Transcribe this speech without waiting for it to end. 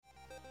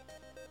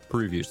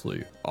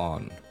Previously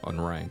on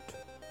Unranked.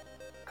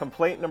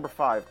 Complaint number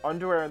 5: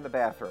 underwear in the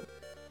bathroom.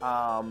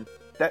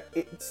 That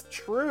it's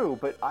true,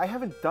 but I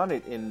haven't done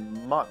it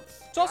in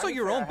months. It's also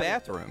your own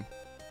bathroom.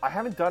 I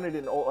haven't done it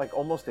in like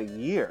almost a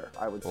year,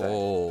 I would say.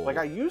 Oh. Like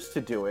I used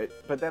to do it,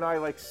 but then I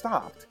like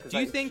stopped. Do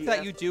you think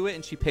that you do it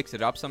and she picks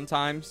it up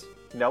sometimes?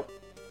 Nope.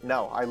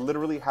 No, I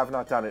literally have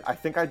not done it. I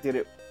think I did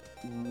it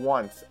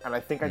once, and I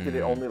think I did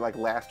it only like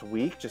last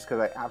week, just because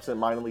I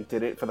absentmindedly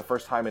did it for the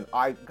first time in,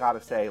 I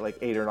gotta say, like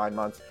 8 or 9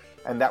 months.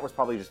 And that was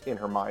probably just in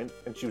her mind,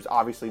 and she was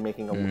obviously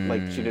making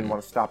like she didn't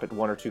want to stop at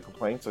 1 or 2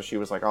 complaints, so she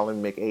was like, "Oh, let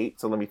me make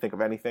 8, so let me think of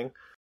anything."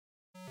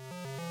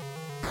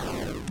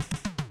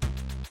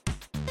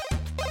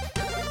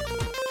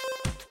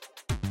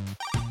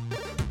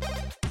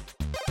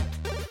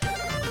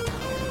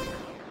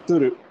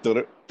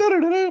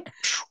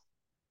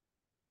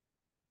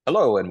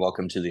 Hello and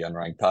welcome to the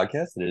Unranked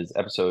Podcast. It is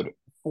episode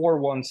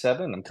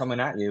 417. I'm coming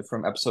at you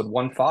from episode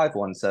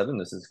 1517.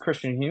 This is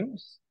Christian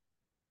Hughes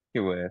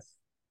here with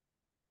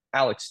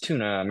Alex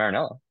Tuna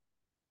Marinella.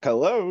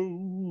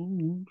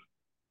 Hello.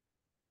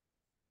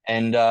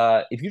 And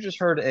if you just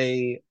heard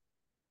a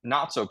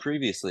not so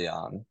previously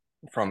on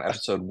from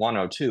episode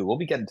 102, we'll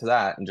be getting to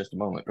that in just a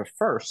moment. But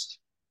first,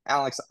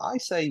 Alex, I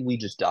say we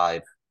just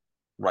dive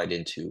right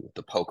into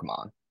the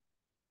Pokemon.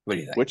 What do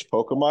you think? Which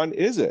Pokemon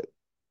is it?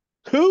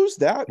 Who's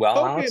that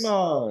Pokemon?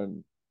 Alex,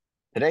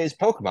 today's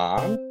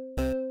Pokemon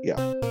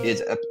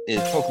is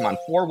Pokemon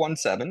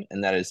 417,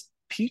 and that is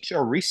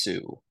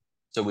Pachirisu.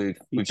 So we've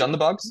done the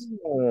bugs.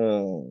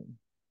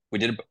 We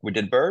did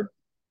bird.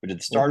 We did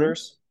the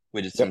starters.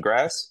 We did some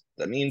grass.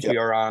 That means we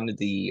are on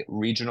the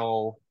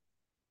regional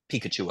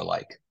Pikachu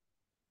alike.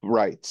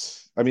 Right.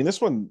 I mean,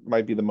 this one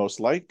might be the most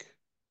like.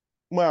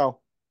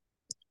 Well,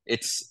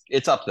 it's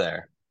up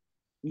there.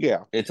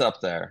 Yeah, it's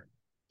up there.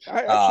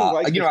 I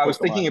actually like. I was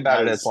thinking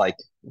about it as like,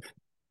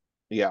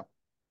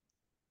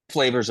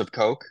 flavors of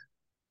Coke,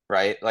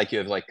 right? Like you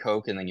have like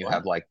Coke, and then you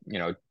have like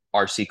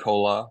RC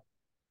Cola.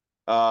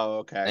 Oh,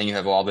 okay. And you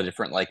have all the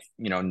different like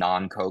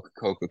non-Coke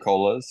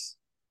Coca-Colas.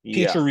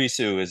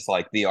 Pachirisu is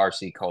like the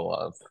RC Cola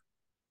of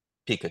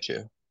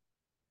Pikachu.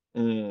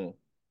 Do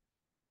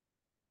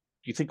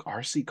you think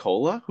RC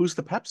Cola? Who's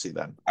the Pepsi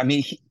then? I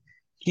mean,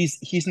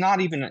 he's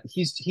not even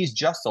he's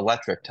just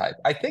electric type.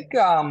 I think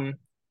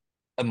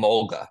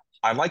Emolga.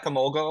 I like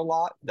Emolga a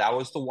lot. That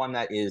was the one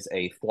that is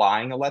a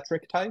flying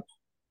electric type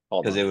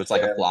because it was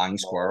like a flying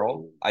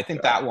squirrel. I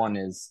think that one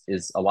is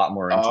a lot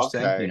more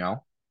interesting. Okay.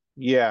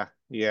 Yeah.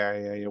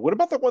 What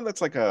about the one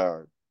that's like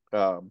a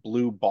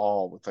blue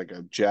ball with like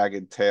a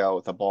jagged tail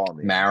with a ball on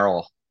the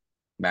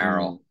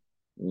Marill.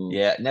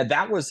 Yeah. Now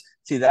that's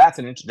the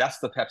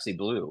Pepsi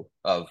Blue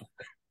of.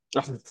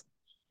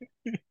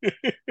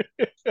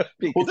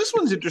 Well, this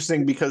one's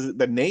interesting because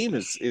the name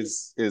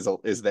is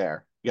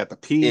there. You got the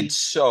P. It's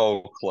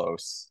so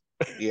close.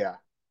 Yeah.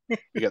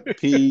 You got the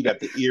P, you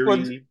got the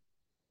Erie.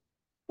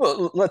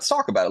 Well, let's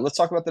talk about it. Let's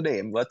talk about the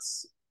name.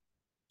 Let's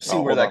see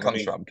where that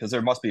comes from, because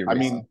there must be a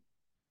reason.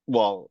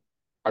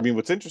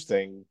 What's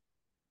interesting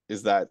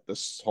is that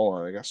hold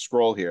on, I got to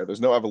scroll here.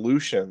 There's no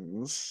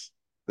evolutions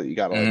that you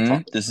got to talk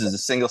about. This is a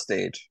single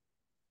stage.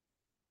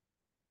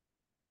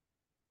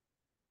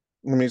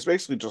 I mean, it's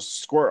basically just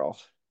a squirrel.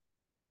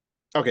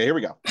 Okay, here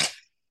we go.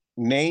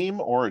 Name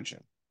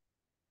origin.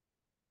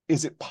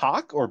 Is it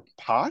Pock or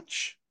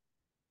Potch?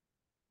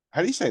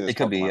 How do you say this? It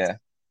could be,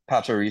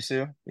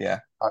 Pachirisu. Yeah.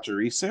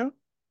 Pachirisu?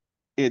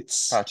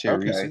 It's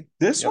Pachirisu. Okay.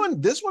 This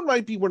one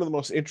might be one of the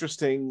most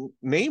interesting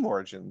name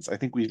origins I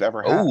think we've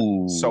ever had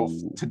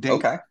to date.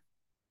 Okay.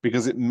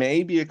 Because it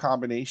may be a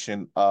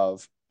combination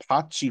of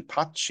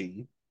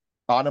Pachi,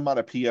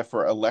 onomatopoeia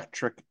for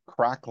electric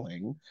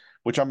crackling,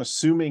 which I'm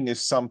assuming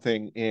is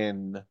something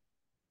in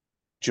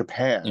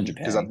Japan.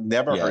 Because I've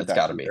never heard that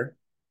gotta here.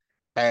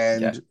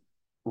 And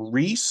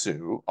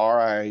Risu,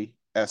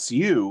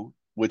 Risu,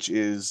 which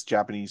is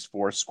Japanese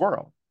for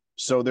squirrel.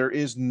 So there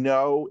is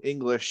no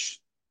English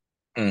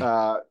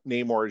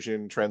name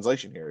origin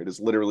translation here. It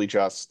is literally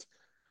just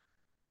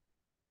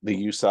the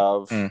use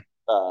of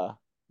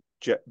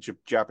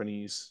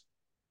Japanese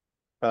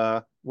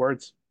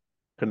words.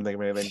 Couldn't think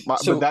of anything.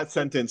 But that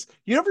sentence,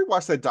 you ever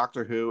watch that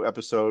Doctor Who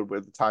episode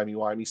with the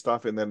timey-wimey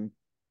stuff, and then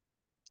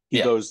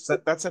he goes,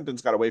 that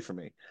sentence got away from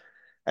me.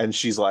 And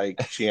she's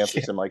like, she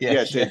answers him like,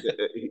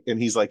 and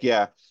he's like,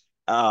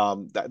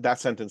 that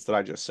sentence that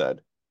I just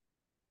said.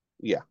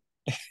 Yeah.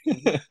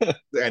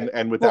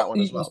 and with that one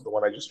as well, the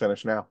one I just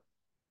finished now.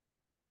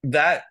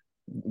 Yes,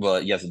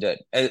 it did.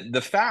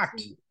 The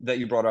fact that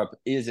you brought up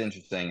is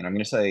interesting, and I'm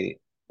going to say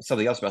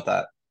something else about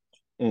that.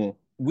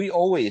 We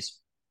always,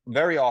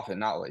 very often,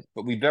 not always,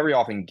 but we very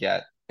often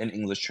get an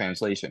English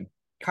translation.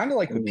 Kind of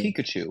like with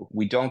Pikachu,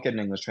 we don't get an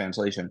English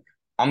translation.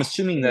 I'm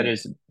assuming that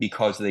is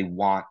because they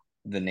want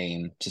the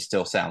name to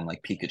still sound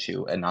like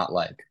Pikachu and not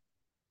like,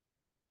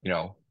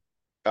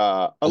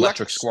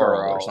 electric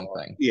squirrel or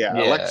something. Yeah,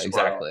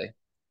 exactly.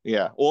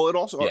 Yeah. Well, it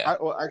also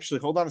actually,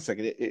 hold on a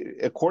second.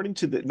 According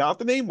to not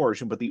the name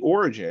origin, but the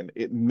origin,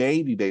 it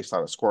may be based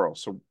on a squirrel.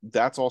 So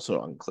that's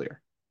also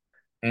unclear.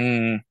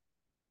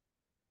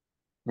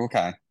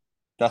 Okay,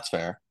 that's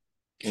fair.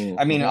 Mm-hmm.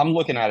 I mean, I'm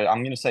looking at it.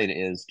 I'm going to say it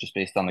is just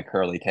based on the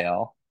curly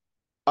tail.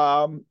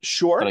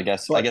 Sure, but I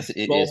guess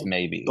it is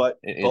maybe. But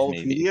It is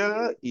maybe.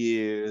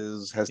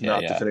 Bulbapedia has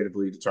not Yeah.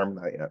 definitively determined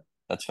that yet.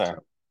 That's fair.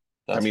 So,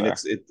 That's I mean, fair.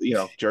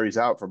 it's jury's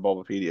out for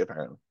Bulbapedia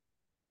apparently.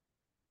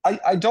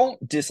 I don't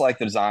dislike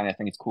the design. I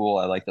think it's cool.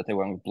 I like that they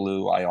went with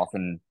blue. I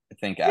often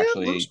think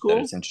actually cool.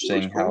 that it's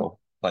interesting how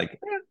like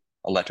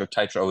electric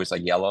types are always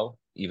like yellow,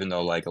 even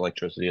though like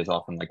electricity is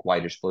often like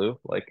whitish blue.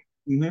 Like,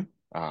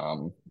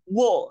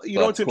 well, you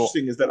know what's cool.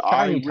 interesting is that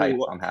Shiny type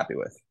I'm happy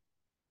with.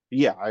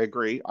 Yeah, I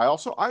agree. I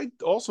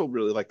also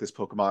really like this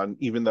Pokemon,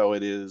 even though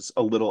it is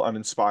a little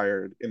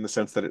uninspired in the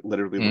sense that it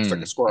literally looks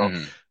like a squirrel.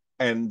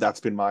 And that's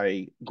been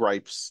my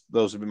gripes.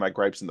 Those have been my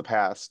gripes in the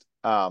past.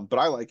 But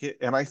I like it.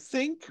 And I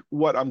think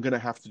what I'm going to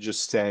have to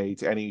just say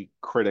to any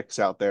critics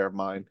out there of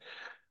mine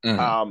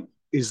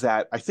is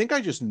that I think I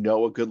just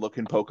know a good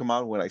looking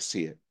Pokemon when I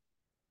see it.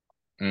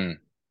 You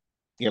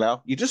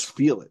know, you just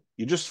feel it.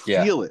 You just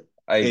feel it.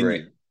 I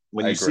agree.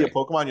 When you see a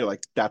Pokemon, you're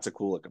like, that's a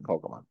cool looking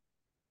Pokemon.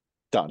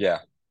 Done. Yeah.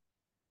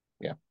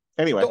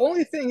 Anyway. The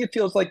only thing it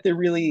feels like they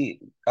really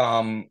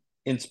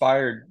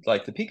inspired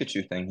like the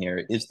Pikachu thing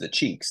here is the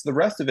cheeks. The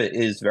rest of it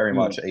is very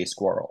much a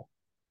squirrel.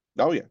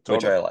 Oh yeah, totally.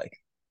 Which I like.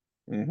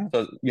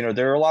 So,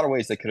 there are a lot of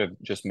ways they could have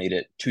just made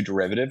it too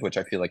derivative, which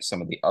I feel like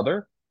some of the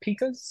other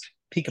Pika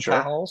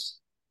Pals.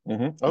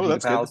 Oh,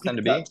 that's good. Tend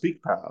to be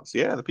Pika Pals.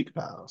 Yeah, the Pika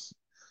Pals.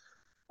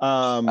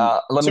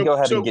 Let me go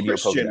ahead and give you a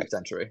Pokedex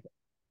entry.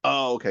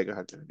 Oh, okay. Go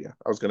ahead. Yeah,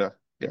 I was gonna.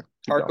 Yeah.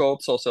 Heart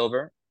Gold, Soul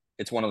Silver.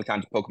 It's one of the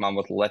kinds of Pokemon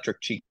with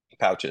electric cheek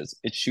pouches.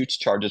 It shoots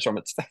charges from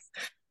its.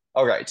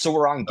 All right, so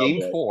we're on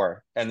game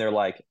 4, and they're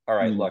like, "All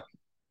right, look,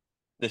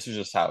 this is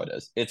just how it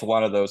is. It's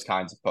one of those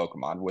kinds of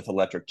Pokemon with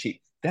electric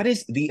cheek." That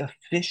is the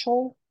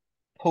official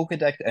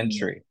Pokedex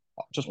entry.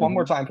 Just one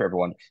more time for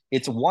everyone.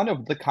 It's one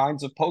of the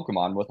kinds of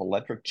Pokemon with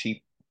electric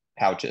cheek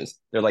pouches.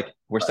 They're like,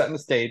 "We're setting the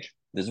stage.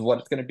 This is what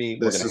it's going to be.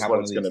 We're going to have one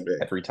of these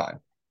every time."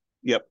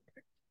 Yep.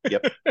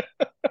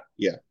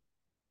 Yeah.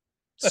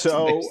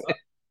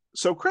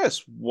 So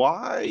Chris,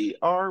 why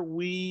are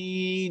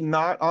we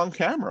not on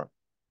camera?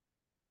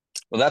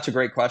 Well, that's a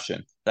great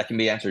question. That can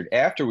be answered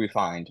after we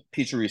find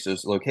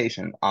Pachirisu's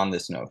location on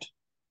this note.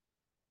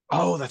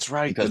 Oh, that's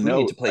right. Because we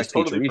need to place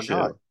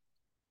Pachirisu.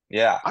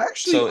 Yeah. I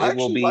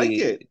actually like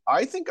it.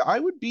 I think I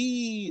would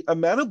be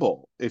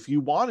amenable if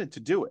you wanted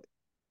to do it.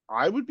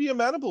 I would be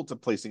amenable to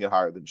placing it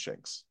higher than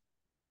Shinx.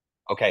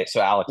 Okay,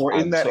 so Alex,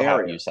 I'm so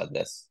happy you said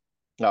this.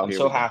 I'm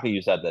so happy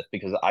you said this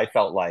because I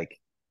felt like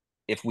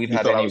if we've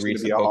had any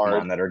recent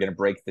Pokemon that are going to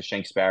break the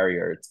Shinx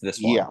barrier, it's this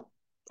one. Yeah,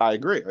 I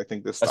agree. I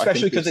think this,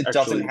 especially because it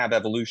doesn't have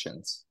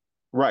evolutions.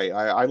 Right.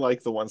 I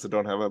like the ones that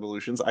don't have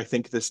evolutions. I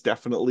think this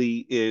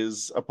definitely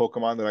is a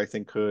Pokemon that I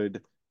think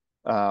could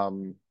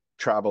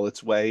travel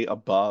its way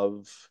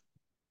above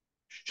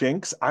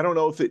Shinx. I don't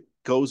know if it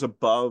goes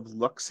above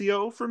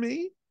Luxio for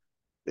me.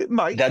 It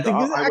might. That's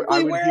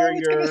exactly where I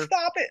was going to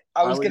stop it.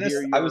 I was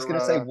going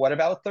to say, what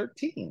about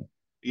 13?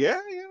 Yeah,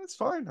 that's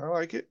fine. I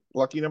like it.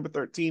 Lucky number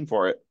 13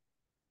 for it.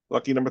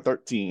 Lucky number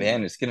 13.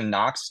 Man, it's going to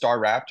knock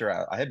Staraptor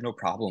out. I have no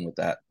problem with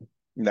that.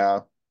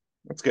 No,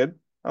 that's good.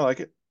 I like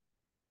it.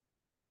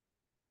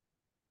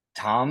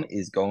 Tom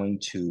is going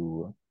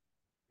to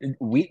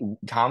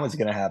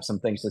have some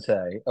things to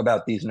say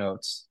about these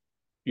notes.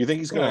 You think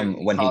he's going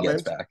to when he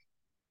gets back?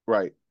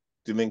 Right.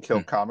 Do you think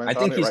he'll comment? I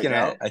think he's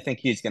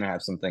gonna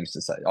have some things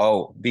to say.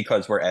 Oh,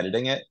 because we're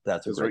editing it.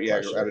 That's a great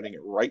question. We're editing it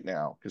right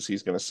now because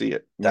he's going to see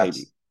it.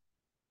 Maybe.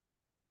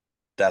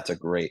 That's a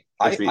great.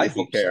 If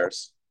he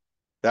cares,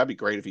 that'd be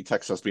great if he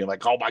texts us being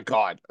like, "Oh my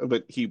god,"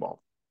 but he won't.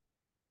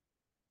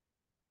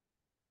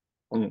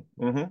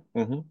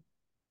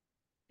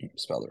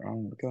 Spell it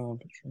wrong.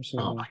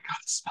 Oh my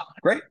god, spell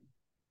it. Great.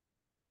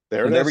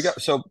 There we go.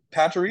 So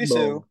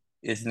Pachirisu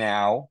is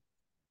now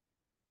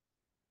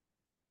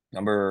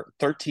number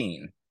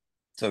 13.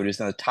 So it is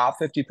in the top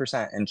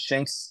 50%, and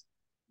Shinx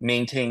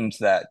maintains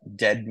that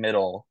dead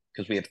middle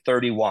because we have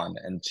 31,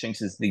 and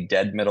Shinx is the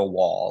dead middle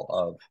wall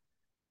of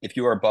if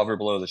you are above or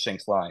below the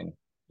Shinx line,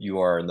 you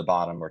are in the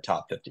bottom or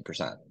top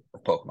 50%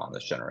 of Pokemon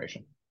this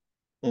generation.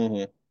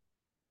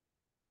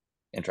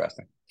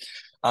 Interesting.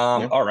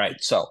 All right,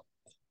 so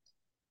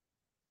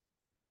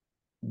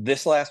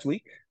this last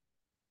week,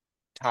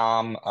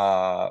 Tom,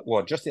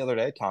 just the other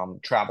day, Tom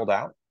traveled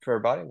out for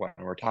everybody.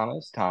 Where Tom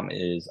is. Tom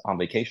is on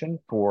vacation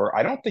for,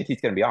 I don't think he's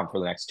going to be on for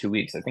the next 2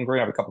 weeks. I think we're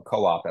going to have a couple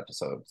co-op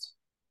episodes.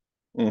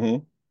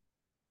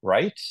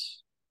 Right?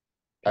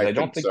 I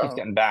don't think he's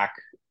getting back.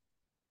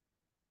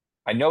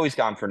 I know he's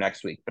gone for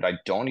next week, but I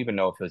don't even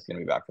know if he's going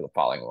to be back for the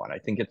following one. I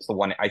think it's the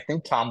one. I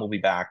think Tom will be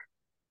back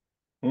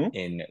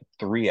in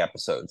 3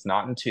 episodes,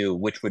 not in 2,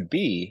 which would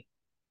be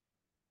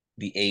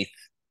the 8th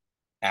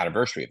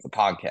anniversary of the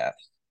podcast.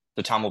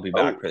 So Tom will be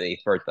back for the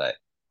 8th birthday,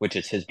 which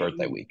is his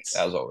birthday week,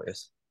 as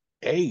always.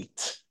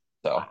 8.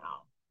 So,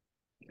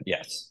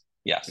 yes.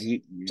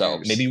 So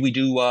maybe we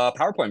do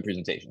PowerPoint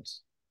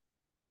presentations.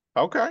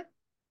 Okay.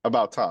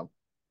 About Tom.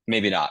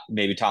 Maybe not.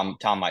 Maybe Tom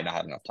might not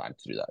have enough time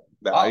to do that.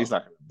 No, he's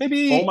not.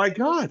 Maybe. Oh my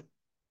god.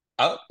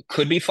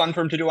 Could be fun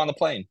for him to do on the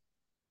plane.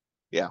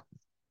 Yeah.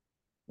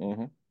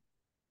 Mm-hmm.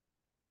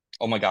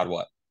 Oh my God,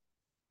 what?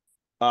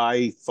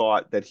 I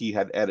thought that he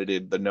had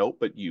edited the note,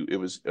 but it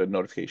was a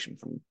notification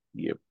from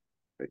you.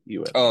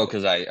 Oh,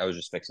 because I was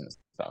just fixing this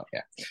stuff.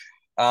 Yeah.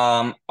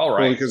 All right.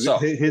 Well, because so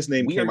his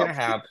name we came are up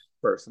gonna have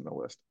first in the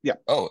list. Yeah.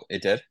 Oh,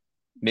 it did.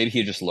 Maybe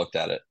he just looked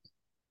at it.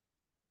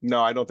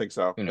 No, I don't think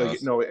so. Who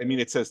knows? No, I mean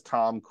it says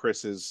Tom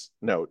Chris's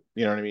note.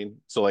 You know what I mean?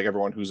 So like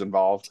everyone who's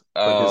involved,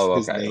 but Oh,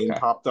 his okay, name okay.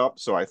 popped up,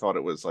 so I thought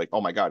it was like, oh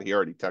my God, he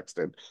already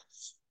texted.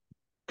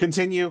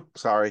 Continue.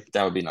 Sorry.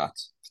 That would be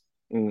nuts.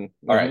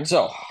 Mm-hmm. All right,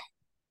 so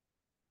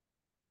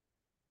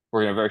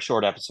we're in a very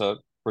short episode.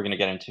 We're gonna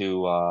get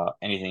into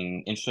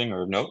anything interesting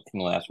or note from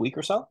the last week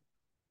or so,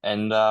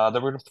 and then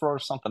we're gonna throw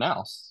something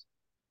else,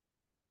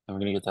 and we're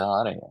gonna get the hell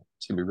out of here.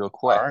 It's gonna be real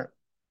quick. All right.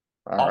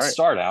 I'll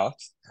start,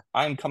 Alex.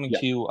 I'm coming Yeah.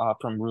 to you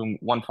from room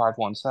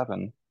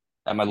 1517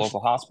 at my local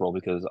hospital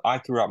because I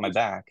threw out my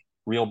back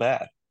real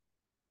bad.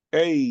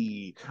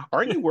 Hey,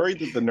 aren't you worried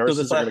that the nurses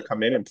it's are like- going to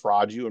come in and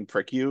prod you and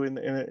prick you in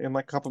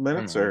like a couple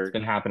minutes? It's Or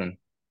been happening.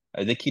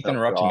 They keep Oh,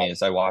 interrupting me God.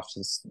 as I watch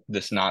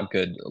this not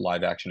good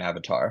live action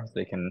Avatar.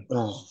 They can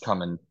Oh.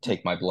 come and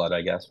take my blood,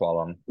 I guess, while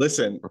I'm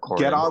Listen,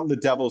 recording. get on The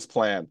Devil's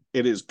Plan.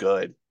 It is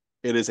good.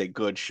 It is a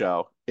good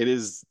show. It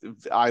is.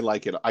 I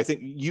like it. I think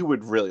you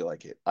would really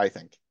like it. I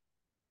think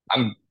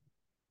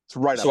it's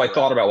right up So I your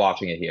thought alley. about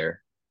watching it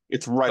here,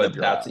 It's right but up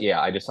your alley. yeah.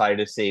 I decided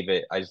to save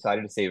it. I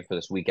decided to save it for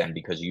this weekend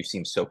because you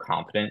seem so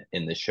confident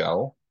in the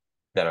show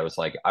that I was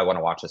like, I want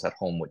to watch this at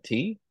home with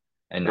tea,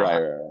 and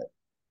not Right.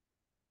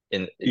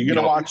 in. You're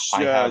gonna watch.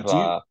 I have.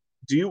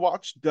 Do you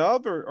watch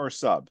dub or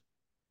sub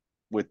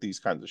with these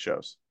kinds of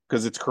shows?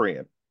 Because it's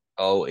Korean.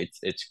 Oh,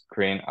 it's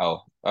Korean.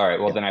 Oh, all right.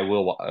 Well, Yeah. then I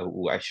will.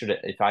 I should.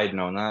 If I had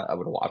known that, I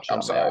would have watched it.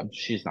 I'm sorry.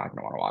 She's not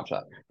gonna want to watch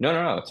that.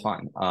 No. It's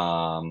fine.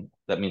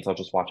 That means I'll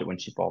just watch it when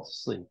she falls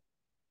asleep.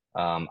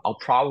 I'll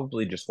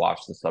probably just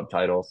watch the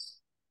subtitles,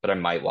 but I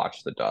might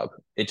watch the dub.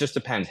 It just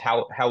depends.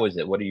 How is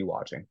it? What are you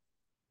watching?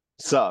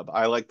 Sub.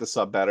 I like the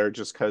sub better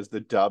just because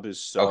the dub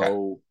is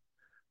so.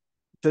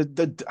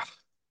 The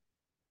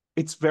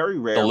it's very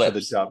rare for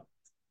the dub.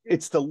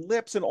 It's the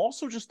lips and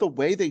also just the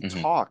way they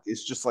talk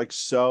is just like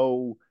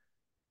so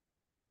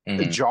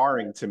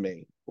jarring to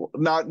me.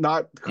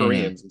 Not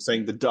Koreans. I'm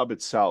saying the dub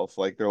itself.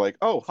 Like they're like,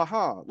 oh,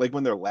 haha. Like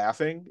when they're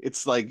laughing,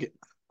 it's like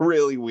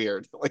really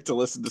weird. Like to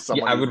listen to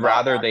someone. Yeah, I would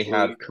rather they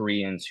have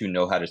Koreans who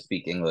know how to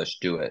speak English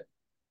do it.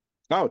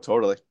 Oh,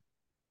 totally.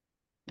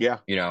 Yeah,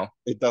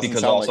 it doesn't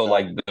because also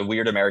like the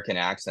weird American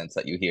accents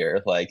that you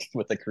hear, like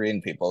with the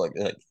Korean people,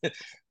 like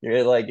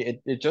you're like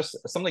it just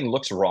something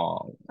looks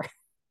wrong.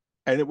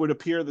 And it would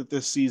appear that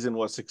this season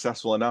was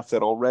successful enough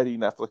that already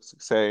Netflix is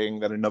saying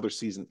that another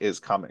season is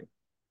coming.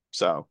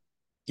 So,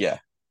 yeah,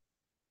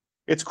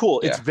 it's cool.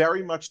 Yeah. It's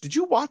very much. Did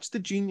you watch the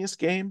Genius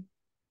Game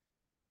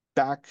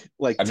back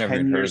like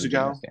 10 years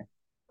ago?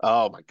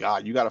 Oh my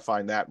God, you got to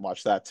find that and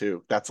watch that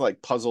too. That's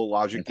like puzzle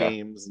logic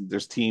games, and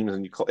there's teams,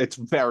 and it's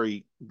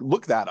very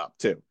look that up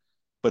too.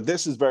 But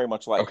this is very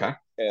much like it.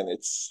 And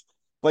it's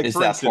like is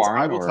for that instance,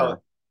 foreign, I will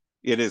tell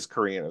it is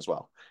Korean as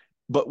well.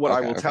 But what I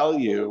will tell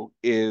you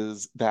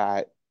is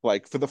that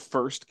like for the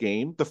first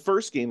game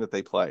that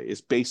they play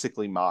is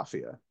basically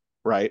Mafia,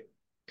 right?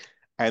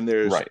 And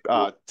there's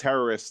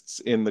terrorists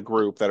in the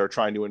group that are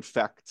trying to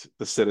infect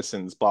the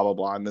citizens, blah blah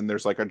blah. And then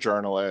there's like a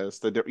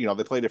journalist. They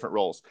play different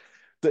roles.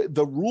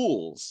 The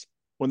rules,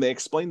 when they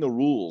explain the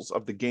rules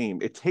of the game,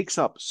 it takes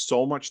up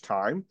so much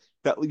time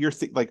that you're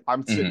like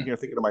I'm sitting here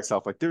thinking to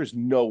myself like there's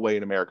no way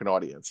an American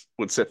audience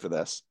would sit for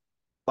this.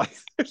 Like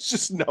there's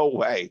just no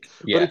way.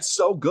 Yeah. But it's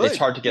so good. It's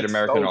hard to get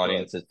American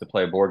audiences to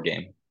play a board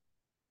game.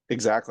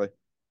 Exactly.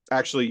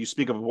 Actually, you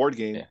speak of a board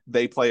game. Yeah.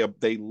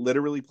 They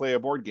literally play a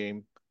board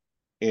game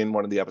in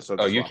one of the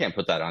episodes. Oh, you can't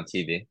put that on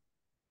TV.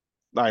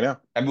 I know.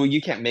 I mean,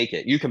 you can't make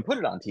it. You can put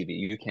it on TV.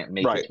 You can't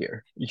make it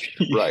here. You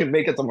can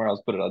make it somewhere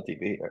else, put it on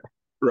TV here.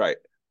 Right.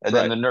 And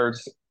then the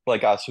nerds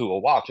like us who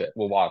will watch it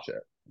will watch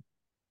it.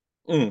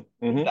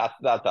 That's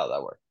how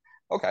that works.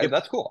 Okay,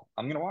 that's cool.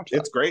 I'm gonna watch that.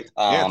 It's great. It's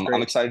great.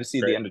 I'm excited to see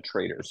the end of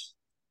Traitors.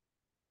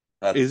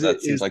 That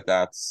seems like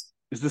that's.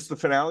 Is this the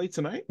finale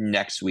tonight?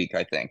 Next week,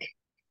 I think.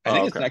 I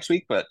think it's next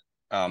week, but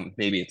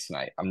maybe it's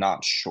tonight. I'm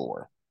not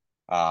sure.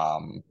 I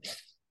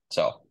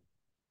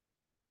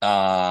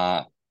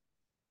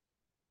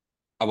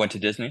went to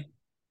Disney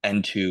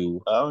and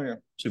to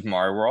Super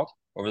Mario World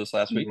over this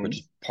last week, which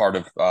is part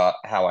of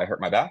how I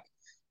hurt my back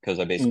because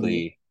I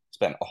basically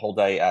spent a whole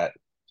day at.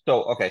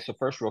 So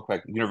first, real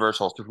quick,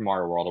 Universal Super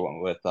Mario World. I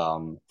went with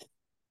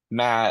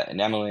Matt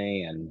and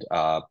Emily and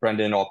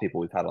Brendan, all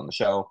people we've had on the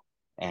show,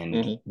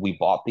 and we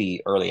bought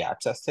the early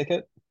access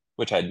ticket,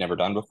 which I had never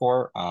done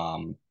before.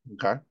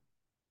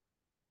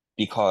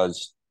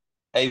 Because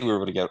A, we were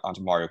able to get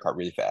onto Mario Kart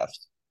really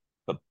fast,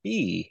 but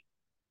B,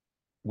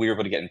 we were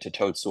able to get into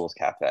Toadstool's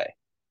Cafe,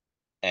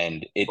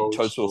 and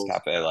Toadstool's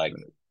Cafe, like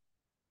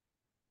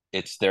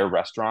it's their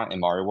restaurant in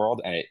Mario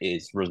World, and it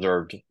is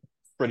reserved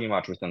pretty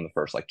much within the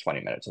first like 20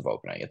 minutes of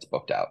opening. It's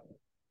booked out.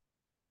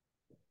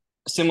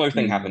 Similar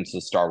thing happens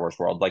to Star Wars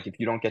World. Like if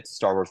you don't get to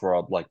Star Wars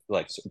World like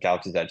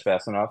Galaxy's Edge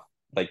fast enough,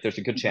 like there's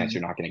a good chance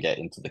you're not going to get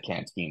into the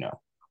cantina.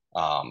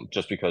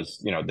 Just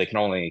because, they can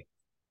only,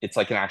 it's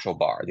like an actual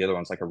bar. The other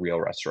one's like a real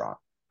restaurant.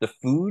 The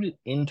food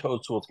in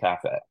Toadstools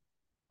Cafe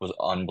was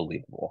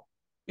unbelievable.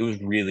 It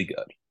was really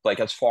good. Like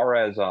as far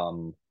as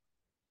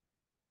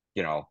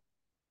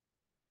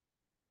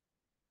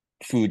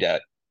food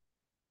at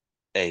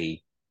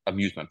a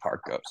amusement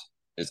park goes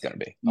is going to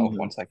be. Oh,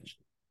 1 second.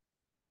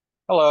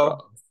 Hello.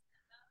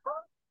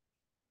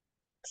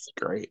 That's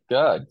great.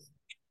 Good.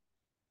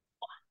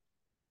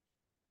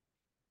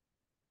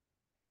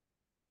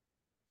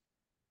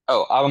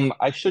 Oh,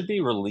 I should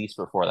be released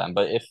before then,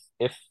 but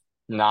if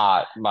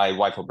not, my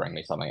wife will bring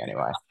me something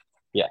anyway.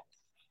 Yeah.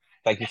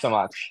 Thank you so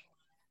much.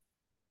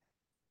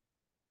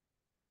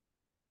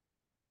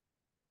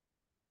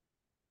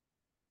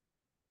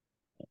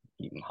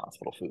 Eating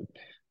hospital food.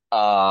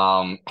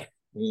 Why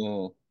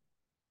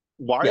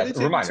are they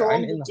taking so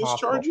long to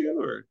discharge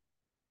you? Or?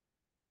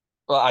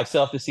 Well, I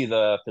still have to see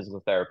the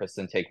physical therapist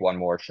and take one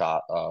more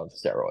shot of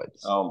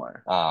steroids. Oh my!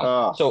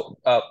 So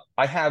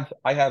I have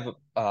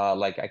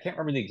like I can't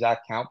remember the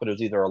exact count, but it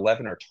was either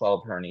 11 or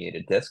 12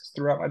 herniated discs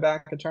throughout my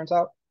back. It turns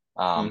out,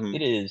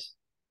 it is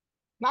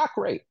not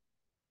great.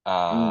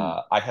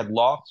 I had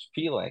lost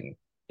feeling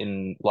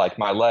in like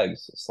my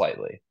legs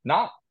slightly,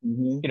 not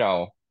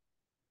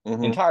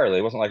entirely.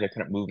 It wasn't like I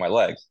couldn't move my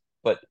legs,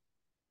 but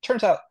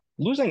turns out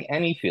losing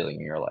any feeling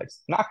in your legs,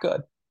 not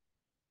good.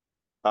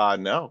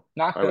 No,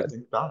 not good. I would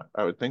think not.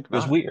 I would think not.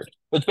 It was weird.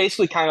 It's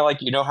basically kind of like,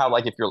 how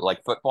like if you're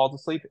like football to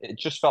sleep, it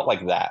just felt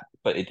like that,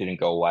 but it didn't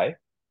go away.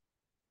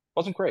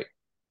 Wasn't great.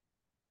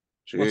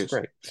 Jeez. Wasn't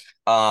great.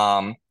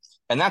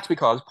 And that's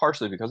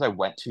partially because I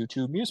went to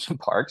 2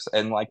 amusement parks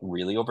and like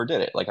really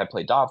overdid it. Like I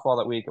played dodgeball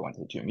that week. I went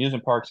to the 2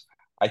 amusement parks.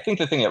 I think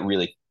the thing that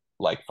really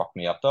like fucked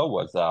me up though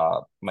was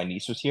my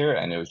niece was here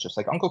and it was just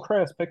like, Uncle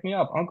Chris, pick me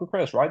up. Uncle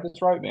Chris, ride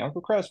this ride with me.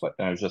 Uncle Chris, what?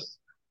 And it was just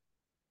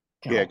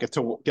get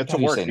to work.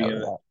 Say no to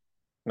that?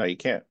 No, you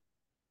can't.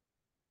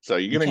 So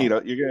you're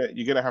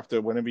gonna have to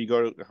whenever you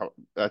go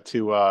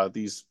to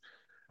these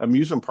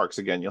amusement parks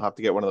again, you'll have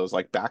to get one of those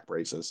like back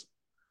braces.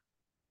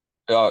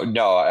 Oh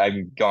no,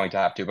 I'm going to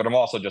have to, but I'm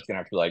also just gonna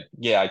have to be like,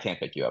 yeah, I can't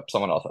pick you up.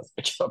 Someone else has to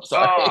pick you up.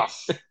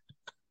 Sorry.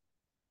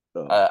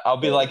 I'll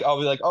be like,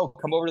 oh,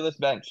 come over to this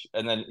bench,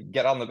 and then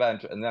get on the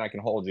bench, and then I can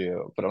hold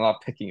you, but I'm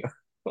not picking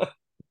you.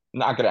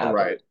 Not gonna happen.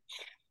 Right.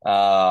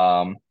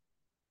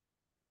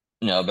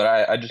 No, but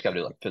I just gotta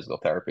do like physical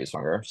therapy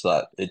somewhere so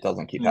that it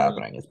doesn't keep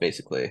happening. It's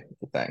basically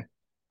the thing.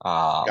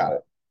 Got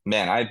it.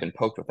 Man, I've been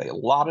poked with a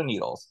lot of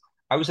needles.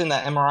 I was in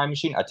that MRI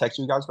machine. I texted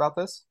you guys about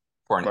this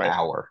for an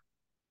hour.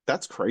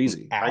 That's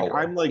crazy.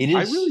 I'm like,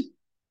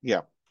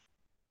 yeah.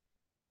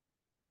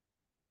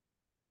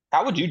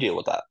 How would you deal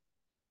with that?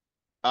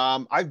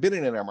 I've been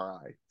in an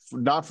MRI,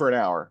 not for an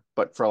hour,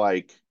 but for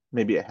like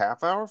maybe a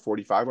half hour,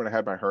 45 when I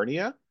had my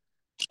hernia.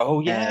 Oh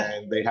yeah.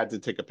 And they had to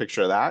take a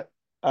picture of that.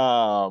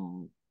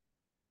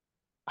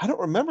 I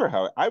don't remember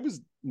how I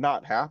was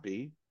not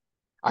happy.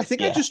 I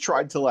think I just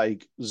tried to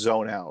like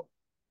zone out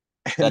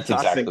and That's not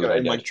exactly think what I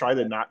and did. like try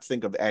to not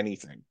think of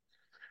anything.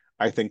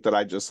 I think that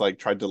I just like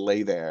tried to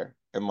lay there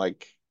and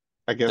like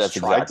I guess That's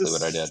tried exactly to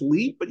what I did.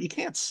 sleep, but you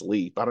can't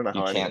sleep. I don't know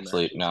how you can't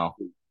sleep. No,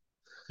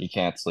 you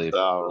can't sleep.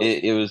 So,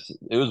 it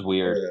was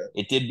weird.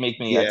 It did make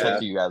me. I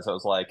texted you guys. I'm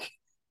like,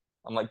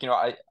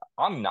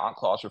 I'm not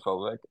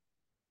claustrophobic,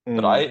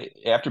 but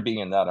after being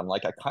in that, I'm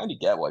like, I kind of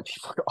get why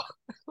people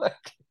go.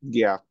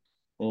 Yeah.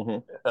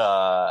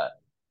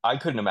 I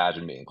couldn't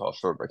imagine being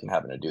claustrophobic and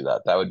having to do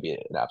that. That would be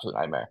an absolute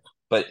nightmare.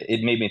 But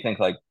it made me think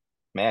like,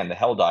 man, the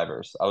hell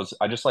divers. I'm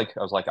just getting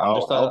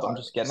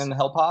in the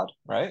hell pod,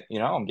 right?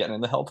 I'm getting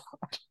in the hell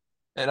pod,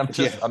 and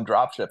I'm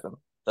drop shipping.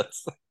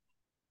 That's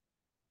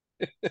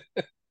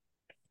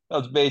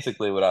that's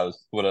basically what I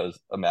was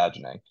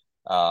imagining.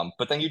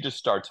 But then you just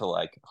start to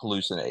like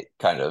hallucinate,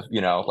 kind of,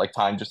 like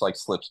time just like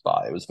slips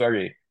by. It was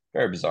very,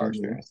 very bizarre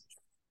experience.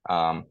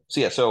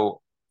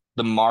 So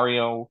the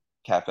Mario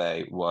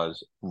Cafe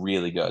was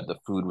really good. The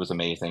food was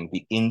amazing.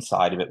 The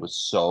inside of it was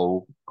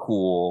so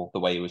cool.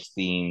 The way it was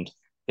themed.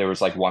 There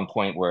was like one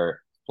point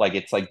where like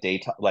it's like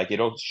daytime, like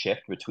it'll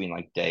shift between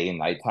like day and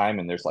nighttime,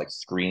 and there's like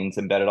screens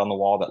embedded on the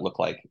wall that look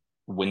like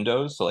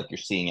windows. So like you're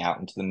seeing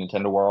out into the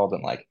Nintendo world,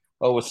 and like,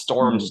 oh, a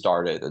storm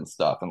started and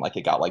stuff, and like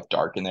it got like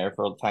dark in there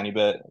for a tiny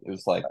bit. It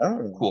was like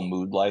cool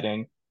mood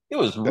lighting. It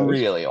was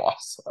really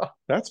awesome.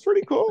 That's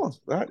pretty cool.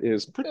 That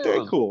is pretty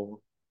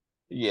cool.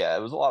 Yeah,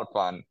 it was a lot of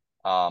fun.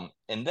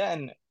 And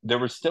then there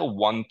was still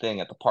one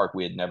thing at the park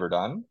we had never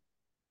done,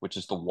 which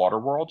is the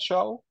Waterworld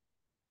show.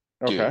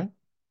 Okay.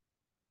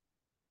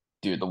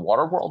 Dude, the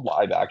Waterworld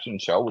live action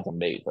show was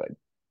amazing.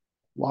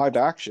 Live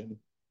action?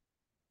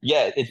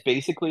 Yeah, it's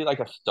basically like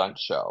a stunt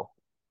show.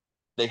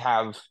 They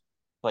have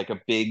like a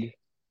big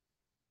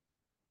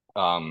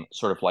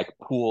sort of like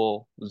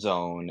pool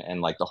zone,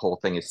 and like the whole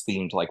thing is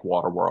themed like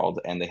Waterworld,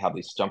 and they have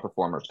these stunt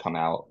performers come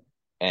out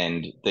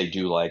and they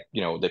do like,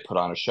 they put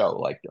on a show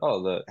like,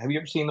 have you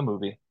ever seen the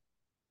movie?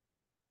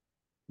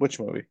 Which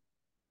movie?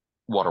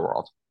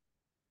 Waterworld.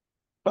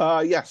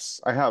 Yes,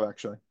 I have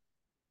actually.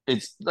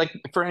 It's like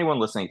for anyone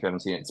listening who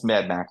haven't seen it, it's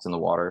Mad Max in the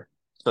water.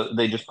 So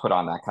they just put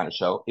on that kind of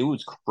show. It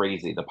was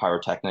crazy, the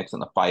pyrotechnics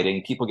and the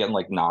fighting, people getting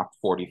like knocked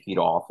 40 feet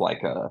off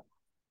like a,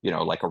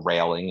 like a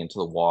railing into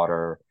the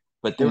water.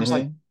 But there was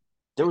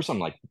some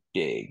like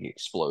big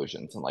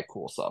explosions and like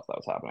cool stuff that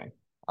was happening.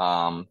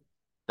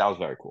 That was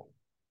very cool.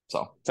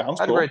 So Sounds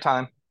I had a cool. great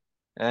time.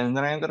 And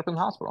then I ended up in the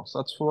hospital. So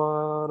that's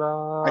what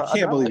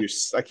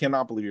I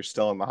cannot believe you're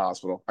still in the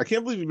hospital. I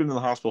can't believe you've been in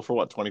the hospital for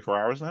what, 24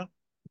 hours now?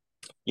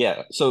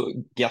 Yeah. So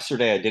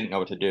yesterday I didn't know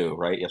what to do,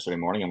 right? Yesterday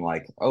morning, I'm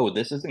like, oh,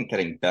 this isn't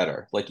getting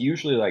better. Like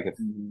usually like if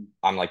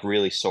I'm like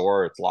really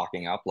sore, it's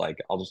locking up, like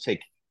I'll just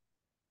take,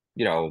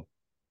 you know,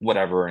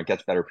 whatever and it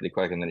gets better pretty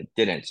quick. And then it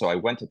didn't. So I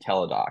went to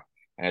Teladoc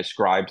and I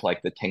described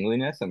like the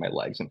tingliness in my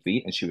legs and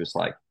feet. And she was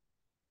like,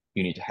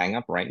 you need to hang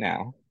up right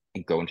now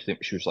and go into the,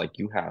 she was like,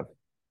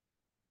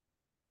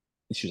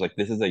 she was like,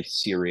 this is a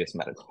serious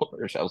medical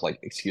emergency. I was like,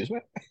 excuse me?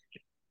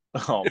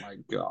 Oh my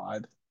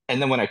God.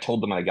 And then when I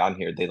told them I got in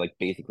here, they like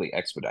basically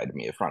expedited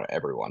me in front of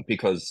everyone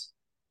because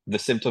the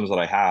symptoms that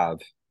I have,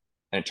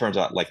 and it turns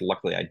out like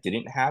luckily I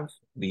didn't have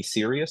the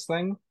serious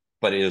thing,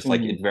 but it is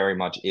like it very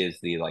much is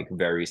the like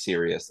very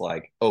serious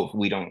like, oh,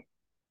 we don't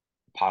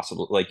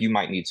possibly like you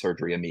might need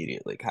surgery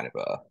immediately kind of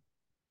a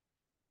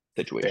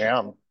situation.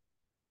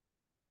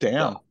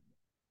 Damn. So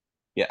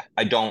yeah,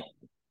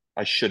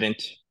 I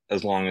shouldn't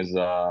as long as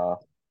I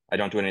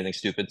don't do anything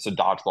stupid. So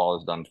dodgeball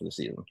is done for the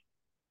season.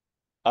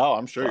 Oh,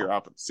 I'm sure So you're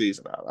out for the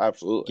season now.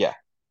 Absolutely. yeah,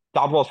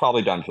 dodgeball is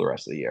probably done for the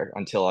rest of the year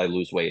until I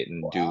lose weight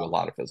and do a Wow.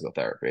 lot of physical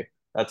therapy.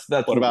 That's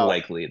What about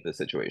likely the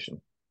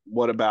situation.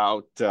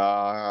 walkabout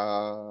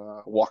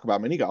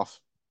mini golf?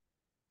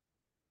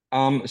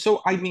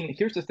 So I mean,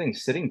 here's the thing,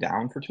 sitting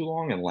down for too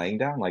long and laying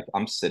down, like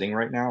I'm sitting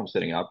right now, I'm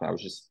sitting up, and I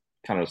was just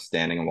kind of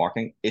standing and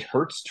walking. It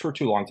hurts for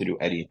too long to do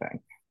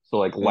anything. So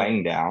like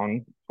laying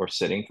down or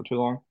sitting for too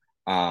long,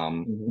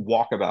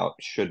 walkabout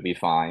should be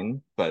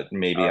fine, but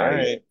maybe All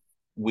right.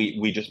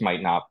 we just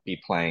might not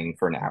be playing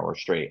for an hour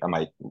straight. I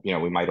might,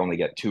 we might only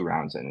get 2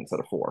 rounds in instead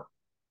of four,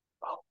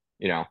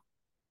 you know,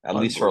 at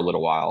least for a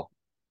little while.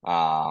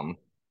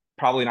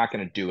 Probably not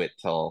going to do it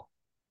till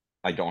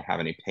I don't have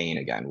any pain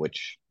again,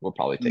 which will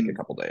probably take a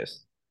couple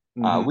days.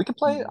 We could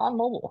play on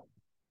mobile.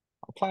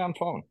 I'll play on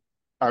phone.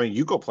 I mean,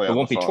 you go play It on the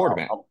won't be phone.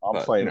 tournament, I'm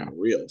but playing in the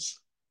reels.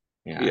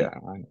 yeah, Yeah.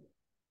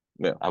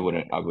 Yeah. I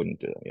wouldn't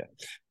do that yet.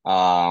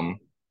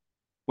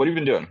 What have you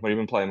been doing? What have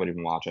you been playing? What have you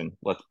been watching?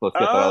 Let's get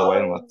that out of the way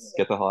and let's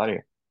get the hell out of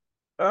here.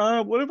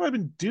 What have I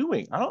been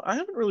doing? I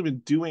haven't really been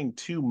doing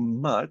too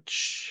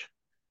much.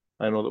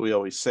 I know that we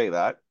always say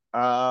that.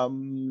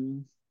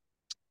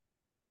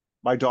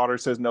 My daughter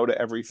says no to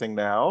everything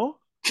now,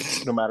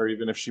 no matter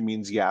even if she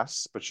means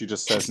yes, but she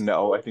just says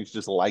no. I think she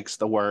just likes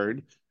the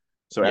word.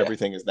 So Yeah.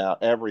 everything is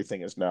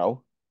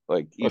no.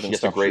 Like Well, she even gets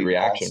a stuff great she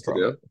reaction wants to from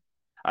do. it.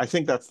 I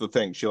think that's the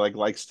thing. She like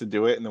likes to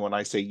do it, and then when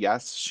I say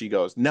yes, she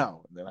goes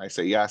no, and then I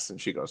say yes, and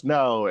she goes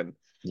no, and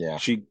Yeah.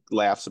 she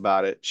laughs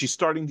about it. She's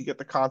starting to get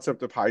the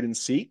concept of hide and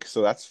seek,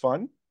 so that's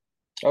fun.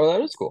 Oh,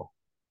 that is cool.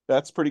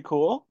 That's pretty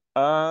cool.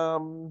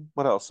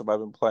 What else have I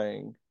been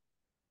playing?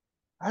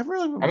 I've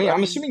really been, I mean,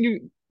 I'm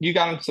assuming you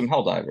got into some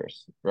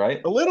Helldivers, right?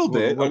 a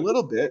What?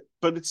 little bit,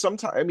 but it's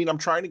sometimes. I mean, I'm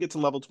trying to get to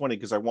level 20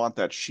 because I want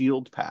that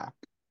shield pack.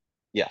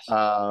 Yes.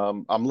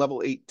 I'm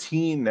level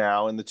 18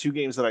 now, and the two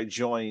games that I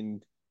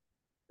joined,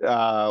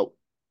 uh,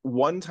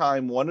 one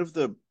time one of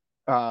the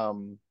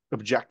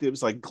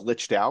objectives like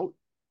glitched out,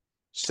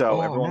 so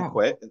Oh everyone no.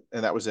 quit,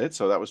 and that was it.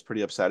 So that was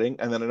pretty upsetting.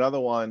 And then another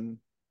one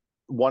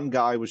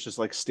guy was just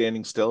like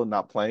standing still and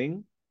not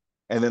playing,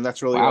 and then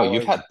that's really Wow, all I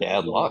you've was had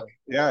bad luck.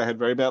 Yeah, I had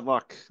very bad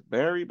luck.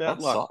 Very bad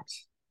That luck.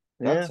 sucks.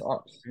 That Yeah.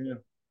 sucks. Yeah.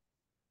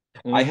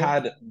 I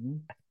had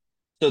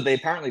so they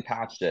apparently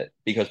patched it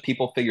because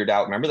people figured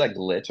out, remember that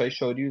glitch I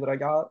showed you that I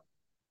got?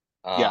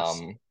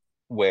 Yes.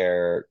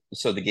 Where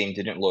so the game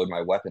didn't load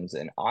my weapons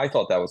in. I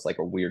thought that was like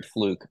a weird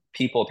fluke.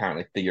 People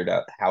apparently figured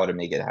out how to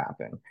make it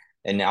happen.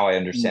 And now I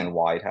understand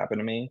why it happened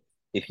to me.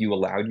 If you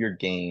allowed your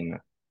game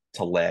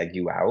to lag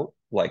you out,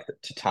 like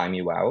to time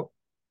you out,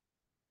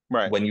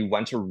 Right. when you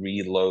went to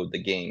reload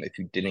the game, if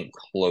you didn't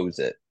close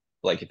it,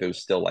 like if it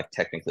was still like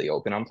technically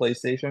open on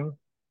PlayStation,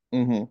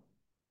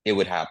 it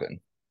would happen.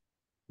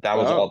 That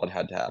was all Oh. that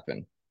had to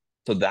happen.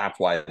 So that's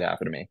why it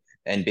happened to me.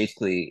 And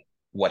basically,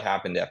 what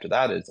happened after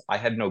that is I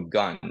had no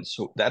guns.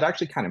 So that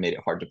actually kind of made it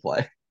hard to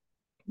play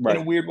in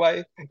a weird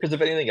way. Because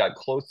if anything got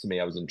close to me,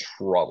 I was in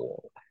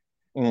trouble.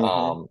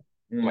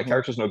 My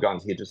character's no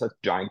guns. He just has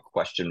giant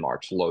question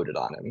marks loaded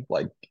on him,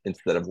 like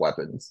instead of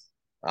weapons.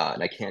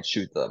 And I can't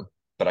shoot them,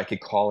 but I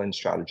could call in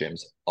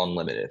stratagems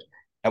unlimited.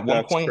 At one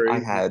That's point,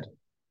 crazy.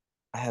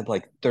 I had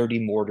like 30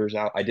 mortars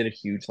out. I did a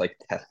huge like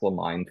Tesla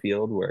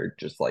minefield where it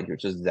was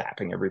just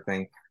zapping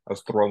everything. I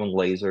was throwing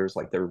lasers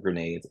like they were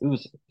grenades. It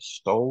was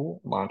so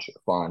much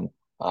fun.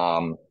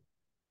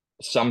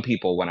 Some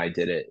people when I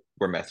did it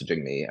were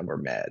messaging me and were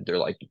mad. They're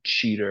like,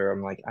 cheater.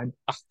 I'm like,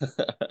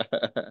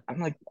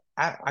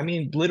 I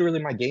mean,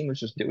 literally my game was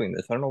just doing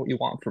this. I don't know what you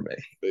want from me.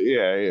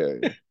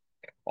 Yeah.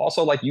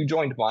 Also, like, you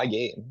joined my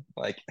game.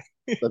 Like,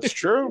 That's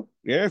true.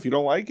 Yeah, if you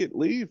don't like it,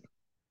 leave.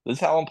 this is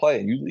how I'm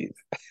playing. You leave.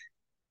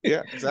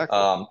 Yeah, exactly.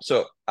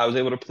 So I was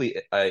able to complete.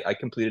 I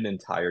completed an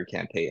entire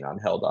campaign on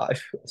Helldive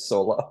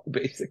solo,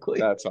 basically.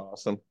 That's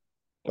awesome.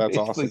 That's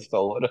basically awesome.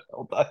 soloed a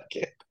Helldive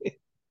campaign.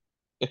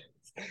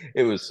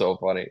 It was so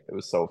funny. It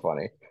was so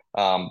funny.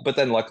 But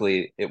then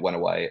luckily it went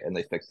away and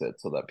they fixed it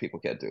so that people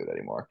can't do it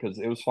anymore because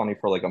it was funny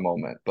for like a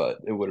moment, but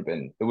it would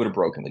have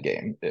broken the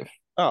game if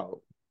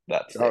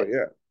that's oh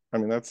yeah. I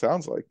mean, that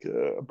sounds like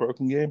a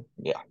broken game.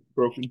 Yeah.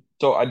 Broken.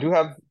 So I do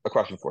have a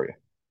question for you.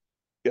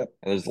 Yep.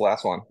 And this is the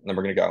last one. And then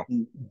we're gonna go.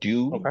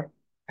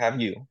 Have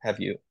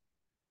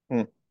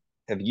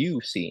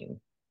you seen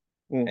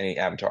any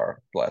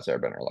Avatar: The Last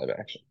Airbender live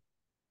action?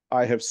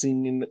 I have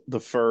seen the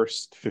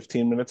first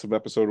 15 minutes of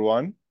episode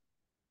 1.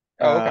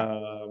 Oh,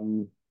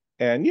 okay.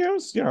 And yeah,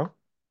 it's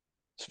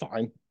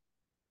fine.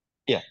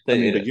 Yeah,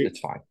 it's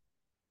fine.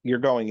 You're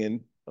going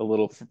in a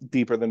little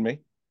deeper than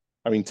me.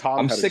 I mean,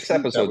 I'm 6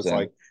 episodes in.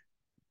 Like,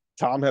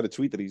 Tom had a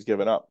tweet that he's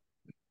given up.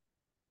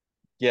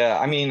 Yeah,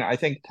 I mean, I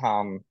think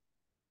Tom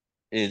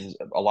is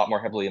a lot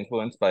more heavily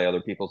influenced by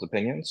other people's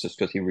opinions just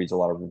because he reads a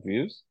lot of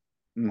reviews.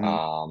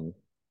 Mm-hmm.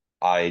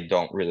 I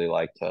don't really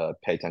like to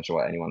pay attention to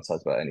what anyone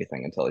says about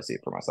anything until I see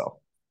it for myself.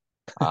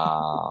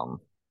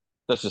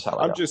 That's just how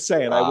I'm just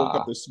saying, I woke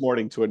up this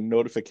morning to a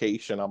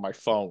notification on my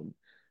phone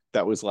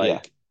that was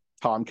like,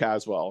 Tom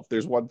Caswell. If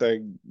there's one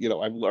thing,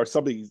 or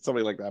somebody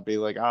like that,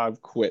 being like,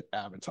 I've quit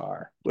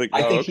Avatar. Like,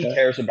 I think he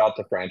cares about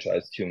the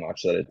franchise too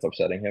much that it's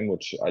upsetting him,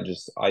 which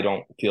I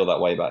don't feel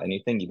that way about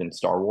anything, even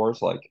Star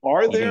Wars. Like,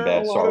 even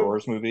bad Star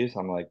Wars movies,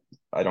 I'm like,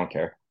 I don't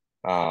care.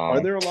 Are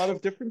there a lot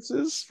of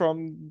differences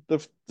from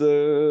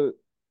the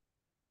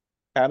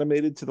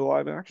animated to the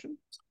live action?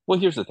 Well,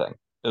 here's the thing.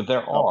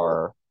 There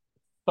are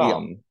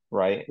some,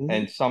 right? Mm-hmm.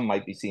 And some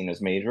might be seen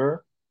as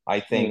major. I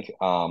think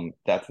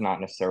that's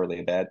not necessarily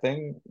a bad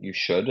thing. You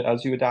should,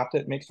 as you adapt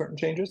it, make certain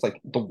changes. Like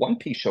the One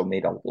Piece show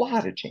made a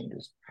lot of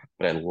changes,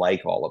 but I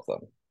like all of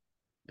them.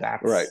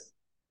 That's right.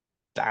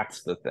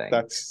 That's the thing.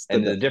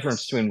 The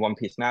difference between One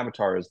Piece and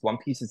Avatar is One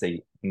Piece is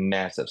a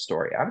massive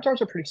story.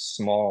 Avatar's a pretty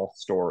small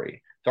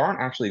story. There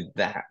aren't actually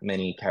that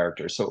many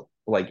characters. So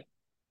like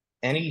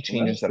any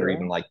changes that are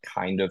even like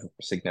kind of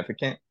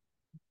significant,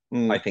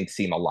 I think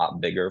seem a lot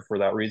bigger for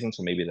that reason.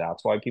 So maybe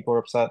that's why people are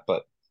upset,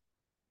 but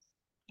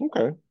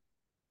okay.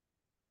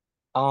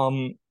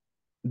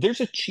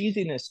 There's a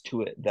cheesiness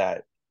to it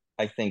that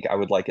I think I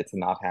would like it to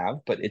not have,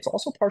 but it's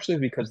also partially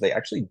because they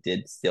actually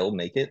did still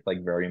make it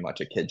like very much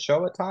a kid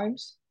show at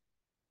times.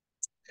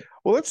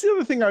 Well, that's the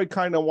other thing I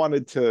kind of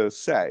wanted to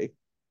say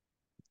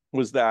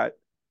was that,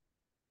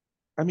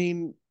 I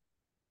mean,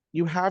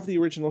 you have the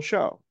original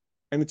show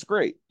and it's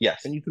great.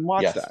 Yes. And you can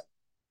watch that.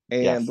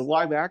 And the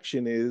live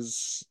action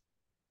is,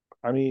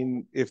 I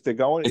mean, if they're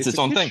going, it's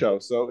a kid show.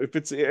 So if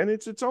it's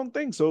its own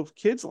thing. So if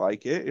kids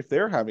like it, if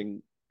they're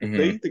having, if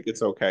they think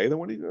it's okay, then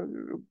what do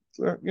you,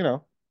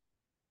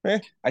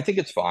 I think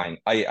it's fine.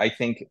 I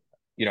think,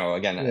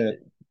 again,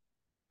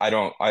 I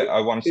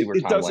want to see where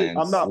Tom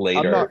lands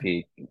later if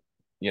he,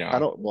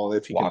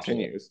 if he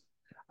continues.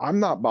 I'm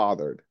not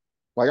bothered.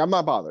 Like, I'm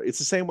not bothered. It's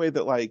the same way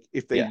that, like,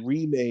 if they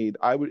remade,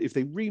 if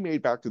they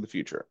remade Back to the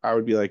Future, I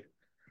would be like,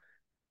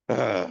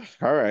 all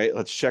right,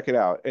 let's check it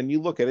out. And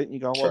you look at it and you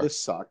go, well, this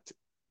sucked.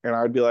 And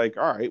I would be like,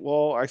 all right,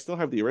 well, I still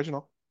have the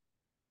original.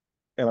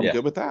 And I'm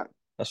good with that.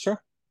 That's true.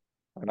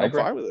 And I'm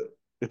fine with it.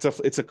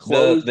 It's a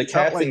closed. The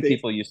casting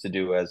people used to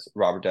do as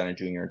Robert Downey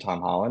Jr. and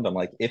Tom Holland. I'm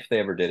like, if they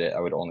ever did it,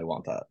 I would only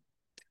want that.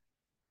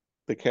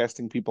 The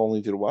casting people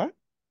only did what?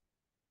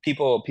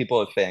 People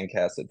have fan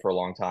casted for a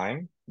long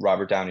time.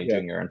 Robert Downey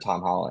Jr. and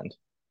Tom Holland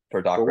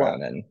for Doc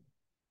Brown and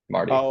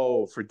Marty.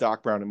 Oh, for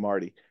Doc Brown and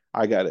Marty.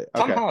 I got it.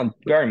 Tom Holland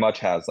very much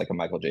has like a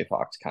Michael J.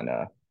 Fox kind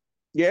of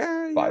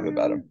vibe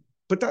about him.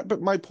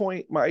 But my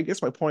point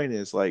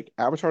is, like,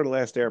 Avatar: The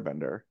Last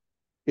Airbender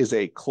is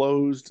a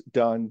closed,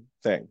 done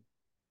thing.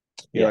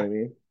 You know what I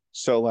mean?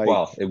 So, like,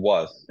 well, it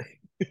was.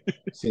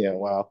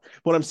 Well,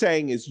 what I'm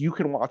saying is you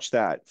can watch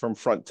that from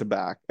front to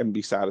back and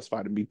be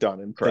satisfied and be done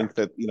and think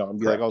that, and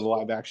be like, oh, the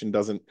live action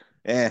doesn't,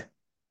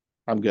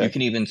 I'm good. You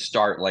can even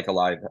start like a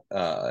live,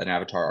 an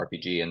Avatar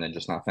RPG and then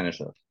just not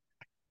finish it.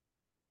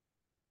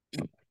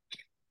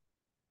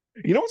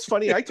 You know what's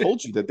funny? I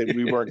told you that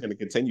we weren't going to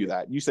continue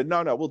that. You said,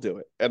 no, we'll do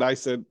it. And I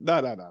said,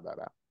 no.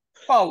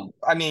 Well,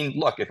 I mean,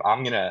 look, if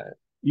I'm going to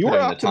put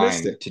in the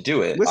time to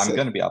do it, I'm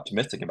going to be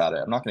optimistic about it.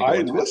 I'm not going to go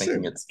into it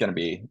thinking it's going to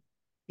be.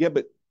 Yeah,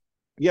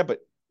 but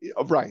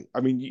right. I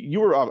mean,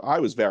 I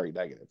was very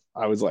negative.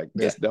 I was like,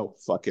 there's no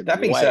fucking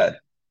That being said,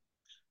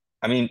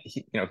 I mean,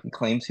 he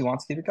claims he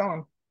wants to keep it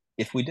going.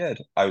 If we did,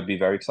 I would be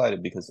very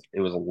excited because it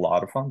was a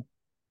lot of fun.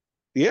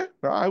 Yeah,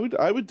 I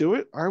would do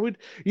it. I would.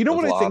 You know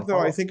what I think, though?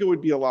 I think it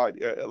would be a lot.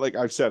 Like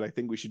I've said, I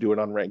think we should do an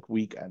unranked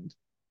weekend,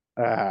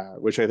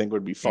 which I think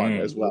would be fun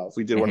as well. If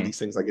we did one of these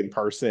things like in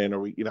person, or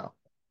we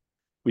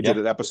did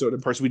an episode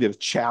in person, we did a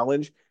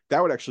challenge.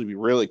 That would actually be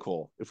really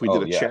cool if we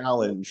did a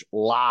challenge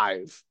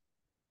live,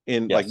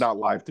 like not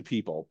live to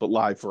people, but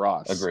live for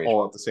us,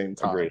 all at the same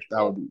time.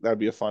 That would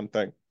be a fun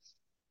thing.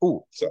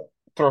 Ooh, so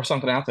throw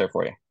something out there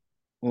for you.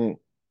 Mm.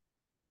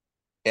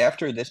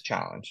 After this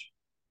challenge,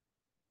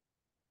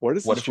 what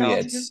if we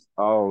had?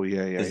 Oh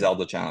yeah, the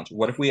Zelda challenge.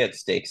 What if we had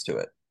stakes to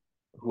it?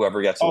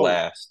 Whoever gets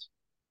last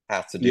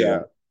has to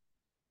do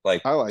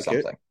like I like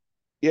something. It.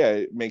 Yeah,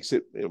 it makes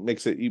it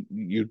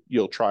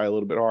you'll try a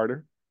little bit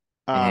harder.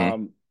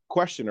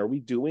 Question: are we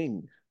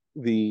doing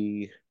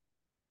the?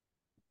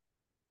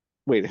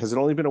 Wait, has it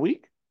only been a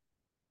week?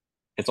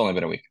 It's only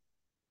been a week.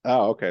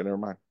 Oh, okay, never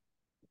mind.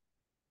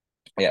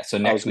 Yeah, so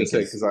next week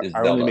is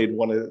I only made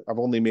one. I've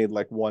only made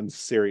like one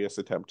serious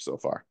attempt so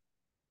far.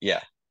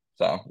 Yeah,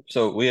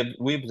 so we have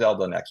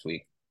Zelda next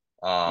week.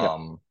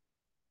 So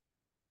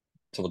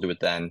we'll do it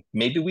then.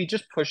 Maybe we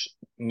push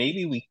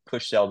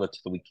Zelda to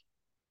the week.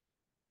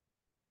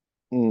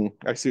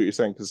 I see what you're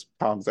saying because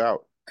Tom's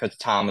out. Because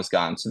Tom is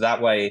gone, so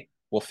that way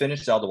we'll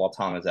finish Zelda while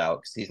Tom is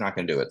out because he's not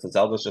going to do it. So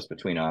Zelda's just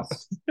between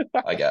us,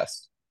 I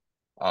guess.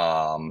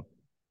 And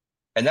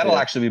that'll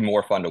actually be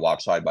more fun to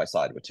watch side by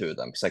side with two of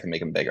them because I can make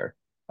them bigger.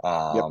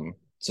 So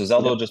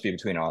Zelda will just be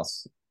between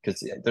us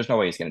because there's no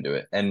way he's going to do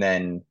it. And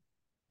then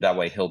that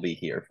way he'll be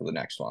here for the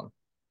next one.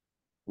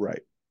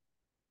 Right.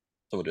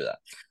 So we'll do that.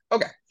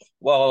 Okay.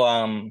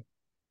 Well,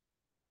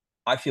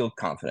 I feel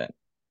confident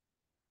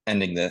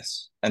ending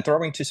this and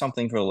throwing to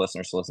something for the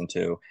listeners to listen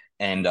to.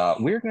 And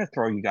we're going to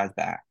throw you guys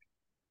back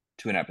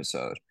to an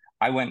episode.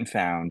 I went and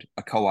found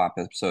a co-op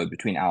episode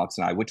between Alex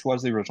and I, which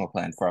was the original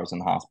plan before I was in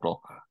the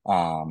hospital.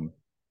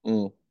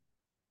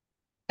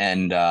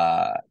 And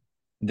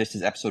this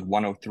is episode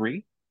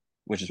 103,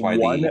 which is why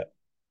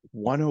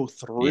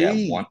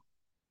 103?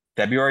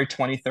 February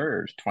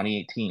 23rd,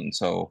 2018.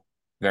 So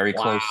very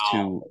close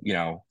to,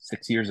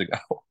 6 years ago.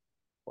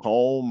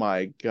 Oh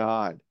my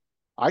God.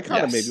 I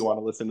kind of maybe want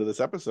to listen to this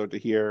episode to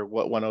hear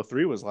what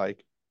 103 was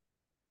like.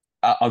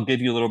 I'll give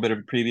you a little bit of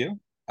a preview.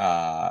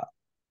 The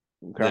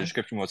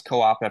description was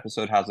co-op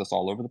episode has us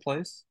all over the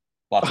place.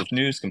 Lots of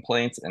news,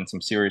 complaints, and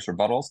some serious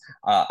rebuttals.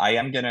 I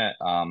am going to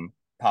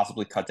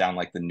possibly cut down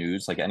like the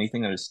news, like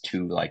anything that is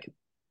too like,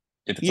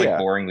 if it's like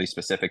boringly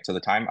specific to the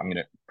time, I'm going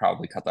to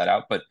probably cut that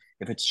out. But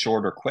if it's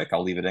short or quick,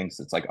 I'll leave it in because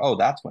it's like, oh,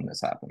 that's when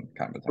this happened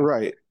kind of thing.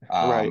 Right.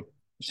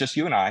 It's just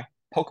you and I,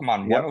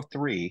 Pokemon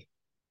 103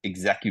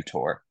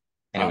 Executor.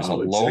 And it was a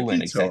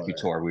Alolan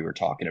Executor we were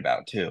talking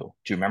about too.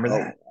 Do you remember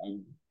that?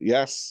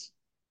 Yes.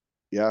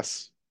 Wow.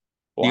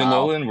 The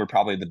Alolan were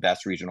probably the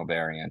best regional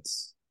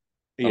variants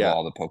of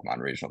all the Pokemon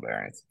regional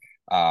variants.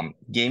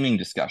 Gaming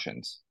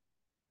discussions.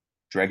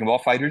 Dragon Ball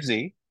Fighter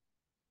Z.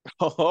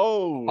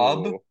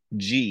 PUBG.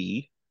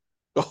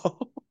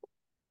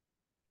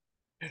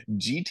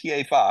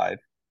 GTA 5.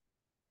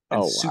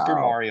 And Super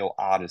Mario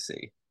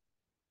Odyssey.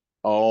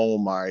 Oh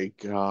my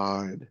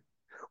God.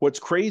 What's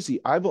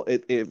crazy,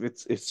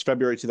 it's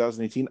February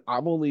 2018.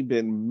 I've only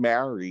been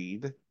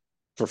married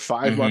for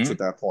 5 months at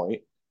that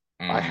point.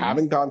 I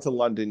haven't gone to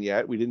London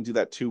yet. We didn't do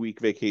that 2-week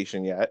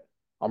vacation yet.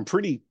 I'm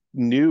pretty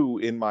new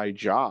in my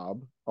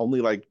job, only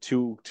like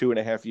two and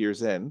a half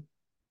years in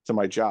to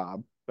my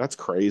job. That's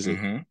crazy.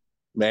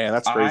 Man,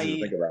 that's crazy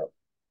to think about.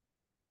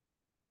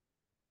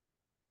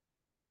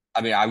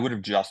 I mean, I would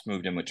have just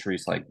moved in with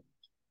Therese like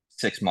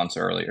 6 months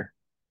earlier.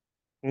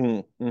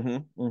 So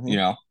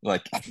yeah.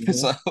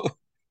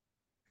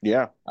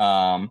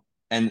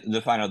 And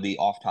the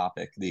off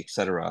topic, the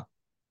etc.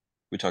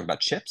 We talked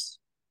about chips,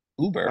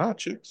 Uber.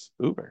 Chips,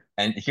 Uber.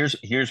 And here's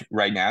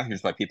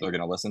why people are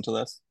going to listen to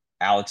this.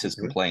 Alex's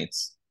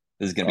complaints.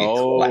 This is going to be a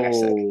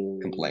classic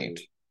complaint.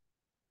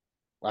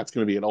 That's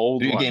going to be an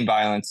old video game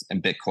violence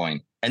and Bitcoin.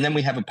 And then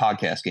we have a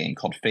podcast game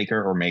called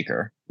Faker or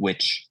Maker,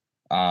 which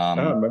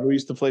remember we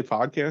used to play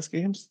podcast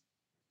games?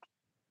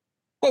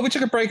 Well, we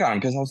took a break on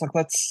because I was like,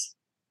 let's.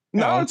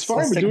 No, it's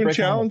fine. We're doing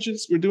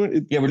challenges. We're doing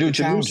it. Yeah, we're doing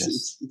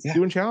challenges. It's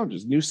doing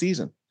challenges. New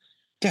season.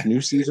 Yeah,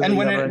 new season. And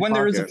when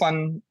there is a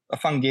fun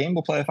game,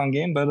 we'll play a fun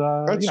game. But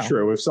that's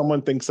true. If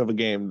someone thinks of a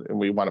game and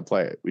we want to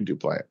play it, we do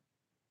play it.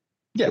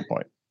 Yeah. Good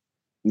point.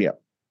 Yeah.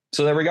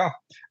 So there we go.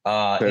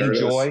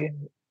 Enjoy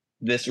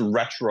this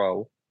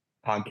retro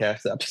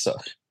podcast episode.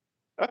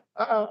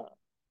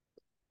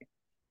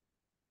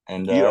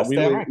 And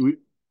we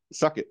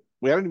suck it.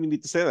 We don't even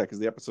need to say that because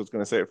the episode's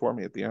going to say it for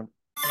me at the end.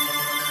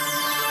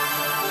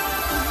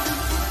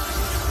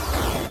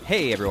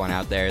 Hey everyone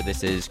out there,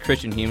 this is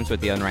Christian Humes with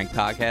the Unranked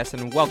Podcast,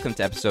 and welcome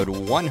to episode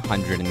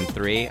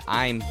 103.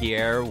 I'm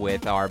here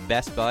with our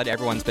best bud.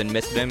 Everyone's been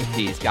missing him.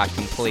 He's got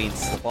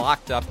complaints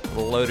locked up,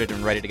 loaded,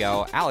 and ready to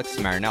go. Alex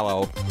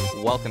Marinello,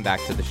 welcome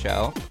back to the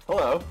show.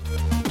 Hello.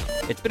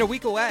 It's been a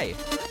week away.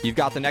 You've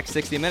got the next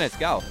 60 minutes.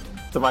 Go.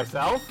 To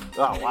myself?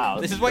 Oh, wow.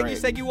 This is what you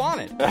said you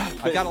wanted.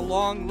 I've got a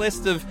long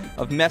list of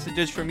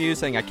messages from you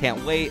saying I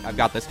can't wait. I've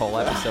got this whole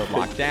episode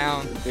locked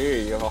down. Here,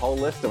 you have a whole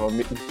list of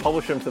them.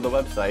 Publish them to the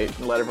website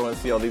and let everyone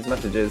see all these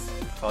messages.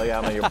 Call you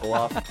out on your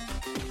bluff.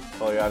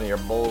 Call you out on your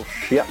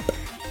bullshit.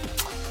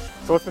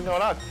 So what's been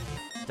going on?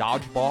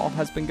 Dodgeball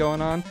has been going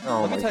on.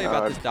 Let me tell you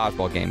about this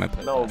dodgeball game I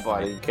played.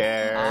 Nobody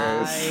cares.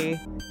 I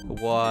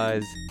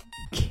was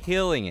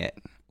killing it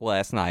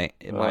last night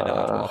in my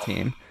dodgeball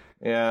team.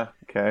 Yeah,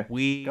 okay.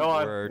 We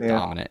were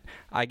dominant.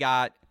 I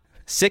got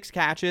 6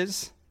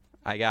 catches.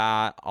 I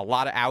got a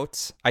lot of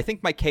outs. I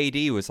think my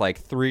KD was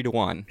like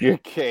 3-1. Your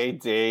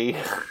KD.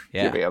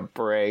 Yeah. Give me a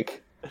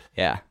break.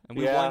 Yeah. And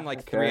we won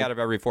like 3 out of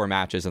every 4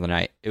 matches of the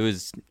night. It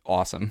was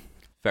awesome.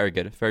 Very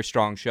good. Very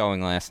strong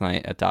showing last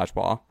night at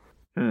Dodgeball.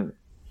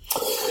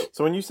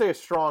 So when you say a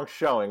strong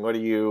showing,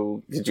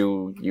 did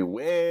you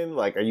win?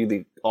 Like, are you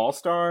the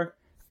all-star?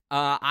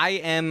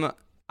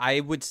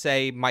 I would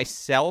say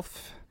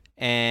myself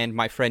and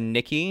my friend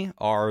Nikki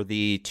are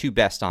the 2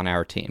 best on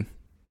our team.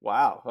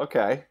 Wow.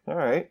 Okay. All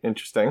right.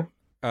 Interesting.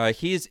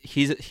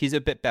 He's a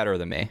bit better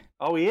than me.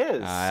 Oh, he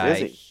is. Is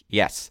he?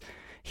 Yes.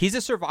 He's a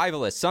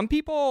survivalist. Some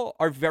people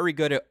are very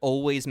good at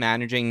always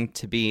managing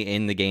to be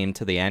in the game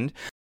to the end.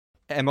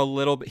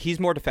 He's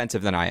more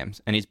defensive than I am,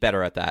 and he's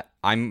better at that.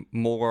 I'm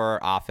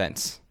more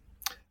offense.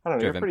 I don't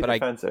know. driven, you're pretty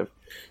defensive.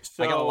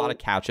 I got a lot of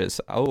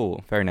couches. Oh,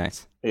 very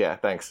nice. Yeah.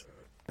 Thanks.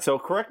 So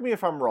correct me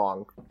if I'm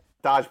wrong.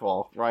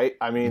 Dodgeball, right?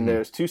 I mean,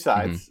 there's 2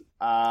 sides. 2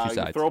 sides.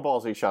 You throw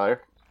balls at each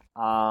other.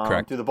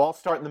 Correct. Do the balls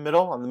start in the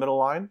middle, on the middle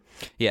line?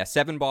 Yeah,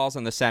 7 balls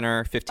in the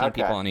center, 15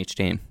 people on each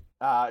team.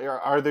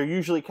 Are there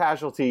usually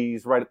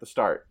casualties right at the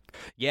start?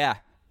 Yeah.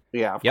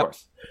 Yeah, of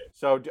course.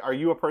 So are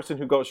you a person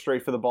who goes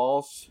straight for the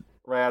balls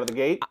right out of the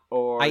gate?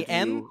 Or I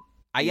am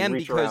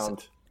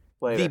because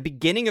the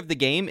beginning of the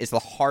game is the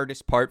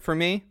hardest part for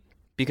me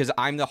because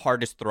I'm the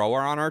hardest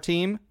thrower on our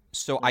team.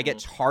 So I get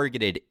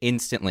targeted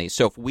instantly.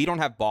 So if we don't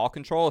have ball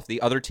control, if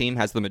the other team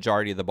has the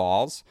majority of the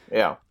balls,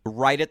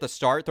 right at the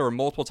start, there were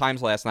multiple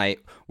times last night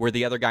where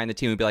the other guy in the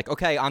team would be like,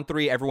 okay, on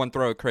 3, everyone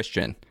throw at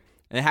Christian.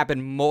 And it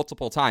happened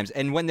multiple times.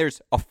 And when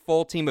there's a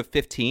full team of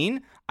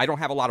 15, I don't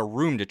have a lot of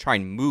room to try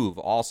and move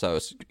also.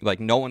 Like,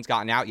 no one's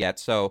gotten out yet.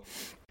 So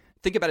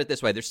think about it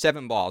this way. There's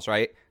 7 balls,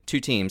 right? 2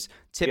 teams.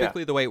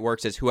 Typically, the way it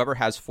works is whoever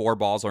has 4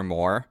 balls or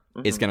more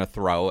is going to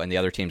throw, and the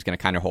other team's going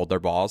to kind of hold their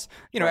balls.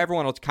 You know,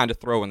 everyone will kind of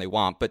throw when they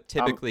want, but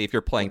typically, if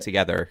you're playing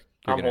together,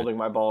 I'm holding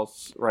my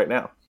balls right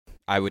now.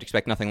 I would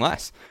expect nothing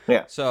less.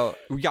 Yeah. So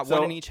we got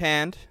 1 in each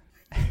hand.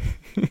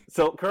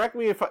 So correct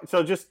me if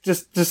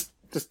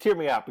just tear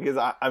me up because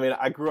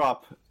I grew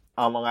up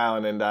on Long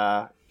Island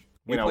and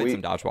we played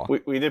some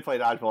dodgeball. We did play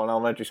dodgeball in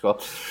elementary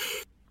school.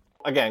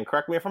 Again,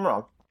 correct me if I'm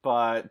wrong,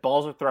 but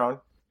balls are thrown,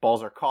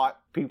 balls are caught,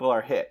 people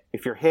are hit.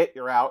 If you're hit,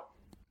 you're out.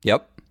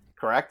 Yep.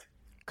 Correct?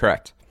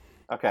 Correct.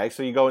 Okay,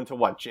 so you go into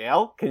what,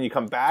 jail? Can you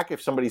come back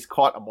if somebody's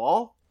caught a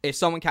ball? If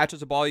someone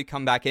catches a ball, you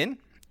come back in.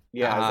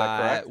 Yeah, is that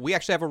correct? We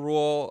actually have a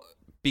rule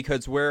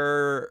because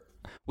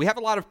we have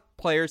a lot of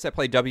players that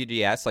play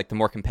WDS, like the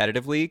more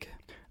competitive league.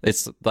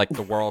 It's like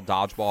the World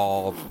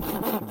Dodgeball,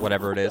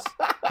 whatever it is.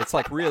 It's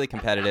like really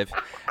competitive.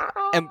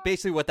 And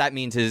basically what that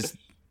means is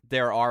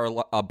there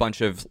are a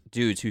bunch of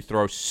dudes who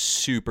throw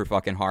super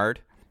fucking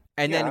hard.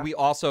 And then we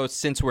also,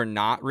 since we're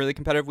not really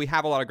competitive, we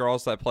have a lot of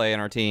girls that play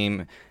in our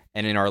team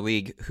and in our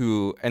league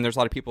and there's a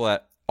lot of people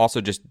that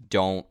also just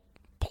don't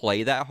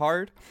play that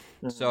hard.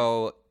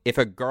 So if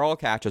a girl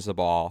catches a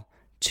ball,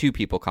 2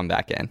 people come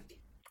back in.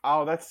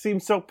 Oh, that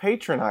seems so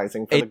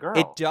patronizing for the girl.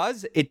 It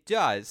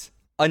does.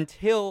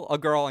 Until a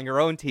girl on your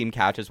own team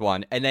catches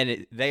one, and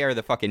then they are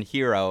the fucking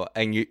hero,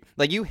 and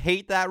you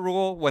hate that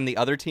rule when the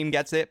other team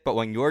gets it, but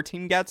when your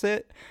team gets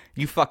it,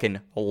 you fucking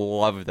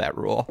love that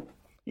rule.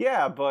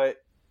 Yeah,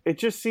 but it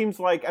just seems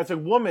like as a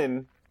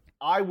woman,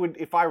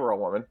 if I were a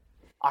woman,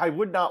 I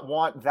would not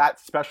want that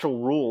special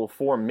rule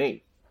for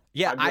me.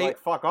 Yeah, I'd be like,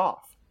 fuck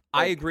off.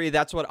 I agree.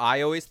 That's what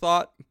I always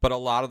thought, but a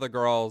lot of the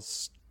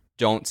girls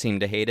don't seem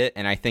to hate it,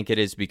 and I think it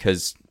is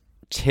because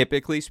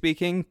typically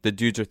speaking, the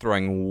dudes are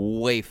throwing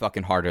way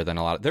fucking harder than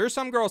a lot. There are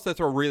some girls that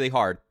throw really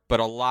hard, but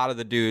a lot of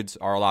the dudes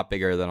are a lot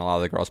bigger than a lot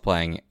of the girls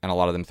playing, and a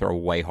lot of them throw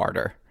way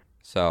harder.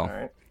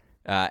 So,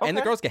 and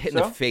the girls get hit in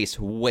the face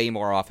way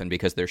more often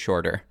because they're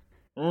shorter.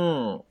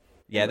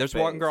 Yeah, there's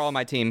one girl on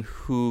my team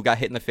who got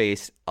hit in the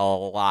face a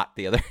lot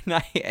the other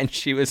night, and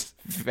she was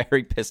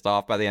very pissed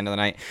off by the end of the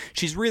night.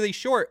 She's really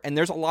short, and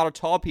there's a lot of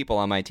tall people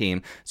on my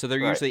team, so they're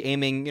usually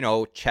aiming,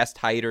 chest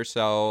height or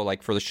so,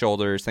 like for the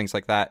shoulders, things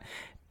like that.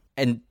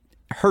 And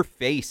her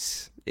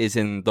face is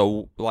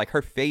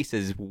her face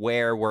is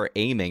where we're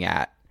aiming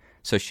at.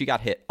 So she got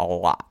hit a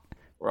lot.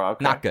 Well,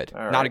 okay. Not good.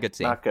 Right. Not a good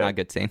scene. Not a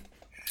good scene.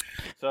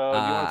 So do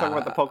you want to talk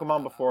about the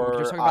Pokemon before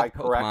I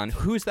correct? Pokemon.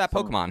 Who's that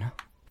Pokemon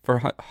for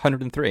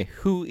 103?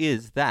 Who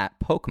is that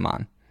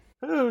Pokemon?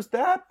 Who's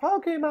that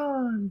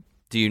Pokemon?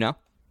 Do you know?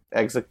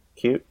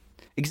 Execute.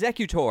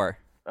 Executor.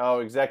 Oh,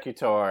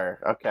 Executor.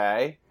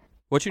 Okay.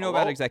 What you know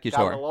about Executor?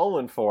 Got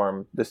Alolan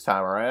form this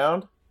time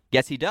around.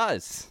 Yes, he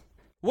does.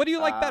 What do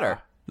you like better,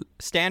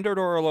 Standard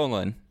or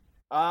Alolan?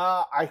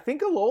 I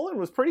think Alolan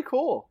was pretty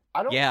cool.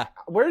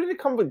 Where did it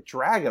come with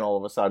Dragon all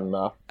of a sudden,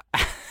 though?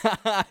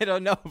 I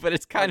don't know, but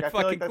it's kind of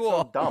fucking cool.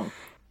 So dumb.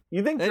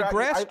 You think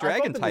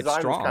Dragon type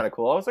strong? Was kind of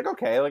cool. I was like,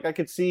 okay, I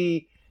could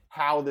see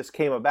how this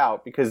came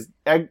about because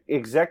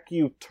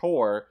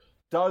Executor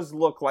does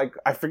look like,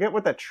 I forget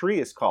what that tree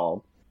is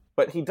called,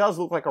 but he does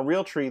look like a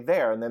real tree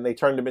there, and then they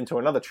turned him into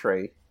another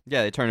tree.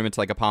 Yeah, they turned him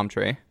into like a palm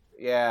tree.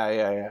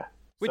 Yeah.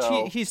 Which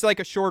he's like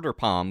a shorter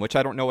palm, which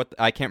I don't know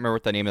I can't remember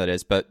what the name of that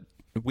is, but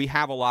we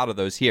have a lot of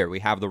those here. We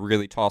have the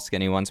really tall,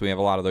 skinny ones. We have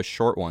a lot of those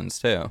short ones,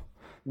 too.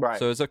 Right.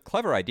 So it's a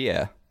clever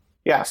idea.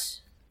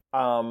 Yes.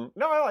 No,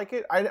 I like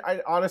it.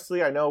 I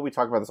honestly, I know we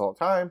talk about this all the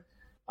time,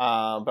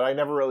 but I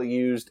never really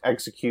used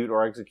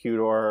Executor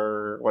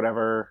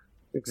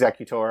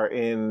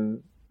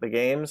in the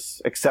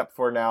games, except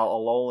for now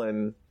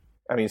Alolan.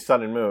 I mean,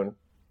 Sun and Moon.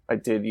 I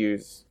did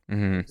use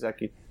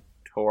Executor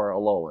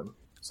Alolan.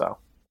 So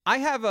I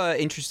have an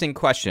interesting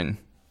question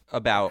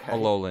about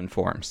Alolan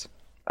forms.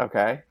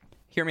 Okay.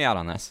 Hear me out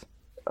on this.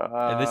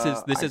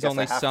 This is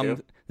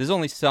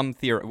only some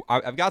theory.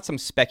 I've got some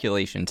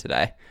speculation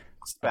today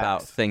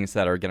about things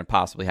that are going to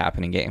possibly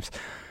happen in games.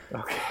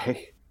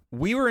 Okay.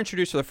 We were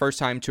introduced for the first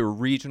time to a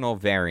regional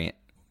variant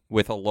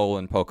with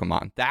Alolan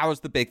Pokemon. That was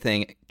the big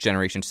thing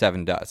Generation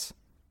 7 does.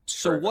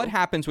 So what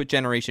happens with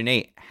Generation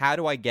 8? How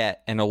do I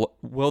get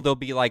will there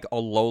be like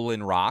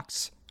Alolan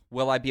rocks?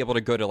 Will I be able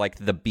to go to like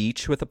the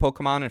beach with a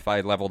Pokemon? If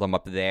I level them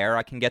up there,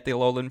 I can get the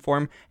Alolan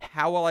form.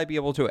 How will I be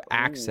able to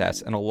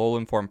access an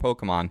Alolan form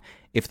Pokemon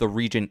if the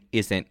region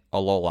isn't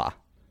Alola?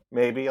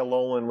 Maybe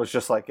Alolan was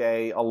just like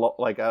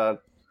a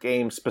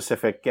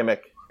game-specific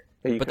gimmick.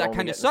 But that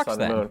kind of sucks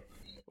then.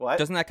 What?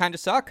 Doesn't that kind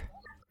of suck?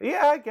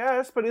 Yeah, I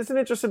guess. But isn't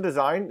it just a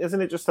design?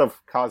 Isn't it just a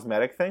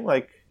cosmetic thing?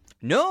 Like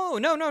No.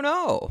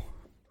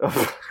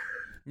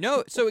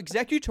 No, so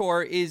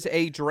Executor is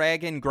a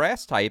dragon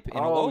grass type in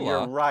Alola,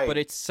 you're right. But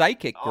it's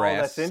psychic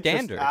grass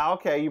standard.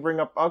 Okay, you bring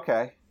up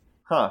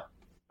Huh.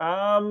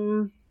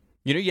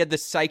 You had the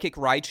psychic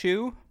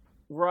Raichu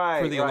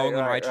for the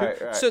Alolan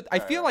Raichu. Right, so I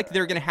feel like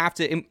they're going to have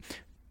to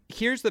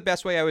here's the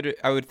best way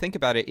I would think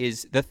about it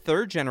is the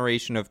third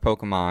generation of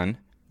Pokemon,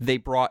 they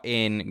brought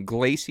in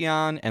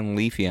Glaceon and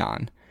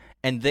Leafeon,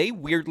 and they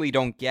weirdly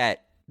don't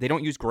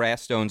use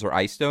grass stones or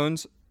ice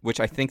stones, which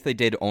I think they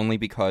did only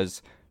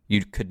because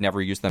you could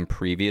never use them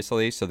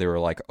previously, so they were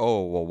like,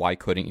 oh, well, why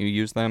couldn't you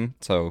use them?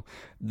 So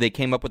they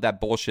came up with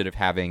that bullshit of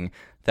having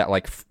that,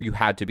 like, you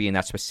had to be in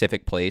that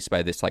specific place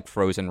by this, like,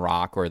 frozen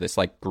rock or this,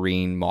 like,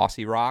 green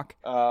mossy rock.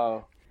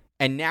 Oh.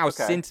 And now,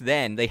 since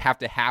then, they have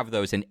to have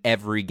those in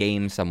every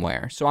game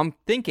somewhere. So I'm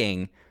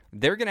thinking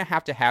they're going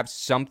to have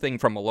something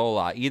from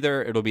Alola.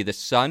 Either it'll be the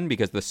sun,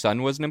 because the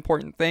sun was an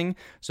important thing,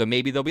 so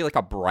maybe there'll be, like,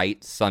 a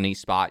bright, sunny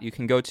spot you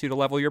can go to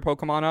level your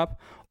Pokemon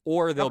up,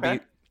 or there'll be,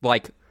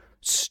 like,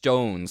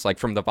 stones like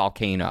from the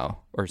volcano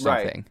or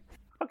something.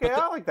 Right. Okay,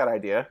 I like that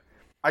idea.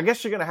 I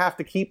guess you're gonna have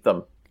to keep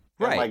them,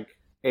 right? Like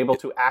able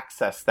to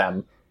access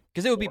them,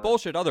 because it would be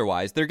bullshit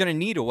otherwise. They're gonna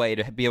need a way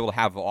to be able to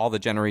have all the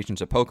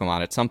generations of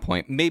Pokemon at some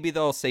point. Maybe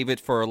they'll save it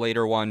for a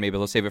later one. Maybe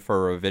they'll save it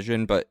for a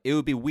revision. But it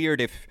would be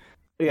weird if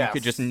you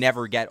could just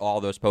never get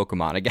all those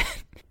Pokemon again.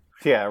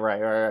 Yeah,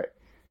 right.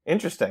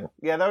 Interesting.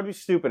 Yeah, that would be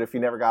stupid if you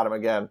never got them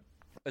again.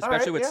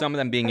 Especially with some of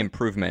them being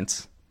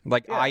improvements.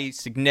 I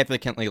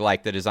significantly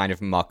like the design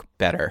of Muck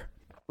better.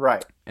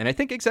 Right. And I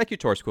think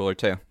Executor's cooler,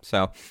 too.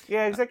 So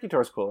yeah,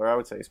 Executor's cooler. I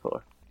would say he's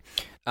cooler.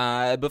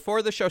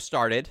 Before the show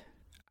started,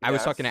 I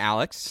was talking to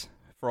Alex.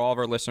 For all of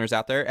our listeners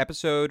out there,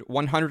 episode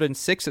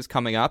 106 is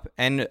coming up.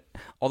 And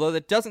although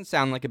that doesn't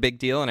sound like a big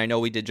deal, and I know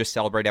we did just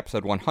celebrate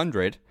episode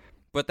 100,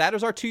 but that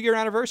is our 2-year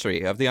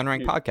anniversary of the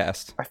Unranked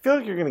podcast. I feel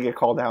like you're going to get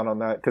called down on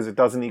that because it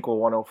doesn't equal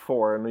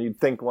 104. And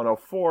you'd think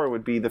 104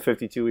 would be the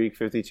 52-week,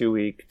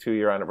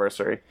 2-year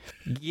anniversary.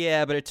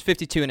 Yeah, but it's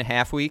 52 and a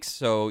half weeks.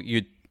 So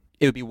it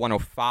would be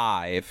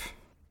 105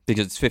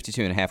 because it's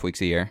 52 and a half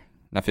weeks a year,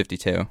 not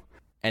 52.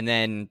 And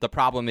then the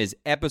problem is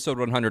episode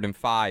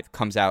 105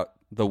 comes out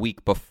the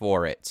week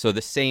before it. So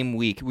the same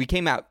week, we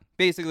came out,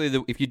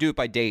 basically, if you do it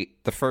by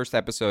date, the first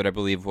episode, I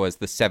believe, was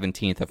the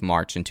 17th of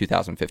March in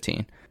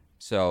 2015.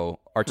 So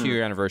our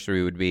 2-year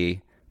anniversary would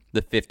be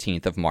the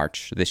 15th of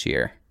March this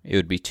year. It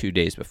would be 2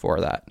 days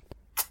before that.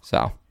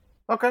 So.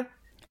 Okay.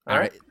 All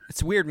right.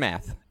 It's weird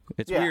math.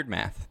 Weird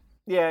math.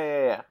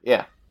 Yeah.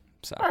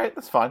 So. All right,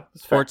 that's fine.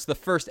 That's fair. Or it's the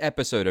first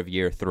episode of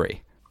year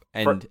 3.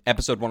 And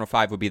episode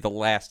 105 would be the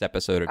last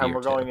episode of year 2. And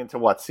we're going into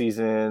what,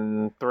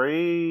 season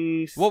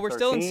 3? Well, we're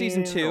still in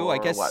season 2. I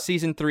guess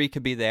season 3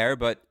 could be there,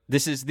 but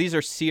these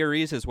are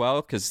series as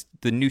well, because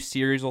the new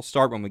series will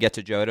start when we get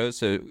to Johto.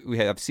 So we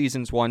have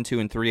seasons 1, 2,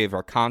 and 3 of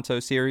our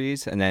Kanto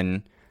series, and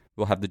then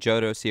we'll have the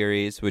Johto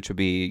series, which will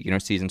be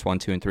seasons 1,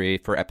 2, and 3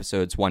 for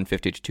episodes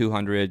 150 to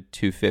 200,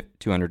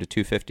 200 to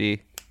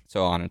 250,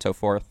 so on and so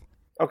forth.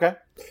 Okay.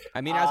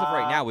 I mean, as of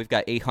right now, we've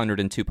got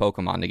 802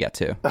 Pokemon to get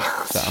to.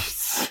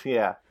 So.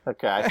 Yeah.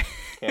 Okay.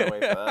 Can't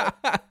wait for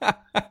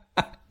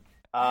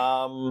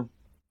that.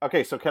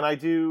 Okay. So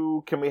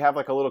can we have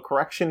like a little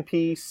correction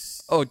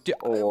piece? Oh,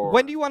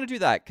 when do you want to do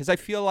that? Because I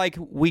feel like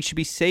we should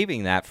be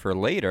saving that for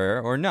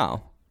later, or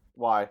no?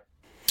 Why?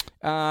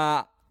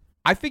 I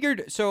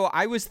figured. So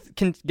I was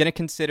gonna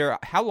consider.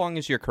 How long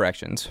is your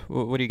corrections?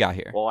 What do you got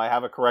here? Well, I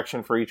have a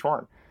correction for each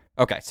one.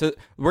 Okay. So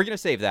we're gonna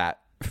save that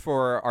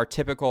for our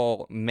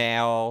typical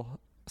mail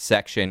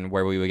section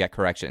where we would get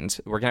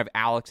corrections. We're gonna have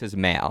Alex's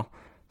mail,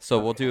 so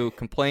we'll do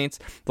complaints.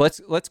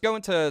 Let's go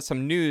into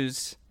some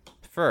news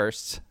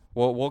first.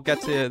 We'll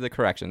get to the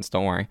corrections.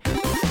 Don't worry.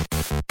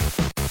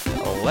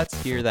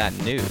 Let's hear that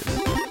news.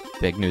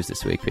 Big news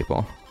this week,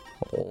 people.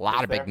 A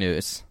lot of big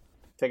news.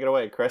 Take it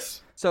away,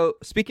 Chris. So,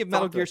 speaking of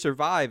Metal Gear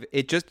Survive,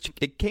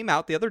 it came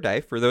out the other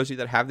day. For those of you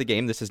that have the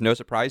game, this is no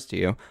surprise to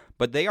you.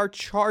 But they are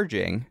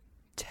charging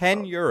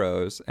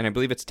 €10, and I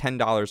believe it's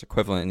 $10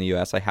 equivalent in the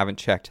U.S. I haven't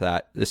checked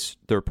that. The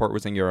report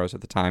was in euros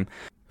at the time,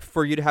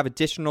 for you to have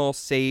additional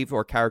save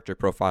or character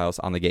profiles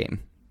on the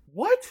game.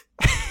 What?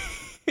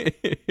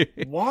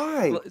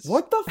 Why?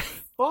 What the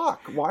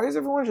fuck? Why is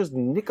everyone just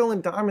nickel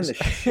and diming the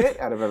shit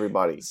out of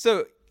everybody?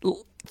 So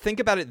think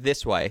about it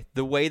this way.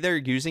 The way they're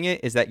using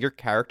it is that your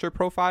character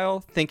profile,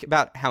 think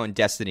about how in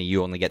Destiny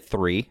you only get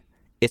 3.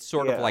 It's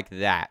sort of like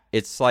that.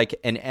 It's like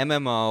an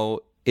MMO.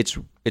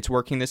 It's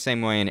working the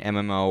same way an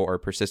MMO or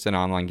persistent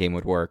online game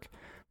would work,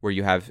 where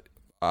you have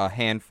a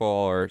handful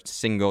or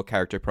single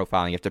character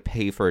profile and you have to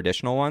pay for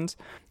additional ones.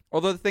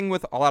 Although the thing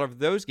with a lot of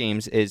those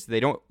games is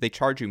they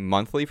charge you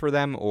monthly for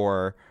them,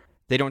 or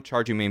they don't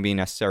charge you maybe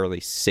necessarily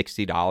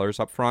 $60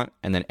 up front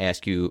and then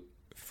ask you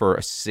for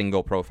a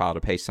single profile to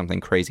pay something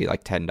crazy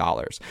like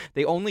 $10.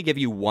 They only give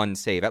you 1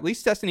 save. At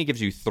least Destiny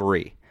gives you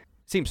 3.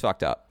 Seems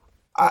fucked up.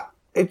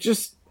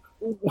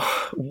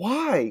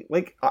 Why?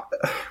 Like,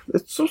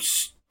 it's so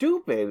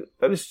stupid.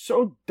 That is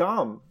so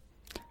dumb.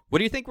 What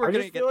do you think we're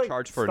going to get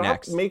charged for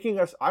next? Making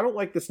us. I don't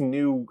like this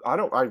new. I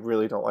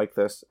really don't like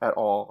this at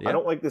all. Yeah. I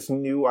don't like this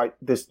new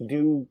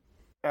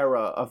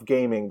era of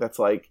gaming. That's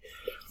like,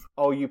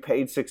 oh, you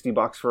paid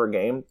 $60 for a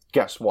game.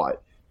 Guess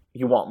what?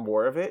 You want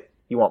more of it.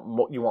 You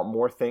want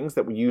more things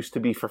that used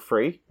to be for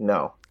free.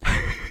 No,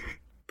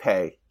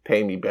 pay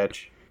me,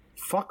 bitch.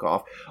 Fuck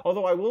off.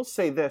 Although I will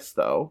say this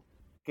though,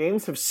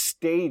 games have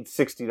stayed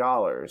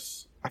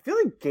 $60. I feel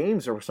like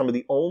games are some of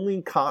the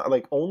only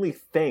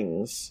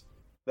things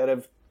that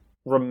have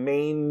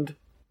remained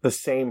the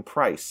same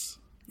price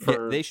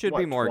for they should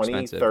be more 20,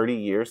 expensive. 30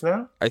 years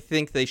now? I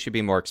think they should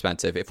be more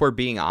expensive. If we're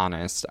being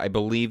honest, I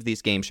believe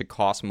these games should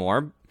cost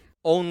more.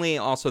 Only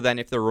also then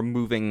if they're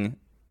removing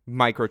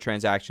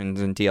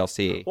microtransactions and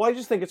DLC. Well, I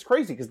just think it's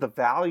crazy because the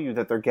value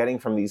that they're getting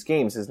from these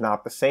games is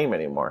not the same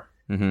anymore.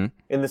 Mm-hmm.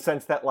 In the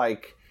sense that a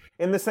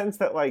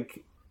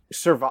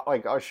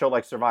show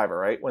like Survivor,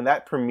 right? When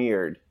that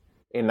premiered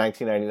in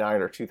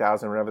 1999 or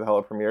 2000, whenever the hell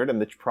it premiered,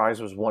 and the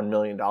prize was $1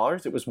 million.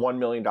 It was $1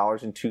 million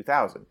in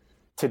 2000.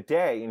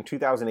 Today, in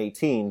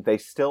 2018, they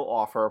still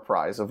offer a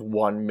prize of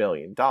 $1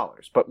 million.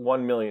 But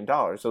 $1 million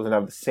doesn't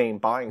have the same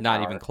buying power.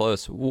 Not even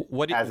close.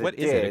 What is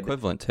it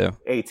equivalent to?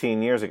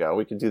 18 years ago.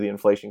 We could do the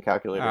inflation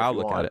calculator I'll if you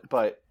look want. at it.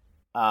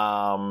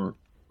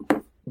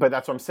 But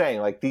that's what I'm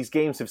saying. Like, these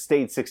games have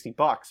stayed $60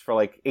 for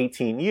like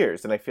 18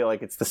 years, and I feel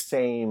like it's the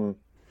same.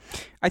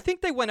 I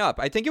think they went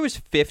up. I think it was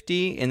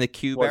 50 in the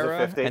Cube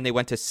era, and they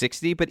went to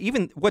 60. But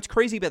even what's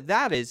crazy about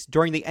that is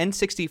during the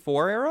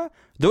N64 era,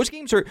 those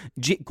games are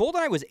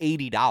GoldenEye was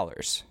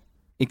 $80.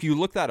 If you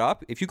look that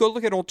up, if you go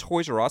look at old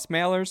Toys R Us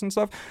mailers and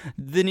stuff,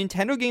 the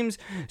Nintendo games,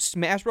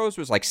 Smash Bros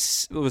was like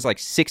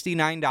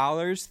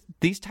 $69.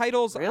 These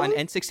titles on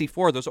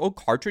N64, those old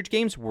cartridge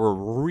games were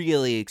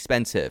really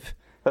expensive.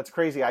 That's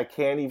crazy. I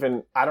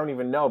don't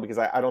even know because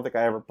I don't think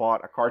I ever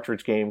bought a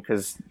cartridge game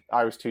because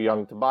I was too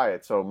young to buy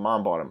it. So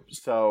Mom bought them.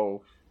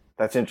 So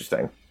that's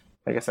interesting.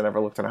 I guess I never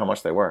looked at how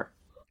much they were.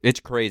 It's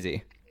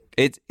crazy.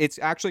 It's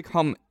actually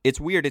it's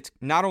weird. It's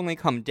not only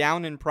come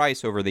down in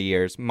price over the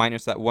years,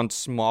 minus that one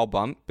small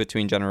bump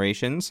between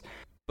generations,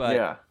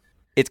 but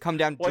it's come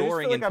down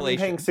during inflation. I've been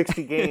paying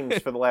 60 games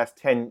for the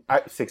last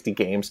 60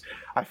 games.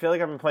 I feel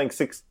like I've been playing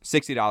 $60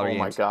 games. Oh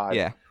my God.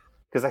 Yeah.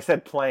 Because I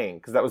said playing,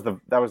 because that was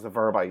the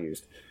verb I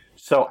used.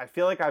 So I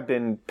feel like I've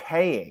been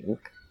paying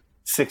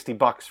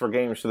 $60 for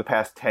games for the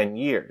past 10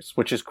 years,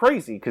 which is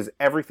crazy because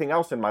everything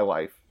else in my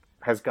life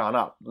has gone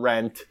up.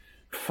 Rent,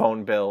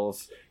 phone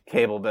bills,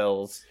 cable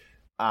bills,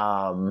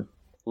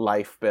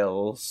 life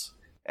bills,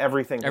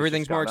 everything.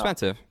 Everything's more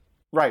expensive.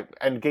 Right,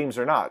 and games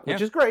are not,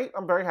 which is great.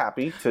 I'm very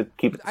happy to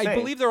keep it the same. I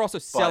believe they're also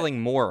selling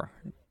more.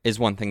 Is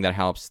one thing that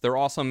helps. They're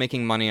also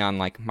making money on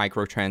like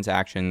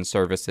microtransactions,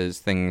 services,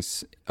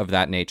 things of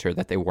that nature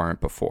that they weren't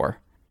before.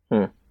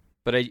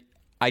 But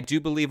I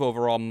do believe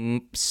overall,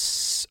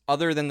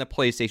 other than the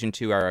PlayStation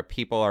 2 era,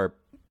 people are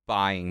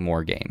buying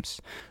more games.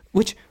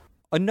 Which,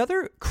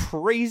 another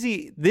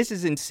crazy... This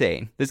is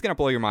insane. This is going to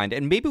blow your mind.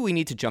 And maybe we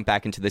need to jump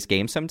back into this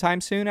game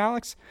sometime soon,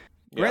 Alex.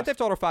 Yes. Grand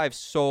Theft Auto 5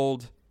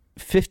 sold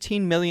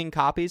 15 million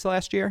copies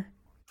last year.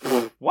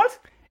 What?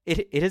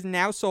 It has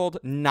now sold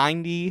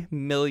 90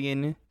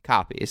 million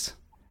copies.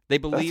 They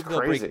believe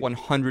they'll break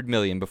 100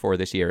 million before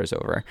this year is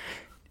over.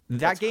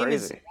 That game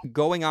is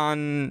going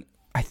on,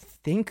 I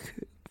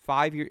think,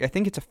 5 years. I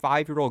think it's a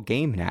 5-year-old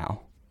game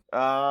now.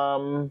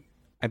 I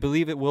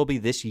believe it will be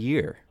this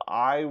year.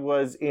 I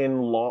was in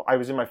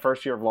my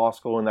first year of law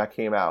school when that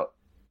came out.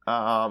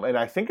 And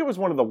I think it was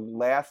one of the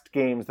last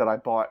games that I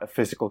bought a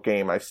physical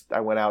game. I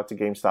went out to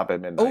GameStop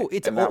at midnight. Oh,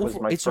 it's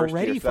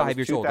already 5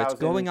 years old. It's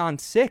going on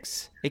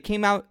 6. It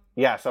came out.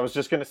 Yes, I was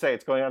just going to say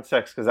it's going on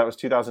 6 because that was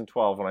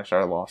 2012 when I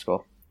started law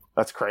school.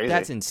 That's crazy.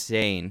 That's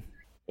insane.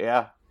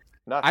 Yeah.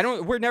 Nuts.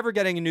 We're never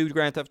getting a new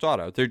Grand Theft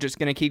Auto. They're just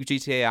going to keep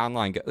GTA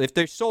Online. If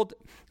they sold,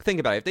 think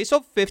about it. If they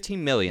sold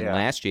 15 million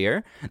last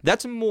year,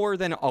 that's more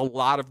than a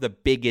lot of the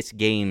biggest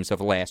games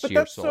of last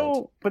year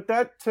sold. But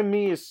that to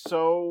me is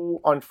so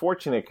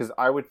unfortunate because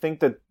I would think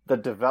that the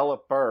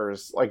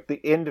developers, like the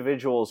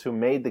individuals who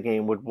made the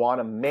game, would want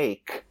to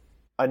make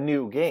a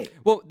new game.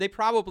 Well, they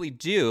probably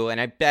do,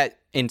 and I bet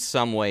in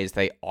some ways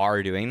they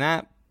are doing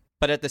that.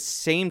 But at the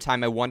same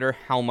time, I wonder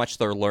how much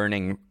they're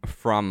learning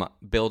from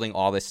building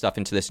all this stuff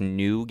into this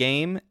new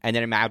game, and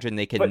then imagine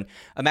they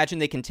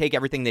can take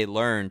everything they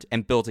learned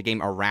and build a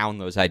game around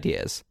those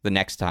ideas the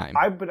next time.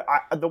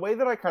 The way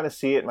that I kind of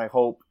see it, and I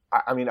hope,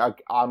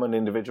 I'm an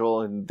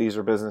individual, and these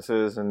are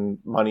businesses, and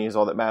money is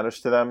all that matters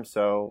to them.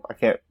 So I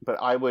can't.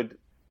 But I would,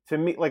 to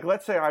me, like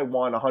let's say I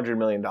won $100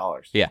 million.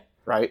 Yeah.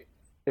 Right.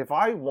 If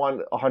I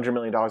won $100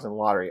 million in the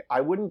lottery,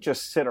 I wouldn't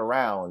just sit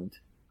around.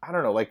 I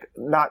don't know, like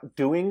not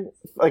doing,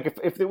 like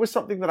if there was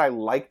something that I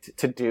liked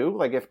to do,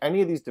 like if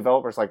any of these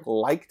developers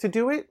like to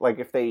do it, like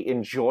if they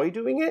enjoy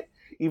doing it,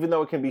 even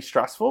though it can be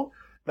stressful,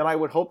 then I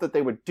would hope that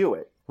they would do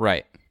it.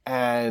 Right.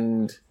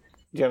 And do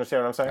you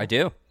understand what I'm saying? I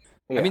do.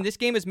 Yeah. I mean, this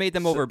game has made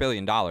them over $1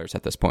 billion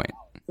at this point.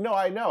 No,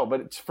 I know,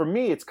 but for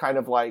me, it's kind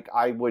of like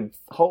I would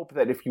hope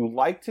that if you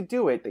like to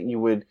do it, that you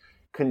would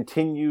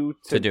continue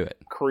to do it,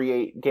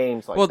 create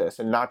games like this,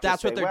 and not just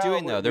that's what they're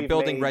doing though. They're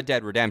building Red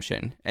Dead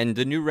Redemption, and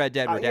the new Red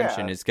Dead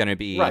Redemption is going to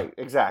be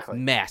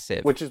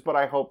massive. Which is what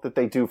I hope that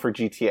they do for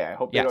GTA. I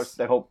hope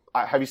they hope.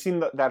 Have you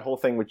seen that whole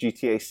thing with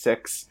GTA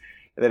 6?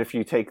 That if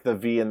you take the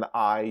V and the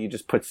I, you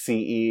just put CE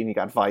and you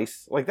got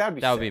Vice. Like that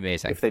would be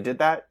amazing if they did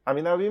that. I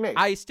mean, that would be amazing.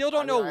 I still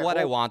don't know what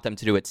I want them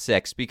to do at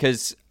 6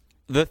 because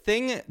the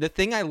thing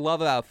I love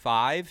about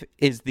 5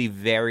 is the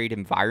varied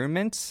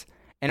environments.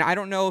 And I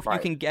don't know if you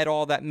can get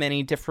all that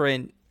many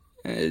different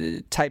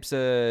types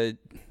of...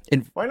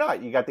 Why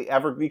not? You got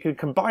you could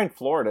combine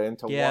Florida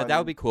into one. Yeah, that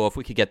would be cool if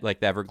we could get like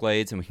the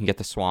Everglades and we can get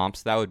the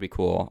swamps. That would be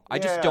cool. I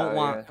just don't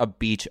want a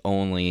beach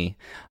only.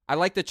 I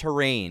like the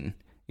terrain,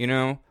 you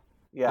know?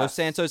 Yeah. Los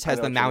Santos has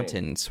the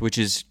mountains, which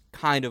is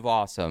kind of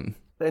awesome.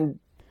 And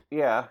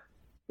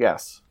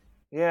yes.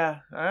 Yeah.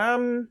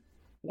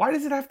 Why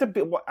does it have to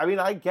be... I mean,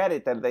 I get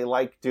it that they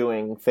like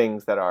doing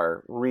things that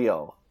are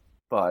real.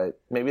 But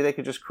maybe they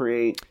could just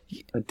create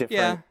a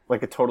different,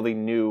 like a totally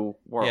new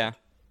world. Yeah.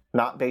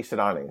 Not base it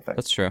on anything.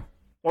 That's true.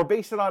 Or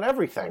base it on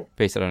everything.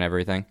 Base it on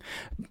everything.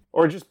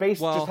 Or just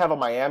just have a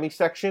Miami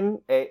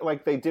section,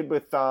 like they did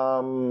with,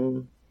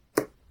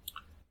 what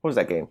was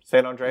that game?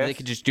 San Andreas? They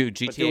could just do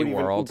GTA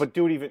World. But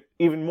do it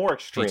even more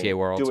extreme. GTA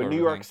World. Do a New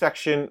York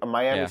section, a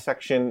Miami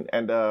section,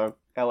 and a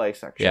LA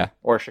section. Yeah.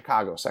 Or a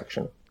Chicago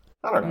section.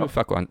 I don't know. Who the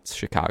fuck wants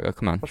Chicago?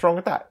 Come on. What's wrong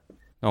with that?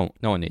 No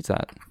one needs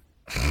that.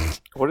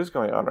 What is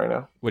going on right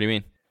now? What do you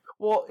mean?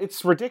 Well,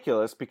 it's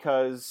ridiculous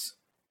because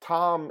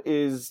Tom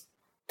is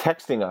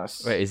texting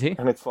us. Wait, is he?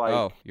 And it's like...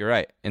 Oh, you're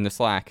right. In the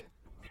Slack.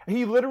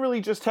 He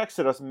literally just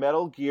texted us,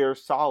 Metal Gear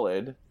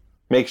Solid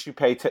makes you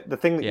pay... the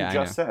thing that you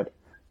just said.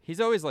 He's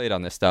always late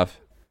on this stuff.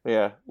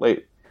 Yeah,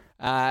 late.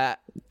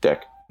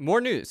 Dick. More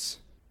news.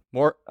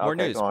 More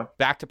news. Go on.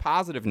 Back to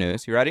positive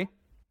news. You ready?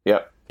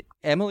 Yep.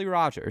 Emily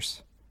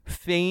Rogers,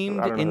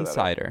 famed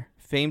insider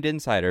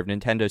of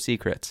Nintendo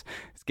Secrets,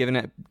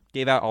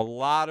 gave out a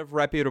lot of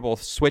reputable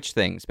Switch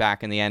things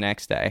back in the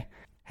NX day,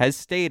 has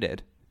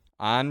stated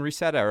on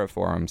Reset Era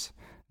forums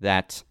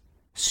that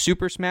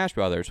Super Smash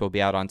Bros. Will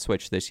be out on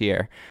Switch this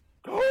year.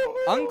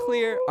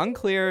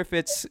 Unclear if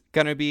it's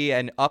going to be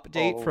an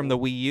update from the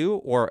Wii U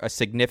or a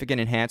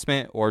significant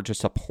enhancement or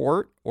just a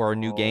port or a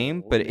new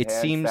game, but it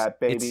seems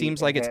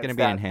like it's going to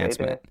be an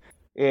enhancement.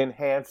 Baby.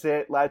 Enhance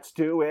it. Let's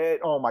do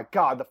it. Oh my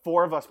god, the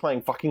 4 of us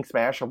playing fucking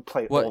Smash will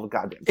play all the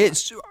goddamn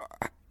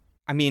time.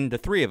 I mean, the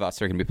 3 of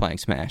us are going to be playing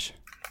Smash.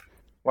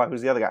 Why?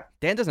 Who's the other guy?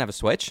 Dan doesn't have a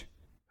Switch.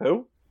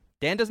 Who?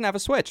 Dan doesn't have a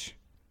Switch.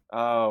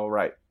 Oh,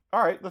 right.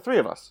 All right, the 3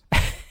 of us.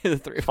 The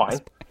 3 of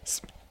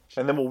us.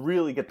 And then we'll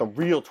really get the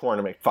real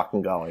tournament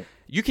fucking going.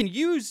 You can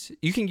use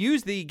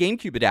the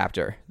GameCube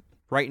adapter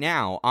right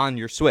now on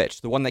your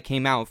Switch, the one that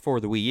came out for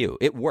the Wii U.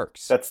 It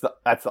works. That's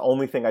the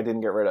only thing I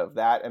didn't get rid of.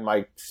 That and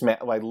my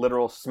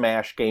literal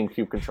Smash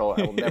GameCube controller.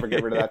 I will never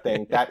get rid of that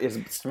thing. That is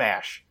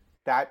Smash.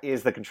 That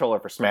is the controller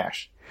for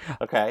Smash.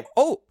 Okay.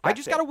 Oh, I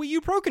just got a Wii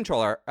U Pro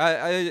controller,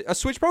 a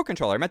Switch Pro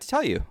controller. I meant to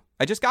tell you,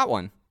 I just got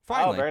one.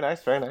 Finally. Oh, very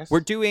nice, very nice. We're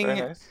doing. Very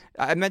nice.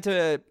 I meant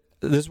to.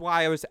 This is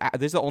why this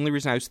is the only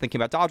reason I was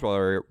thinking about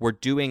Dodgeball. We're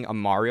doing a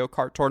Mario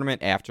Kart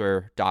tournament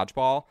after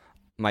Dodgeball.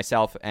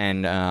 Myself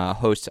and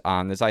host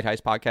on the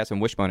Zeitgeist podcast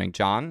and Wishboning,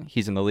 John,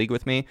 he's in the league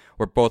with me.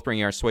 We're both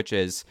bringing our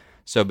Switches.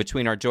 So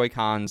between our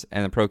Joy-Cons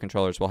and the Pro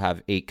controllers, we'll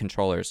have 8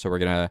 controllers. So we're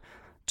going to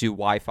do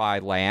Wi-Fi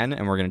LAN,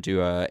 and we're going to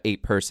do a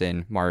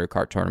 8-person Mario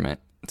Kart tournament.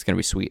 It's going to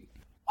be sweet.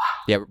 Wow.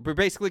 Yeah, we're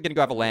basically going to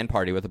go have a LAN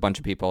party with a bunch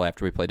of people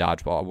after we play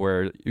Dodgeball.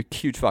 We're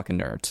huge fucking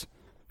nerds.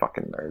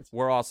 Fucking nerds.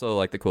 We're also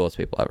like the coolest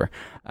people ever.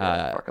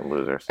 Fucking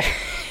losers.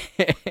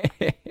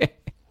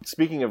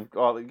 Speaking of,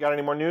 you got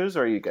any more news,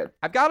 or are you good?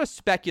 I've got a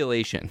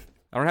speculation.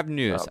 I don't have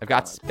news. I've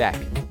got spec.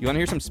 You want to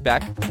hear some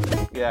spec?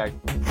 Yeah.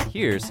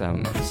 Here's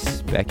some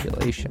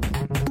speculation.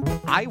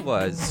 I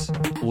was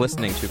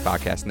listening to a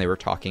podcast and they were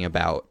talking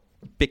about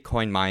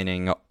Bitcoin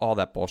mining, all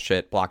that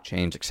bullshit,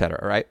 blockchains, etc.,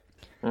 right?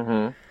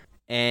 Mm-hmm.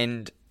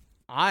 And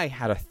I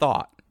had a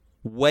thought.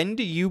 When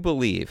do you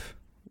believe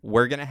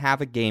we're going to have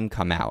a game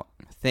come out?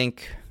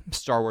 Think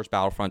Star Wars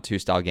Battlefront 2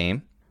 style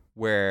game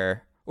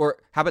where... Or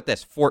how about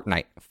this?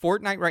 Fortnite.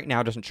 Fortnite right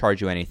now doesn't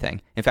charge you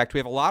anything. In fact, we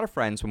have a lot of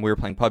friends when we were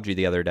playing PUBG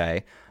the other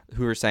day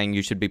who were saying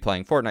you should be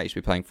playing Fortnite, you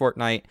should be playing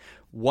Fortnite.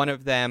 One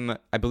of them,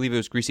 I believe it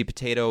was Greasy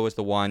Potato was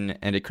the one,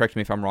 and correct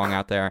me if I'm wrong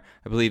out there,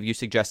 I believe you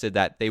suggested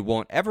that they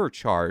won't ever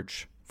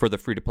charge for the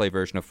free-to-play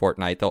version of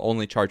Fortnite. They'll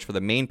only charge for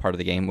the main part of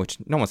the game, which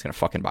no one's going to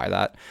fucking buy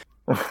that.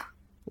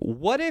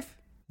 What if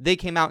they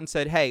came out and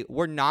said, hey,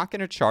 we're not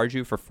going to charge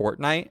you for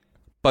Fortnite,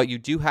 but you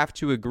do have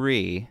to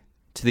agree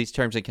to these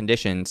terms and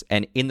conditions,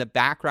 and in the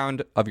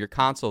background of your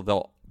console,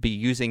 they'll be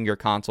using your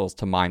consoles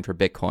to mine for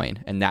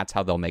Bitcoin, and that's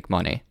how they'll make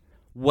money.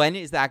 When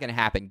is that going to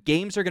happen?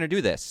 Games are going to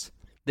do this.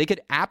 They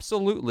could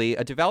absolutely,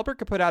 a developer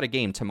could put out a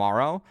game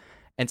tomorrow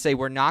and say,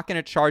 we're not going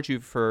to charge you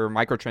for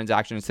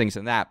microtransactions, things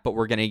like that, but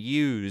we're going to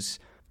use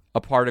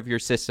a part of your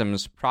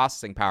system's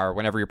processing power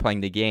whenever you're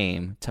playing the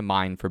game to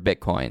mine for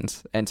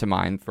Bitcoins and to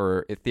mine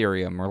for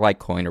Ethereum or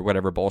Litecoin or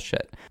whatever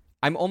bullshit.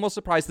 I'm almost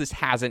surprised this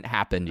hasn't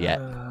happened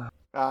yet.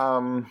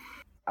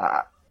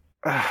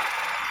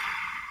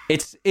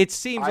 It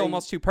seems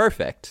almost too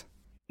perfect.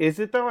 Is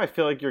it though? I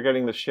feel like you're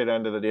getting the shit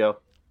end of the deal.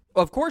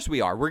 Of course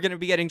we are. We're going to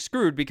be getting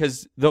screwed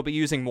because they'll be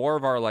using more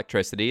of our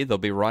electricity. They'll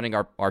be running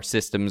our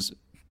system's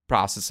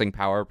processing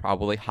power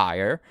probably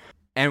higher.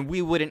 And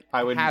we wouldn't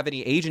have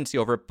any agency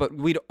over it. But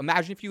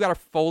imagine if you got a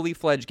fully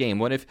fledged game.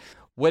 What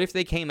if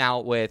they came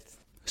out with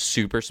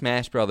Super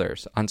Smash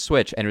Brothers on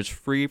Switch and it was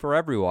free for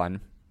everyone,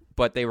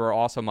 but they were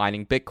also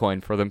mining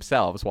Bitcoin for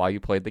themselves while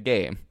you played the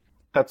game?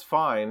 That's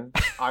fine.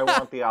 I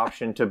want the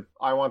option to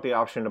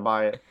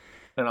buy it,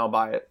 and I'll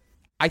buy it.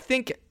 I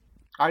think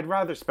I'd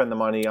rather spend the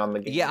money on the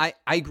game. Yeah,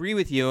 I agree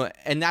with you,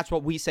 and that's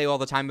what we say all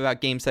the time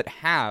about games that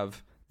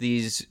have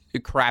these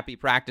crappy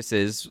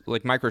practices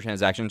like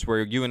microtransactions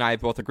where you and I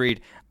have both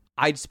agreed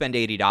I'd spend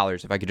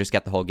 $80 if I could just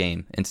get the whole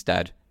game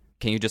instead.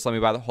 Can you just let me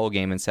buy the whole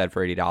game instead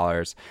for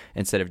 $80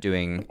 instead of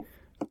doing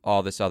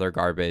all this other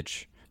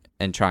garbage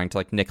and trying to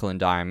like nickel and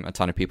dime a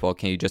ton of people?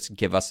 Can you just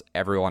give us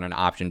everyone an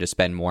option to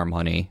spend more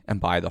money and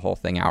buy the whole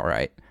thing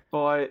outright?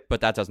 But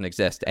that doesn't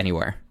exist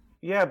anywhere.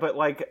 Yeah, but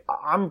like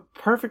I'm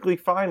perfectly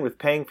fine with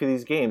paying for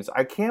these games.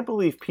 I can't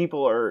believe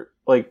people are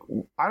like,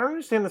 I don't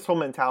understand this whole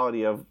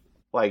mentality of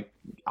like,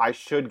 I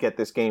should get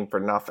this game for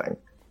nothing.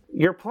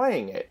 You're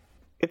playing it.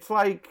 It's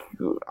like,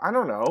 I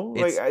don't know.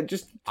 Like, I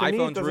just, to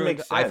me, it doesn't make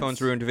sense.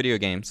 iPhones ruined video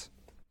games.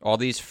 All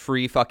these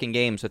free fucking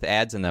games with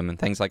ads in them and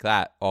things like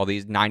that. All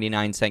these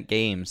 99-cent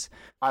games.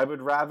 I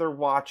would rather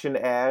watch an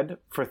ad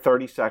for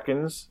 30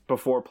 seconds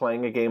before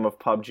playing a game of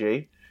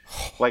PUBG.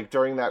 Like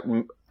during that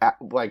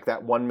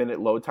 1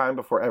 minute load time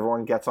before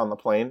everyone gets on the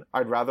plane.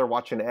 I'd rather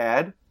watch an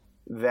ad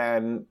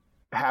than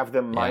have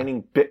them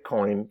mining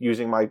Bitcoin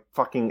using my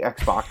fucking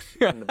Xbox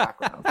in the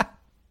background.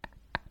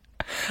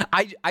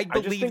 I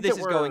believe this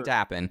is going to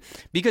happen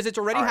because it's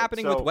already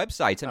happening with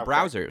websites and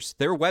browsers.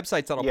 There are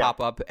websites that'll pop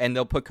up and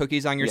they'll put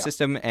cookies on your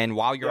system, and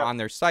while you're on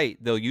their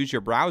site, they'll use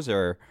your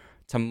browser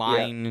to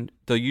mine.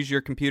 They'll use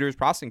your computer's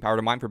processing power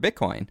to mine for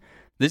Bitcoin.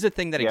 This is a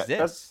thing that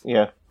exists.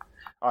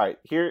 All right,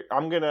 here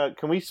I'm gonna.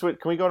 Can we switch?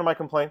 Can we go to my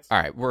complaints? All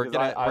right, we're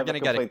gonna get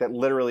a complaint that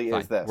literally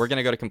is this. We're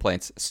gonna go to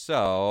complaints.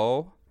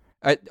 So,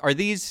 are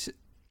these?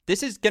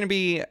 This is gonna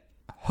be.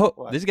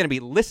 This is gonna be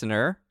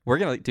listener. We're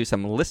gonna do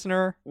some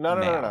listener.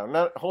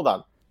 No. Hold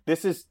on.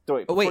 This is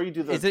before you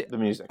do the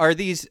music. Are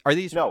these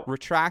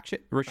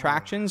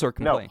retractions or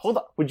complaints? No, hold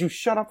on. Would you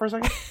shut up for a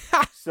second?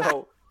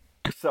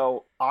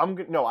 So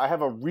I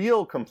have a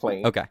real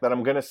complaint that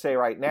I'm going to say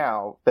right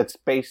now that's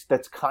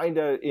kind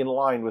of in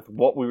line with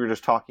what we were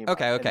just talking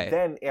about. Okay. And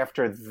then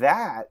after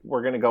that,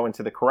 we're going to go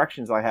into the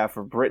corrections I have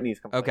for Brittany's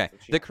complaints. Okay.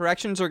 The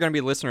corrections are going to be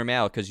listener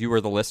mail because you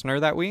were the listener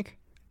that week.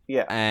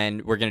 Yeah.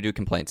 And we're going to do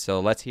complaints. So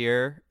let's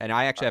hear, and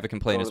I actually have a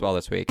complaint as well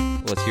this week.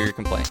 Let's hear your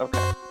complaint.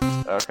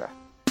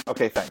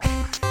 Okay,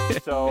 thanks.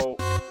 So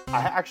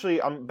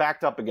I'm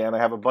backed up again. I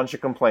have a bunch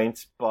of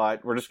complaints,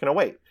 but we're just going to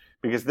wait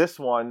because this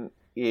one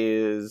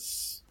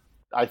is,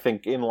 I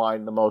think, in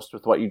line the most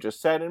with what you just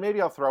said, and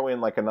maybe I'll throw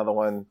in like another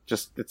one.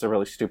 Just it's a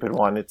really stupid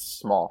one. It's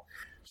small.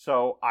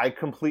 So I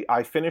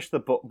finished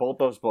both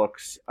those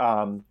books,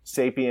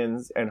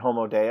 Sapiens and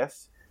Homo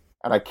Deus,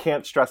 and I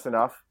can't stress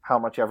enough how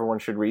much everyone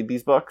should read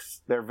these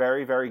books. They're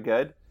very, very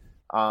good.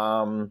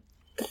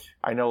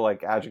 I know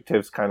like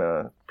adjectives kind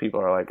of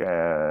people are like,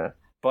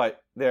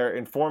 but they're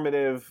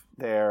informative,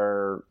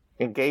 they're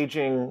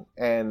engaging,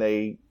 and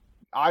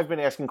I've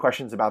been asking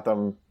questions about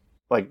them.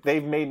 Like,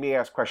 they've made me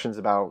ask questions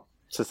about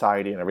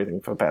society and everything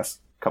for the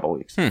past couple of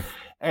weeks.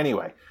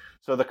 Anyway,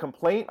 so the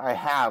complaint I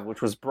have,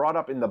 which was brought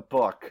up in the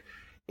book,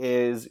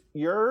 is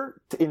in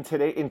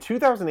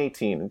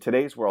 2018, in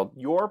today's world,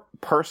 your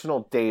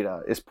personal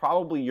data is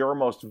probably your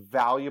most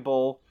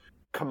valuable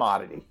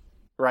commodity,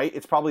 right?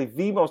 It's probably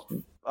the most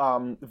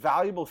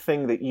valuable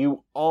thing that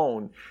you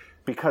own.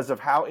 because of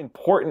how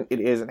important it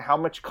is and how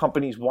much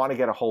companies want to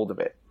get a hold of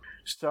it.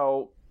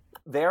 So,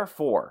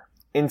 therefore,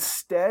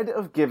 instead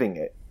of giving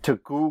it to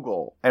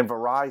Google and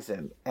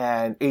Verizon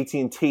and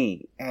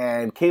AT&T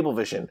and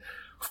Cablevision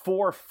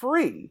for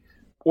free,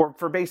 or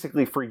for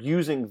basically for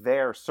using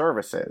their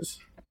services,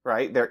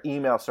 right? Their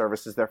email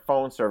services, their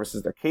phone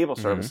services, their cable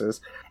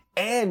services,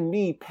 and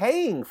me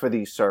paying for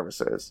these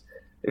services,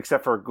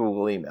 except for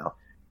Google email,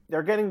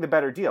 they're getting the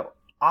better deal.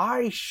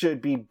 I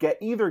should be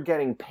either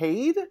getting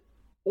paid,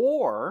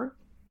 or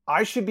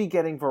I should be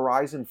getting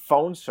Verizon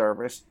phone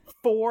service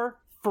for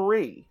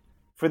free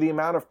for the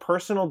amount of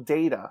personal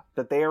data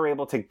that they are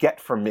able to get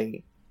from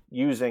me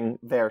using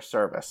their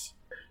service.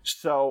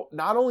 So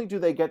not only do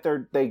they get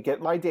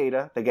my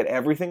data, they get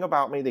everything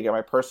about me, they get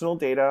my personal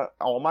data,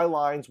 all my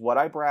lines, what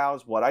I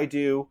browse, what I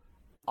do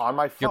on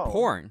my phone. Your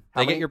porn.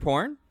 They get your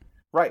porn?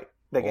 Right.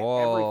 They get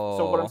everything.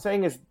 So what I'm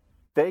saying is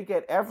they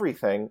get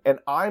everything, and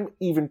I'm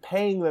even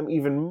paying them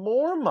even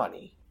more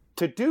money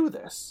to do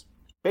this.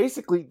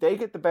 Basically, they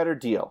get the better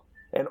deal,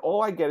 and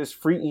all I get is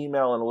free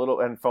email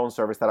and phone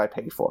service that I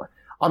pay for.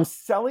 I'm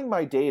selling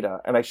my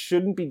data, and I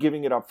shouldn't be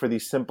giving it up for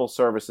these simple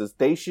services.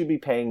 They should be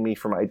paying me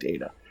for my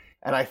data.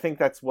 And I think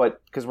that's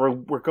because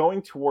we're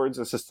going towards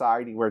a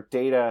society where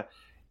data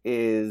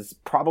is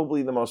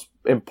probably the most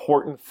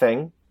important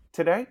thing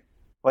today.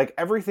 Like,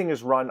 everything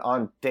is run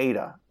on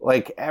data.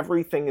 Like,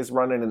 everything is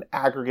run in an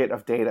aggregate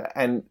of data.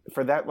 And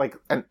for that, like,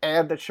 an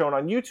ad that's shown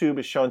on YouTube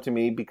is shown to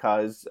me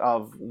because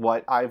of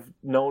what I've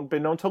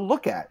been known to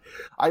look at.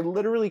 I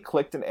literally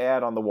clicked an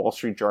ad on the Wall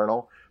Street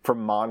Journal for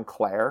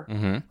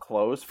Montclair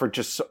clothes for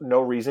just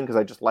no reason, because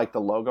I just liked the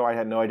logo. I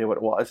had no idea what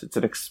it was. It's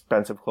an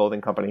expensive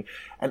clothing company.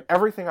 And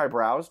everything I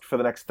browsed for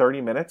the next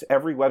 30 minutes,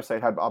 every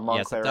website had a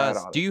Montclair ad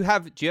on it. Do you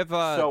have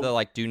the,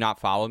 like, do not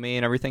follow me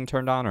and everything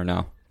turned on, or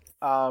no?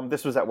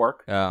 This was at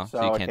work. Oh,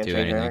 so you can't do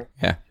anything.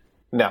 Yeah.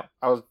 No,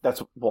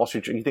 that's Wall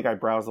Street. You think I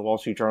browse the Wall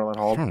Street Journal at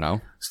home? I don't know.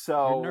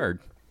 So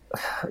you're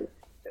a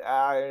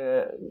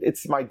nerd.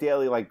 It's my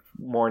daily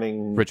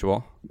morning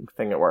ritual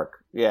thing at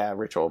work. Yeah,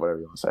 ritual, whatever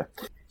you want to say.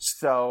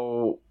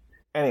 So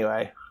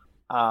anyway,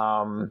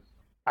 we're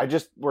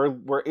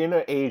in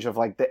an age of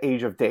the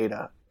age of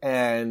data.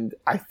 And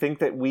I think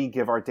that we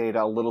give our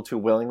data a little too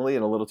willingly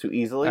and a little too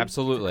easily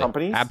to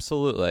companies.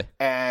 Absolutely.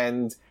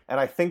 And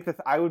I think that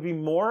I would be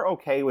more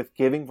okay with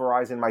giving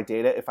Verizon my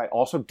data if I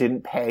also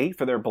didn't pay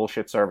for their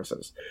bullshit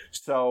services.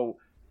 So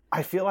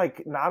I feel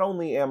like not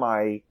only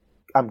I'm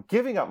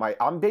giving up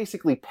I'm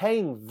basically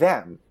paying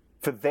them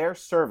for their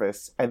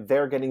service, and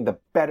they're getting the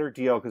better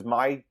deal because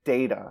my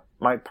data,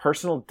 my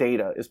personal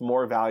data, is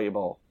more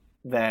valuable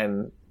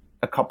than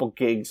a couple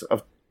gigs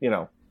of,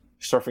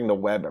 surfing the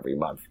web every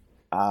month.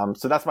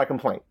 So that's my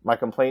complaint. My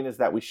complaint is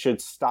that we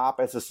should stop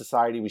as a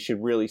society. We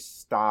should really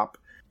stop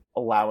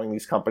allowing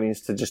these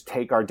companies to just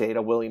take our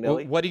data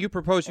willy-nilly. What do you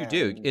propose you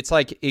do? It's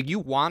like, if you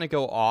want to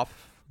go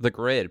off the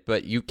grid,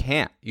 but you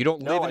can't. You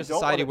don't live in a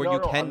society where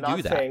you can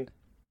do that.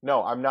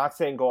 No, I'm not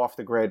saying go off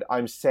the grid.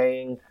 I'm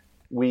saying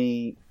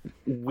Verizon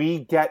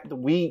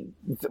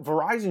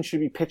should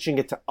be pitching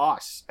it to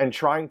us and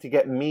trying to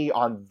get me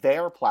on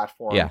their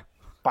platform. Yeah.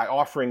 By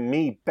offering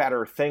me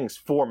better things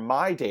for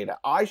my data.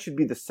 I should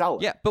be the seller.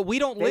 Yeah, but we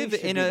don't live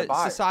in a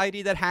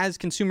society that has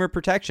consumer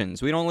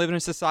protections. We don't live in a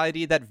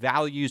society that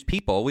values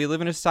people. We live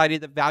in a society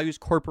that values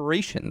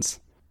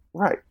corporations.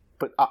 Right.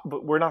 But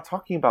we're not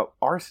talking about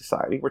our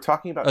society. We're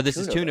talking about this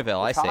is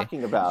Tunaville. I see.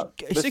 Talking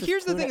about so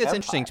here's the thing that's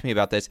interesting to me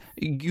about this.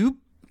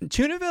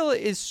 Tunaville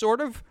is sort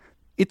of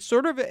a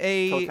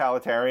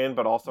totalitarian,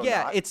 but also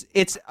not. It's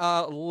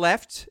a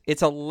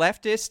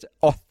leftist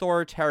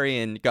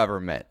authoritarian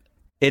government.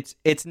 It's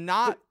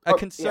not a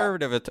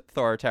conservative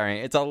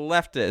authoritarian. It's a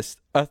leftist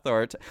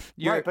authoritarian.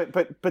 Right,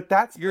 but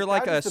that's you're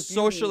like a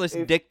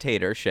socialist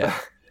dictatorship.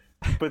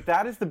 But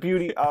that is the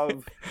beauty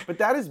of. But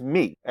that is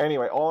me.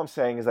 Anyway, all I'm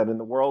saying is that in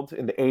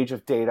the age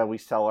of data, we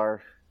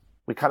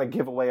kind of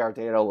give away our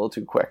data a little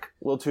too quick,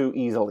 a little too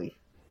easily,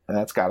 and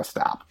that's got to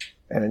stop.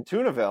 And in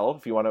Tunaville,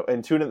 if you want to,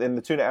 in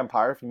the Tuna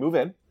Empire, if you move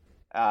in,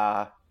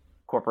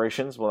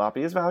 corporations will not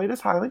be as valued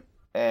as highly.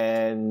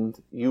 And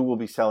you will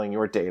be selling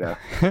your data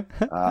to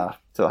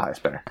the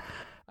highest bidder.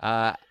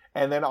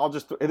 And then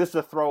this is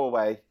a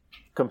throwaway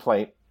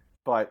complaint,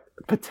 but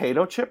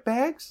potato chip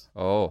bags?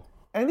 Oh.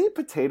 Any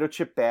potato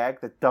chip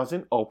bag that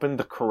doesn't open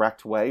the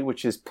correct way,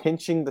 which is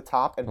pinching the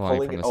top and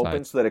pulling it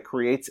open so that it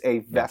creates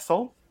a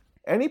vessel,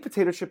 any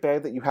potato chip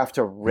bag that you have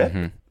to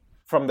rip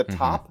from the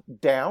top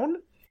down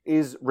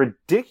is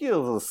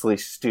ridiculously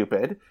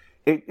stupid.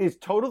 It is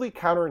totally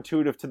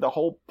counterintuitive to the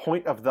whole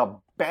point of the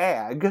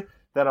bag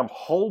that I'm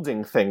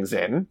holding things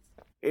in.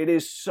 It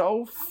is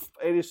so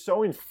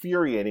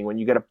infuriating when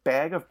you get a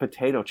bag of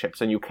potato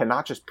chips and you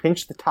cannot just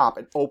pinch the top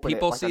and open it.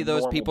 People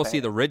see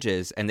the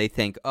ridges and they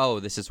think, oh,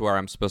 this is where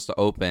I'm supposed to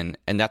open,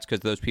 and that's because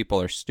those people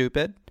are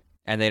stupid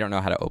and they don't know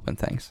how to open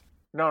things.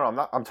 No, I'm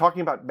not. I'm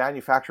talking about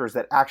manufacturers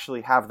that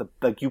actually have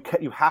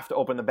you have to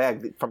open the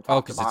bag from top to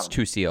bottom. Because it's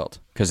too sealed.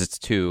 Because it's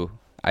too.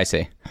 I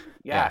see.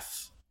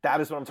 Yes.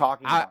 That is what I'm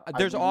talking about.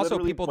 There's also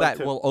people that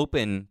will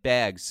open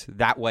bags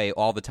that way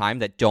all the time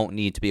that don't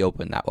need to be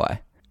opened that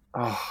way.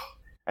 Oh,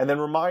 and then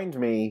remind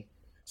me.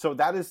 So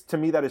that is, to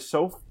me, that is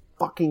so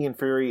fucking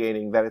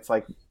infuriating that it's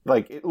like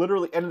it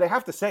literally, and they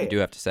have to say You do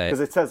have to say it. because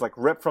it says like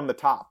rip from the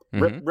top,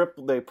 rip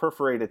the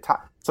perforated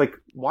top. It's like,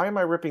 why am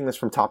I ripping this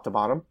from top to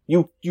bottom?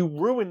 You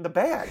ruined the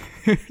bag.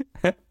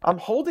 I'm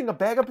holding a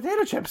bag of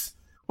potato chips.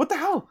 What the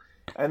hell?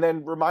 And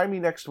then remind me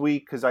next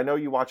week, because I know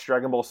you watch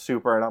Dragon Ball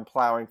Super, and I'm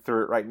plowing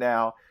through it right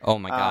now. Oh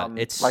my god,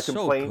 it's my so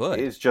complaint good.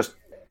 is just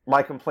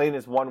my complaint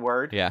is one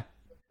word. Yeah.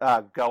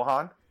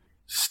 Gohan.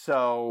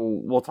 So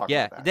we'll talk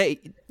about that.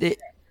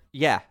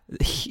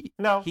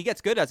 He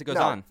gets good as it goes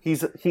on. He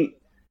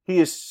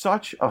is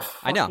such a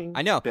fucking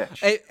I know.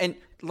 bitch. And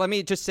let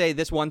me just say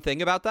this one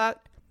thing about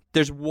that.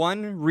 There's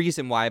one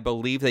reason why I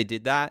believe they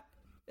did that.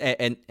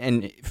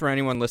 And for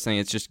anyone listening,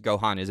 it's just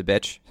Gohan is a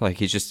bitch. Like,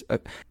 he's just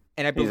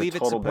and I believe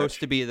it's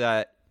supposed to be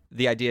that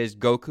the idea is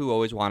Goku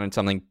always wanted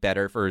something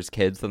better for his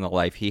kids than the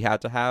life he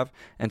had to have.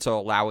 And so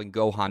allowing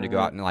Gohan to go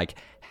out and like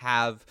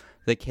have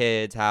the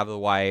kids, have the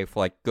wife,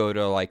 like go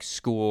to like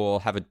school,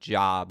 have a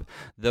job,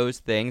 those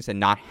things, and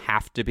not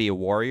have to be a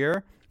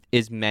warrior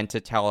is meant to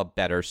tell a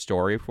better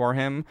story for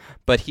him.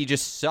 But he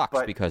just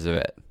sucks because of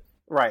it.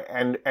 Right,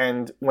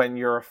 and when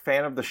you're a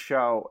fan of the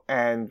show,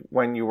 and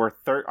when you were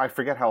I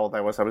forget how old I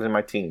was in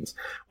my teens,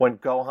 when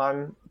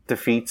Gohan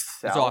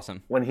defeats Cell, it's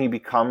awesome. When he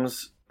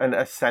becomes an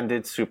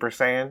ascended Super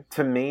Saiyan,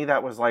 to me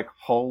that was like,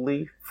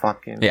 holy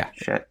fucking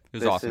shit.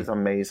 This awesome. Is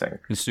amazing.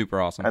 It's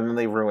super awesome. And then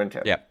they ruined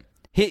him. Yep.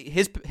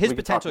 His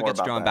potential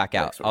gets drawn back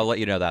out. I'll let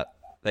you know that.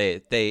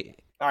 They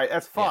all right,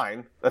 that's fine.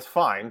 Yeah. That's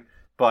fine.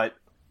 But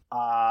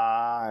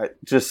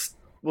just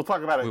we'll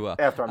talk about it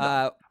after I'm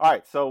done. All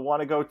right, so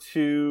want to go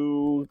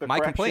to the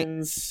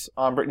corrections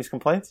on Brittany's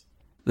complaints?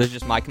 This is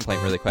just my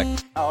complaint really quick.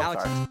 Oh,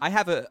 Alex, sorry. I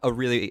have a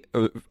really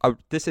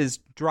this is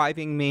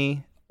driving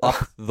me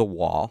up the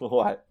wall.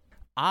 What?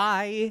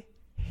 I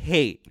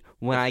hate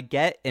when I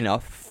get in a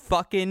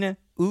fucking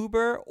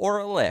Uber or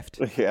a Lyft,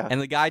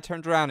 and the guy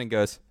turns around and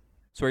goes,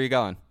 "So where are you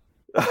going?"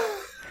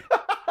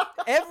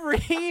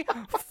 Every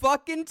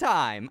fucking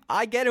time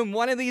I get in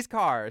one of these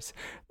cars,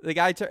 the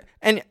guy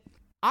and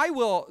I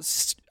will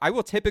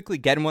typically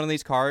get in one of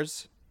these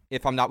cars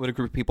if I'm not with a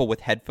group of people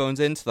with headphones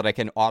in, so that I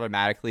can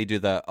automatically do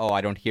the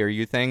I don't hear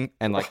you thing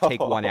and like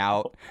take one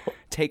out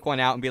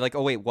and be like,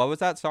 oh wait, what was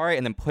that? Sorry,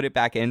 and then put it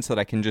back in so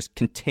that I can just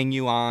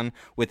continue on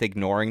with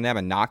ignoring them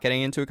and not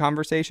getting into a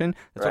conversation.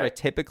 That's what I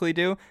typically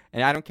do,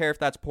 and I don't care if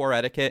that's poor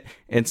etiquette.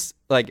 It's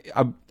like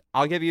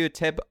I'll give you a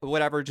tip,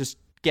 whatever, just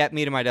get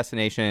me to my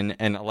destination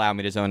and allow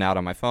me to zone out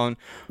on my phone.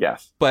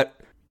 Yes.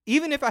 But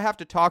even if I have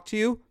to talk to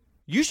you,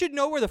 you should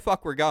know where the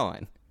fuck we're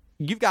going.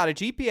 You've got a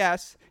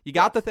GPS. You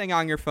got the thing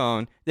on your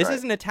phone. This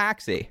isn't a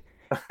taxi.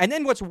 And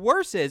then what's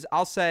worse is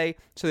I'll say,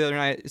 so the other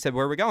night I said,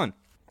 where are we going?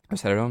 I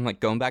said, I'm like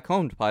going back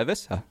home to Playa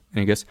Vista. And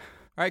he goes,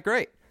 all right,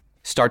 great.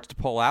 Starts to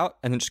pull out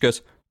and then just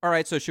goes, all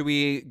right, so should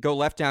we go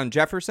left down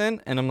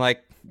Jefferson? And I'm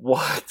like,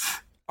 what?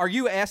 Are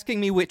you asking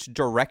me which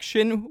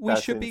direction we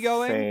should be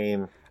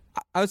going?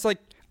 I was like,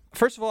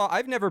 first of all,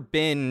 I've never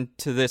been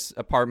to this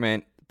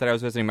apartment that I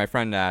was visiting my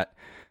friend at.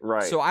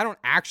 Right. So I don't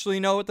actually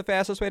know what the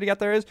fastest way to get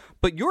there is.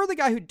 But you're the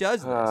guy who does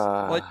this.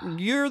 Like,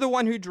 you're the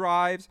one who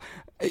drives.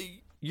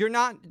 You're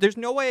not. There's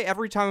no way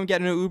every time I'm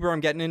getting an Uber, I'm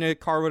getting in a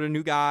car with a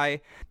new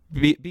guy.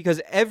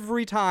 Because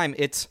every time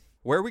it's,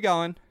 where are we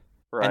going?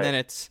 Right. And then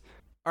it's,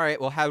 all right,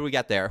 well, how do we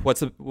get there? How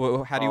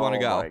do you want to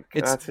go?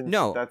 That's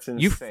insane.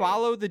 You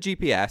follow the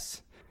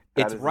GPS.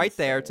 It's right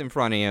there. It's in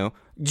front of you.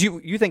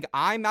 You think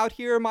I'm out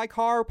here in my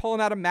car pulling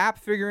out a map,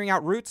 figuring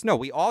out routes? No,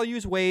 we all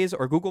use Waze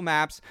or Google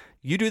Maps.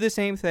 You do the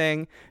same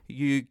thing.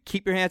 You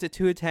keep your hands at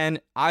 2 of 10,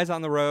 eyes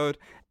on the road,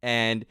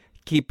 and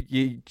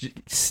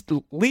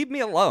leave me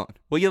alone.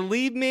 Will you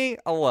leave me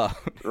alone?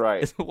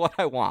 Right. Is what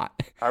I want.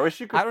 I wish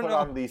you could put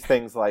on these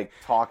things like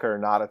talker,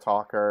 not a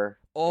talker.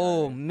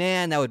 Oh,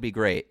 man, that would be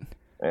great.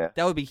 Yeah.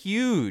 That would be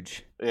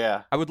huge.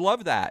 Yeah. I would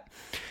love that.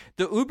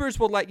 The Ubers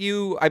will let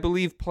you, I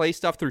believe, play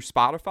stuff through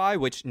Spotify,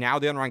 which now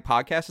the Unranked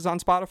Podcast is on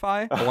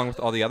Spotify, along with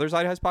all the other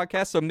Side Has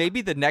podcasts. So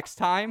maybe the next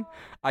time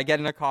I get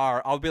in a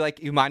car, I'll be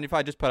like, you mind if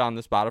I just put on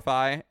the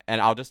Spotify?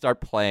 And I'll just start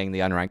playing the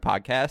Unranked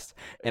Podcast.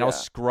 And I'll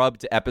scrub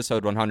to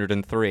episode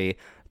 103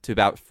 to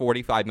about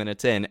 45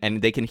 minutes in,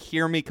 and they can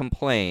hear me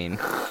complain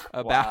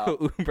about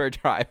Uber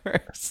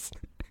drivers.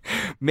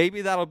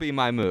 Maybe that'll be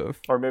my move.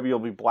 Or maybe you'll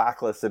be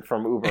blacklisted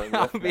from Uber and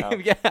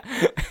Lyft now.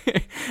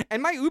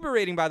 And my Uber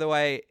rating, by the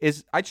way,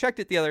 is, I checked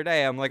it the other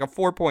day, I'm like a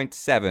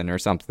 4.7 or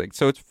something.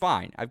 So it's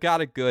fine. I've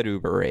got a good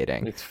Uber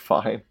rating. It's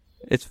fine.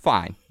 It's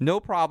fine. No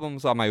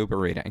problems on my Uber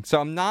rating. So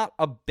I'm not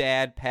a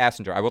bad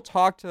passenger. I will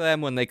talk to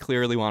them when they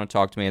clearly want to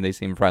talk to me and they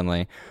seem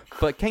friendly.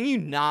 But can you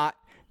not?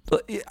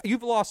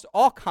 You've lost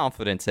all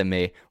confidence in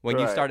me when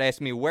you start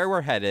asking me where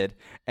we're headed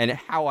and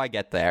how I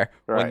get there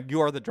when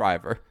you're the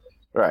driver.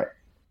 Right.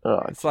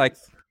 Oh, it's like,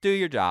 do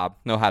your job,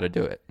 know how to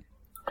do it.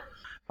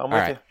 I'm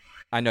with you.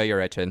 I know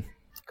you're itching.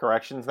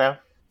 Corrections now?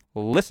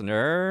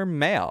 Listener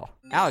mail.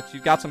 Alex,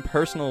 you've got some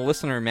personal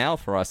listener mail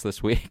for us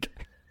this week.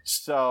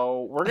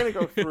 So we're gonna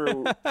go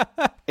through.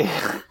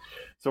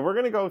 So we're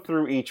gonna go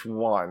through each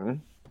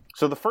one.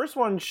 So the first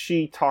one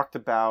she talked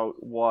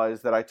about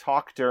was that I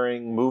talk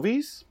during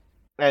movies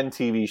and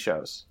TV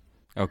shows.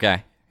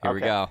 Okay, here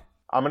we go.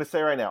 I'm going to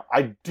say right now,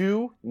 I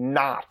do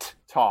not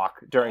talk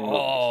during movies.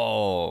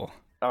 Oh.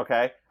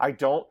 Okay?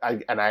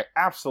 I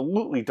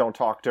absolutely don't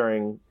talk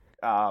during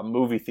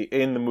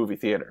in the movie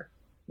theater.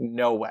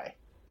 No way.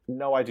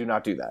 No, I do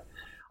not do that.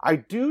 I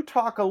do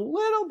talk a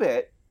little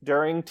bit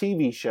during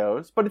TV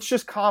shows, but it's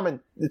just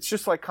it's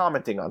just like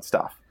commenting on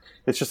stuff.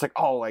 It's just like,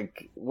 oh,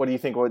 like, what do you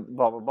think? Blah,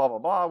 blah, blah, blah,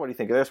 blah. What do you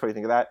think of this? What do you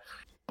think of that?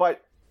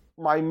 But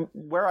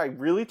where I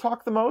really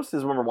talk the most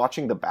is when we're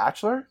watching The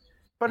Bachelor.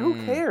 But who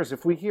cares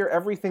if we hear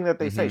everything that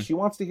they say? She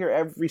wants to hear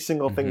every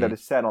single thing that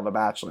is said on The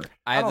Bachelor.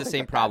 I have the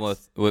same problem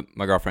with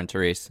my girlfriend,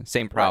 Therese.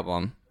 Same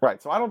problem.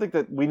 Right. So I don't think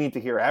that we need to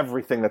hear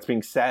everything that's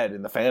being said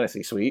in the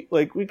fantasy suite.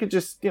 Like, we could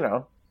just,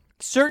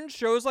 Certain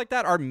shows like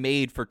that are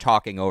made for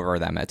talking over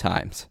them at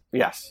times.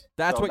 Yes.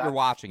 That's what you're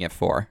watching it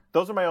for.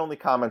 Those are my only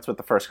comments with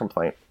the first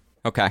complaint.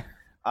 Okay.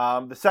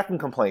 The second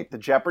complaint, the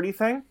Jeopardy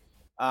thing,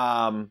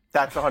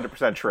 that's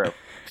 100% true. So,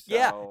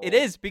 yeah, it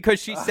is, because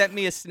she sent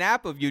me a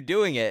snap of you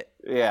doing it.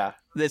 Yeah.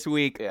 This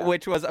week,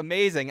 which was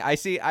amazing. I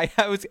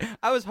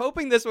was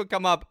hoping this would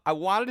come up. I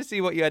wanted to see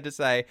what you had to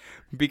say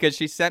because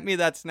she sent me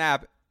that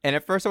snap, and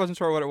at first I wasn't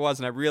sure what it was,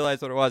 and I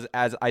realized what it was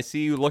as I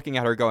see you looking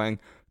at her going,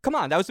 "Come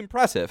on, that was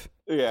impressive.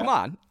 Yeah. Come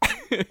on."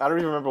 I don't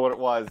even remember what it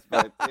was,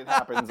 but it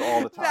happens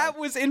all the time. That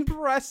was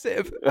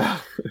impressive.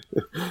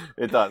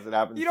 It does. It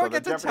happens. You don't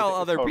get to tell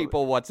other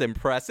people what's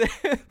impressive.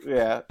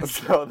 Yeah.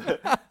 So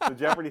the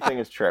Jeopardy thing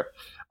is true.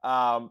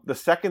 The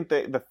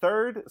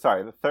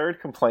third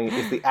complaint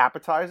is the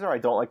appetizer. I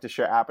don't like to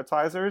share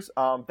appetizers.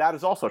 That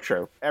is also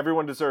true.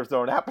 Everyone deserves their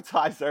own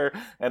appetizer,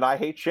 and I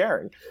hate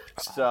sharing.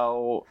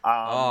 So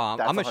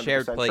I'm a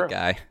shared plate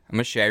guy. I'm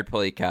a shared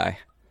plate guy.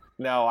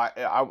 No,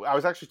 I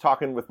was actually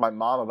talking with my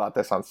mom about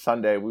this on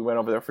Sunday. We went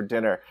over there for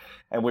dinner,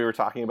 and we were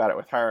talking about it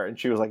with her, and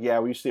she was like, "Yeah,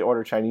 we used to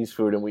order Chinese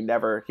food,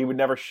 and he would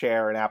never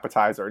share an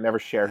appetizer, or never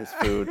share his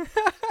food."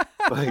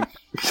 Like,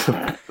 it's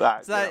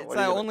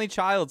that only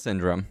child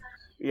syndrome.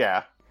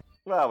 Yeah.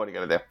 Well, what are you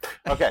gonna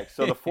do? Okay,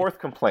 so the fourth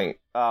complaint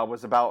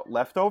was about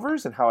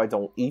leftovers and how I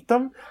don't eat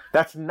them.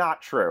 That's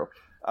not true.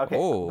 Okay,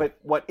 but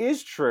what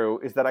is true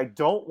is that I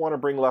don't want to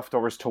bring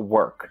leftovers to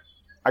work.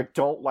 I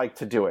don't like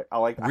to do it.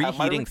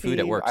 Reheating food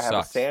at work sucks. I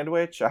have a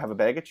sandwich. I have a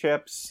bag of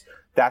chips.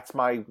 That's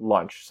my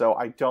lunch. So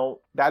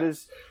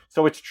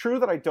so it's true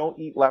that I don't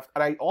eat and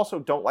I also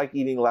don't like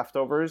eating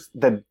leftovers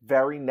the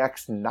very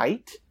next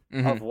night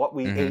of what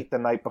we ate the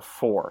night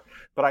before.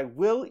 But I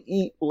will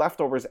eat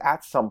leftovers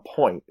at some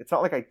point. It's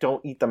not like I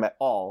don't eat them at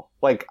all.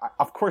 Like,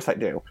 of course I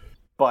do.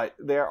 But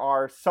there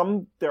are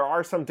some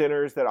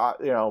dinners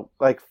that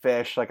like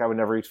fish. Like, I would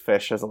never eat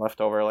fish as a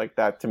leftover. Like,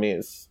 that to me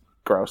is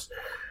gross.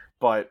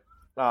 But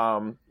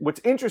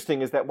what's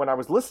interesting is that when I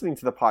was listening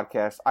to the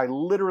podcast, I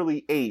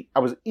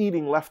was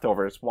eating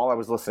leftovers while I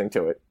was listening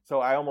to it. So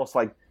I almost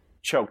like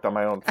choked on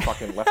my own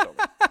fucking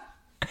leftovers.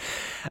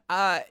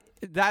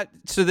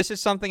 So this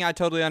is something I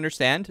totally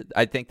understand.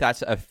 I think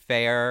that's a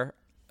fair,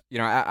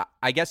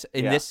 I guess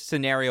in this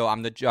scenario,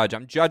 I'm the judge.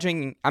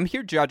 I'm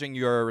here judging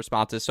your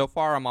responses. So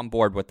far, I'm on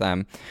board with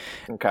them.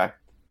 Okay.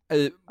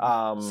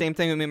 Same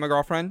thing with me and my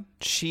girlfriend.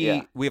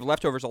 We have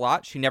leftovers a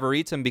lot. She never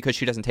eats them because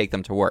she doesn't take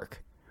them to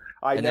work.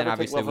 I never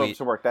take leftovers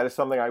to work. That is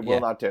something I will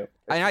not do.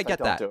 And I get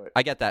that.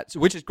 I get that.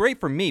 Which is great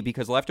for me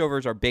because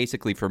leftovers are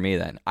basically for me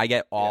then. I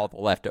get all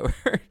the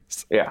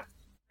leftovers. Yeah.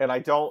 And I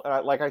don't,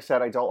 like I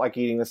said, I don't like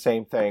eating the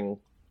same thing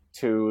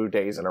 2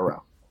 days in a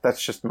row.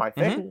 That's just my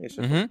thing. It's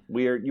just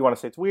weird. You want to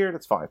say it's weird?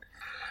 It's fine.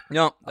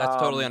 No, that's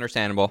totally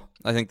understandable.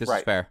 I think this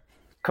is fair.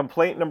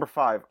 Complaint number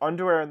 5,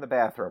 underwear in the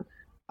bathroom.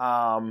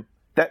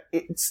 That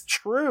it's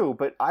true,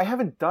 but I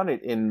haven't done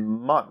it in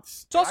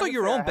months. It's also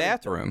your own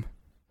bathroom.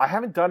 I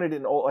haven't done it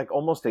in like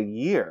almost a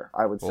year,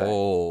 I would say.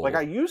 Oh. Like,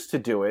 I used to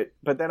do it,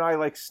 but then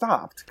I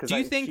stopped. Do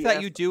you think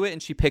that you do it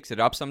and she picks it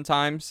up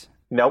sometimes?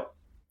 Nope.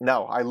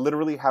 No, I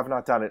literally have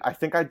not done it. I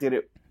think I did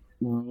it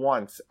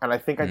once, and I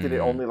think I did it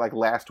only like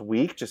last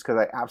week just because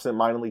I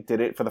absentmindedly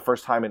did it for the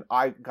first time in,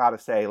 I gotta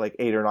say, like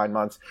 8 or 9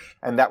 months,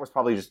 and that was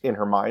probably just in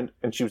her mind,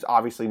 and she was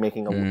obviously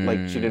making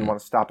like, she didn't want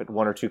to stop at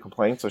 1 or 2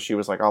 complaints, so she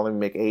was like, "Oh, let me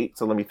make 8,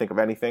 so let me think of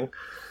anything."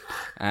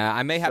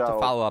 I may have to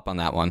follow up on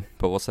that one,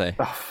 but we'll see.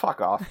 Oh,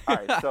 fuck off. All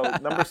right, so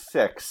number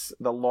 6,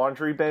 the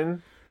laundry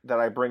bin that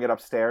I bring it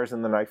upstairs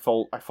and then I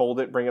fold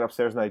it, bring it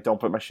upstairs, and I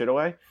don't put my shit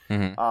away.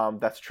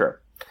 That's true.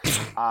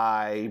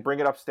 I bring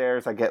it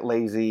upstairs, I get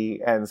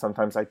lazy, and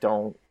sometimes I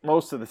don't.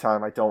 Most of the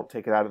time, I don't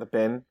take it out of the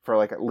bin for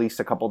like at least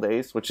a couple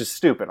days, which is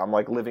stupid. I'm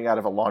like living out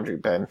of a laundry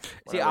bin.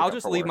 See, I'll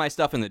just leave my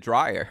stuff in the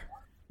dryer.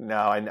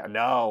 No,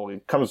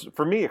 it comes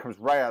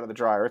right out of the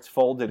dryer. It's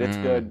folded, it's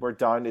good, we're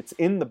done. It's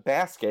in the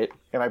basket,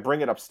 and I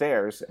bring it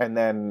upstairs, and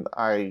then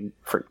I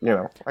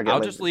get I'll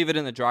just leave it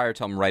in the dryer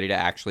till I'm ready to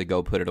actually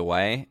go put it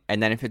away.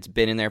 And then if it's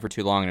been in there for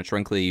too long and it's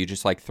wrinkly, you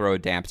just like throw a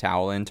damp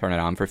towel in, turn it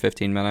on for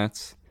 15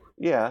 minutes.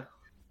 Yeah.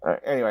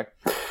 Anyway,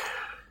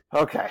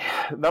 Okay,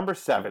 number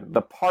 7,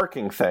 the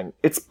parking thing.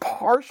 It's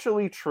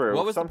partially true.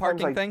 What was the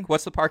parking thing?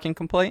 What's the parking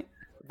complaint?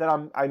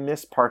 That I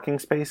miss parking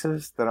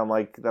spaces. That I'm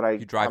like that I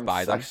you drive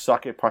by them. I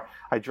suck at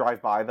I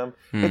drive by them.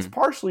 It's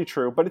partially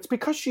true, but it's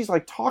because she's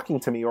like talking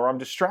to me or I'm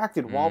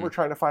distracted while we're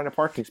trying to find a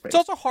parking space. It's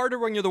also harder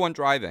when you're the one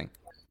driving.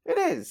 It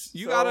is.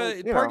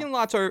 Parking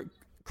lots are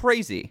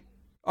crazy.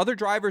 Other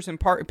drivers and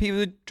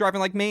people driving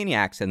like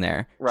maniacs in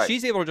there. Right.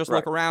 She's able to just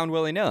look around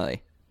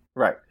willy-nilly.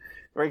 Right.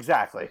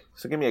 Exactly.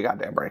 So give me a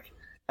goddamn break.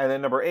 And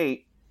then number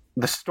 8,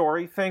 the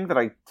story thing that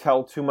I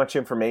tell too much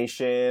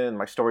information and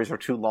my stories are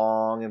too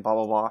long and blah,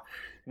 blah, blah.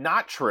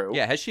 Not true.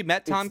 Yeah. Has she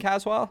met Tom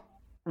Caswell?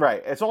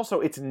 Right.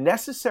 It's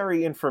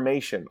necessary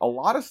information. A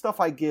lot of stuff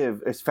I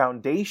give is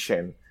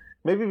foundation,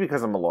 maybe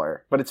because I'm a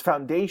lawyer, but it's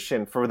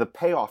foundation for the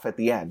payoff at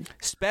the end.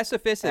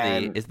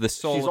 Specificity is the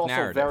soul of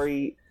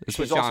narrative.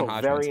 She's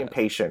also very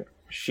impatient.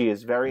 She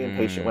is very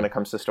impatient when it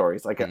comes to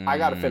stories. Like, I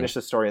got to finish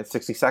the story in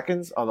 60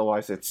 seconds.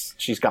 Otherwise,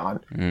 she's gone.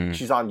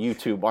 She's on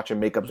YouTube watching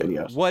makeup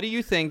videos. What do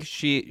you think? Is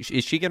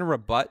she going to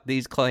rebut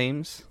these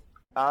claims?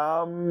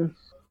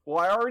 Well,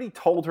 I already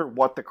told her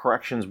what the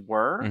corrections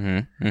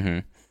were.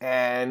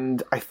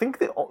 And I think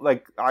that,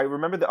 like, I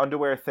remember the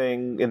underwear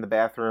thing in the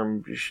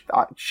bathroom.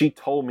 She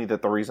told me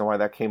that the reason why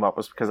that came up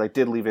was because I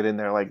did leave it in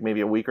there, like,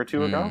 maybe a week or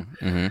two ago.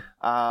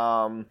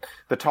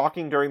 The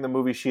talking during the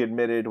movie, she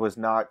admitted, was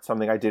not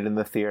something I did in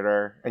the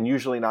theater, and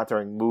usually not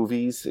during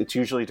movies. It's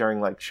usually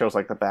during, like, shows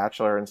like The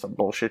Bachelor and some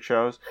bullshit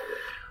shows.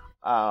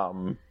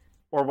 Or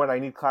when I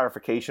need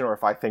clarification, or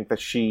if I think that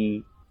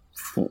she...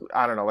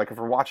 I don't know, like if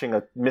we're watching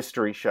a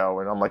mystery show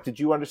and I'm like, did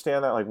you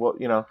understand that? Like, well,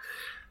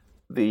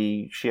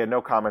 she had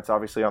no comments,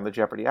 obviously, on the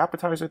Jeopardy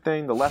appetizer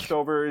thing. The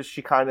leftovers,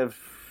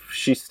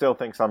 she still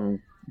thinks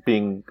I'm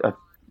being a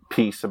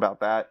piece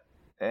about that.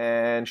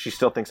 And she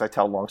still thinks I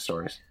tell long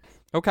stories.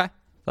 Okay,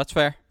 that's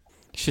fair.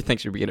 She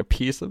thinks you're being a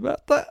piece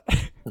about that.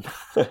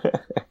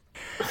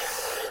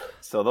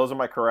 So those are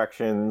my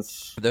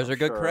corrections. Those are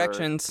good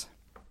corrections.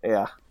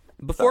 Yeah.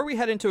 Before we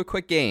head into a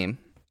quick game,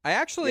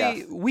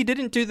 we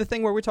didn't do the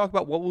thing where we talk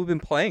about what we've been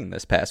playing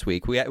this past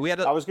week. I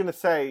was going to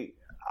say,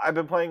 I've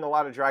been playing a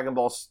lot of Dragon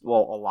Ball,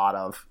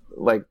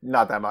 like,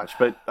 not that much,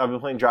 but I've been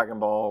playing Dragon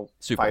Ball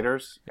Super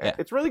Fighters. Yeah.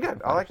 It's really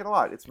good. I like it a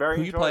lot. It's very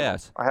enjoyable. Who you play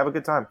as? I have a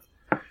good time.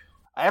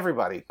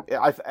 Everybody.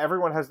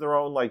 Everyone has their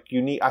own, like,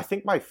 unique... I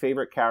think my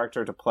favorite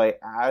character to play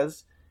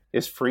as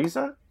is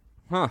Frieza.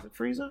 Huh. Is it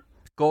Frieza?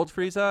 Gold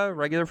Frieza?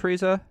 Regular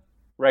Frieza?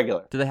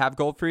 Regular. Do they have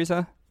Gold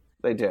Frieza?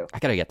 They do. I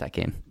gotta get that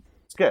game.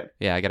 It's good.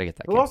 Yeah, I gotta get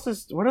that game. Who else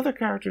is... What other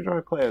character do I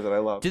play that I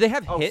love? Do they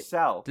have Hit?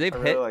 Cell. Do they have I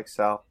Hit? really like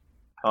Cell.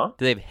 Huh?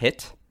 Do they have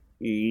Hit?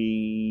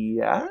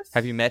 Yes.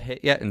 Have you met Hit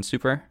yet in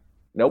Super?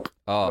 Nope.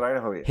 Oh. But I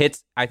know who he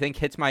is. I think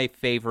Hit's my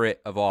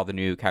favorite of all the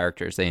new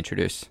characters they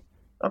introduce.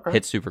 Okay.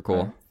 Hit's super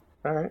cool.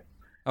 All right.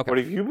 Okay. What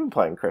have you been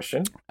playing,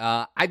 Christian?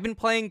 I've been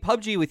playing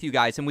PUBG with you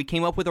guys, and we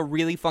came up with a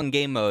really fun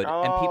game mode,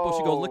 and people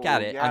should go look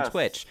at it on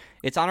Twitch.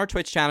 It's on our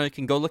Twitch channel. You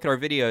can go look at our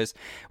videos.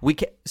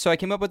 So I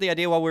came up with the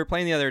idea while we were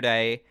playing the other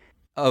day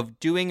of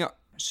doing...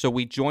 So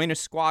we join a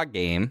squad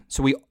game.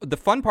 So the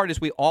fun part is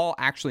we all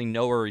actually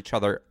know where each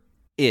other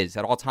is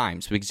at all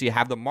times, because you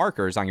have the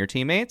markers on your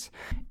teammates,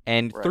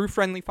 and through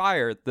friendly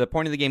fire, the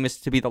point of the game is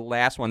to be the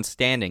last one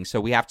standing, so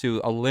we have to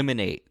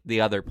eliminate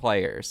the other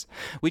players.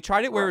 We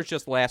tried it where it was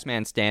just last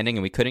man standing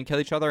and we couldn't kill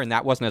each other, and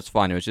that wasn't as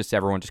fun. It was just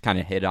everyone just kind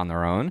of hid on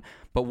their own.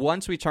 But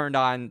once we turned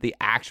on the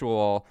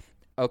actual,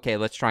 okay,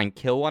 let's try and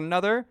kill one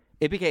another,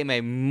 it became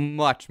a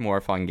much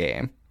more fun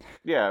game.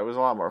 Yeah, it was a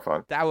lot more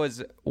fun. That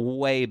was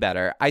way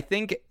better. I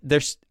think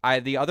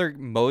the other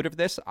mode of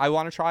this I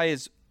want to try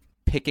is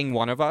picking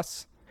one of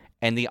us,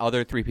 and the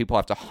other 3 people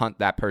have to hunt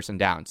that person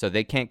down. So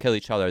they can't kill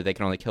each other. They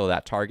can only kill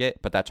that target,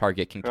 but that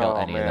target can kill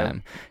any of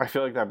them. I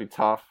feel like that'd be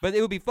tough. But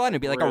it would be fun.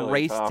 It'd be like really a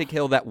race to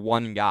kill that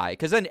one guy.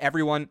 Because then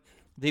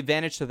the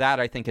advantage to that,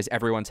 I think, is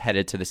everyone's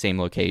headed to the same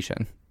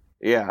location.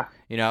 Yeah.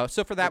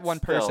 So for that one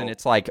person,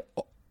 it's like,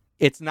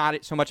 it's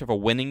not so much of a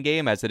winning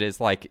game as it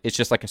is like, it's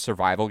just like a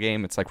survival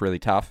game. It's like really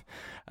tough.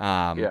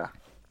 Yeah.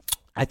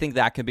 I think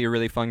that could be a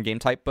really fun game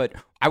type, but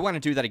I want to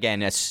do that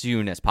again as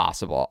soon as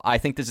possible. I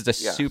think this is a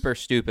super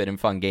stupid and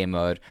fun game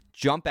mode.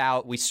 Jump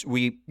out.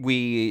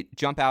 We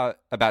jump out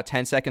about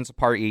 10 seconds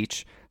apart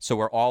each, so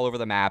we're all over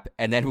the map,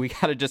 and then we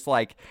got to just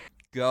like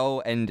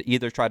go and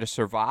either try to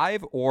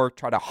survive or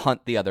try to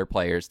hunt the other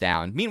players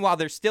down. Meanwhile,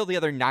 there's still the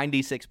other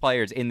 96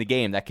 players in the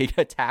game that could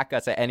attack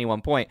us at any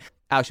one point.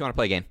 Alex, you want to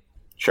play a game?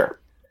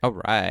 Sure. All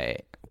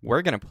right.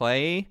 We're going to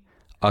play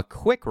a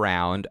quick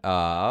round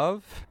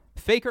of...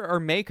 Faker or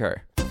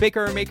Maker.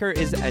 Faker or Maker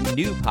is a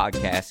new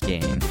podcast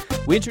game.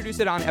 We introduced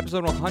it on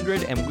episode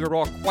 100, and we were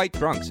all quite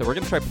drunk, so we're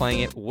going to try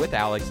playing it with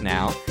Alex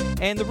now.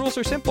 And the rules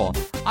are simple.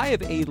 I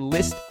have a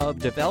list of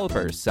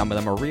developers. Some of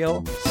them are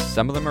real,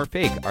 some of them are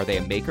fake. Are they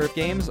a maker of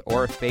games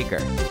or a faker?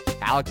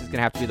 Alex is going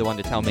to have to be the one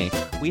to tell me.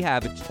 We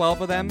have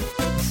 12 of them.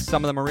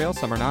 Some of them are real,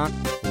 some are not.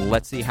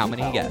 Let's see how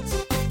many he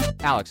gets.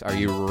 Alex, are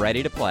you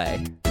ready to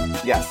play?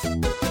 Yes.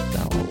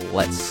 So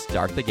let's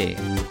start the game.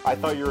 I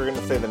thought you were going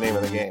to say the name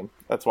of the game.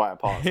 That's why I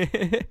paused.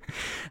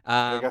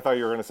 I thought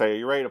you were going to say, are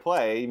you ready to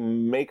play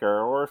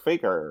Maker or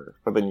Faker?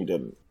 But then you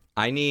didn't.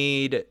 I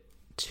need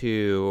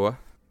to...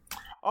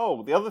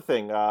 Oh, the other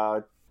thing.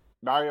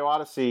 Mario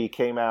Odyssey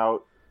came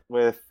out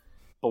with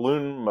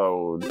balloon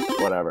mode,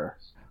 whatever.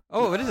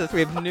 Oh, what is this?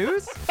 We have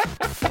news?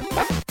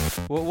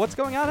 Well, what's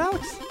going on,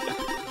 Alex?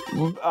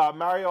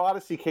 Mario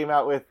Odyssey came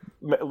out with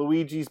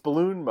Luigi's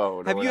balloon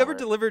mode. Have you ever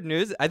delivered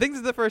news? I think this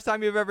is the first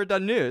time you've ever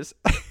done news.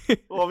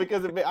 Well,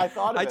 because I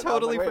thought of it. I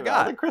totally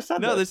forgot. I think Chris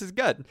said this is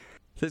good.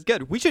 This is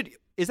good. We should...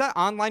 Is that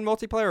online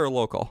multiplayer or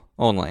local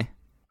only?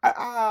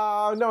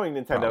 Knowing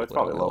Nintendo, it's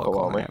probably local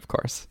only. Of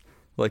course.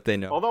 Like they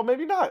know. Although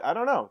maybe not. I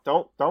don't know.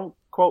 Don't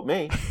quote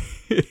me.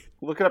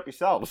 Look it up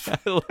yourselves.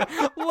 Look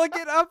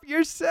it up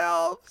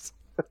yourselves.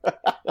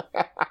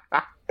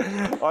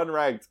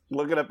 Unranked.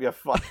 Look it up your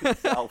fucking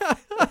self.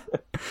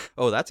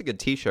 Oh, that's a good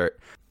t-shirt.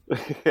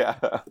 Yeah.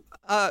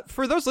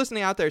 For those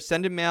listening out there,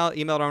 send an email at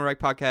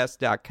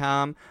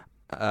unrankedpodcast.com.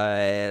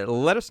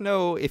 Let us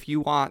know if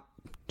you want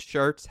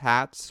shirts,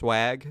 hats,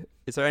 swag.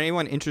 Is there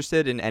anyone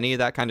interested in any of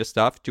that kind of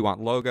stuff? Do you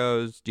want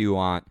logos? Do you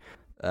want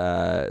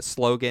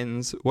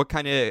slogans? What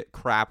kind of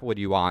crap would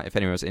you want if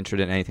anyone was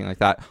interested in anything like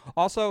that?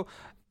 Also,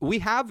 we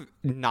have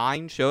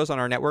 9 shows on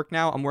our network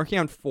now. I'm working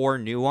on 4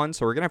 new ones,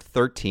 so we're going to have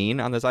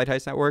 13 on the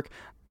Zeitgeist Network.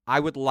 I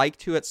would like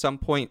to, at some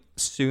point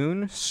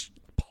soon,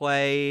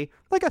 play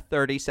like a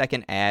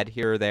 30-second ad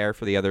here or there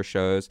for the other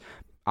shows.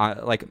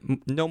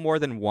 No more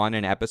than one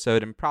an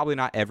episode, and probably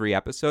not every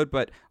episode,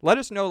 but let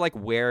us know like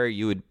where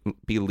you would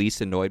be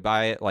least annoyed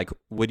by it. Like,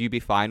 would you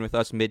be fine with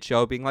us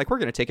mid-show being like, we're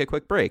going to take a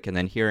quick break, and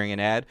then hearing an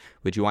ad?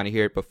 Would you want to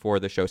hear it before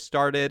the show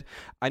started?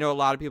 I know a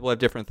lot of people have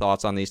different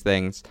thoughts on these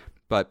things,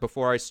 but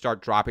before I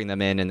start dropping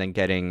them in and then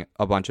getting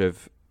a bunch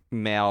of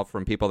mail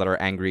from people that are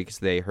angry because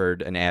they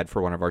heard an ad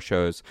for one of our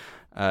shows,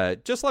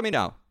 just let me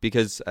know,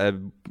 because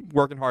I'm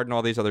working hard on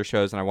all these other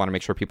shows and I want to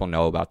make sure people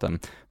know about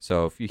them.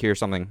 So if you hear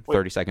something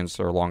 30 seconds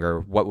or longer,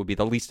 what would be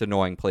the least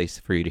annoying place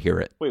for you to hear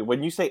it? Wait,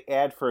 when you say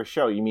ad for a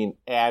show, you mean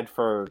ad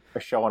for a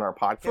show on our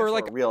podcast, for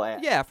like a real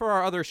ad? Yeah, for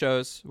our other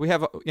shows. We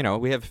have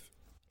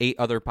 8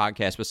 other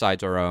podcasts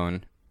besides our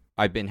own.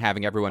 I've been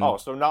having everyone... Oh,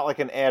 so not like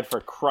an ad for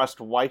Crust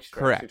White Strips.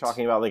 Correct. You're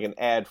talking about like an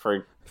ad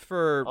for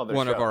one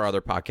shows. Of our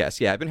other podcasts.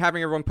 Yeah, I've been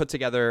having everyone put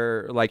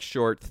together like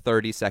short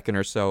 30-second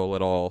or so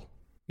little,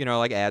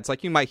 like ads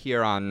like you might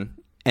hear on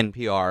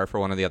NPR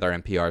for one of the other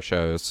NPR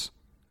shows,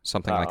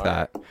 something like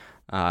that.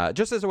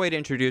 Just as a way to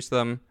introduce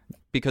them,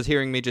 because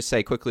hearing me just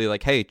say quickly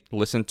like, hey,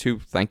 listen to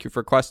Thank You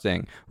for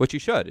Questing, which you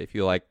should if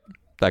you like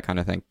that kind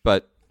of thing.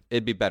 But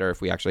it'd be better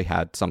if we actually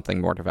had something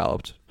more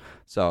developed.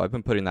 So I've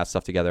been putting that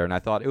stuff together, and I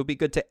thought it would be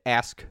good to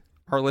ask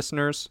our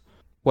listeners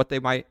what they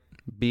might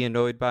be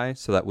annoyed by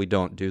so that we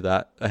don't do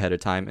that ahead of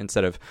time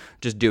instead of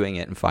just doing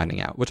it and finding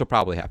out, which will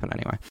probably happen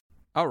anyway.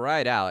 All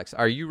right, Alex,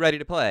 are you ready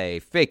to play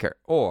Faker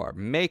or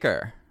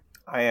Maker?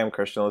 I am,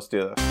 Christian. Let's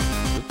do this.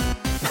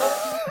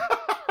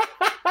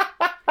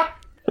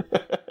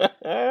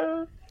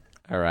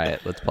 All right,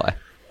 let's play.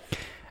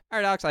 All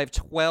right, Alex, I have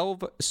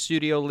 12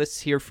 studio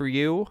lists here for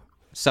you.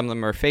 Some of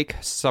them are fake,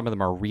 some of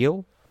them are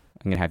real.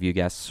 I'm going to have you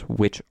guess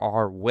which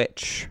are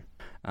which.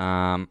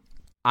 I'm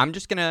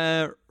just going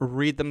to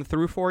read them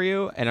through for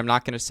you, and I'm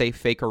not going to say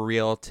fake or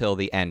real till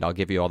the end. I'll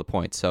give you all the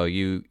points. So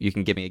you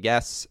can give me a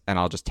guess, and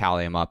I'll just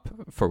tally them up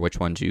for which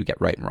ones you get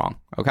right and wrong.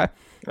 Okay?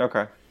 Okay.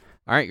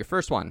 All right, your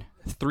first one,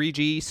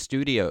 3G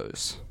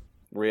Studios.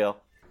 Real.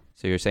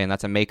 So you're saying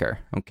that's a maker.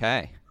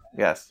 Okay.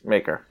 Yes,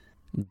 maker.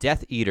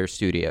 Death Eater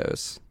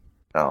Studios.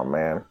 Oh,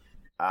 man.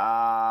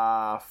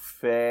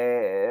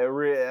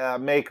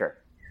 Maker.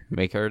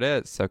 Maker it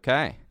is.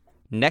 Okay.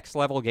 Next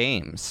Level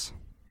Games.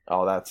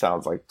 Oh, that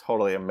sounds like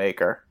totally a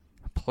maker.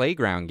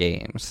 Playground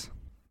Games.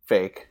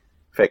 Fake.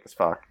 Fake as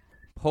fuck.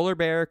 Polar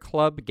Bear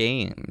Club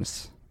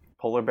Games.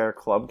 Polar Bear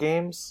Club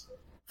Games?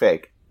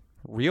 Fake.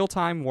 Real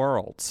Time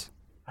Worlds.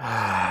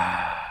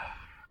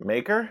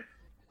 Maker?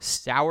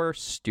 Sour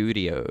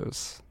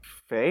Studios.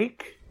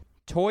 Fake?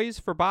 Toys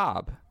for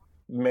Bob.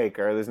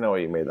 Maker. There's no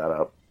way you made that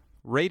up.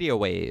 Radio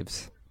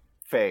Waves.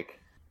 Fake.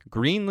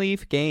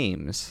 Greenleaf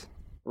Games.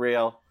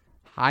 Real.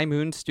 High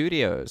Moon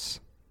Studios.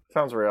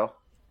 Sounds real.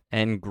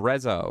 And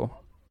Grezzo.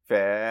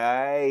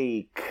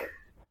 Fake.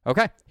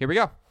 Okay, here we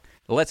go.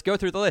 Let's go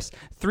through the list.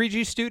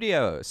 3G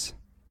Studios.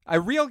 A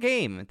real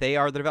game. They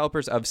are the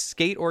developers of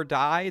Skate or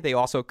Die. They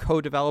also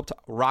co-developed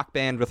Rock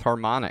Band with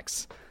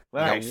Harmonix.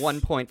 Nice. Got 1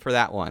 point for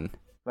that one.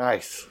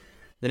 Nice.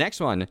 The next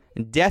one,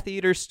 Death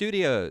Eater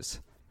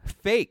Studios.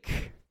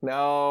 Fake.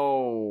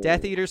 No.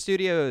 Death Eater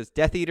Studios.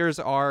 Death Eaters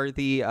are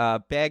the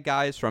bad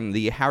guys from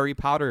the Harry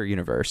Potter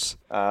universe.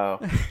 Oh.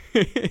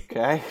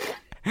 Okay.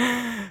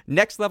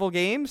 Next Level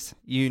Games.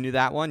 You knew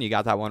that one. You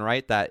got that one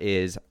right. That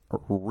is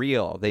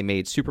real. They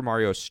made Super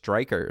Mario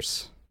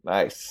Strikers.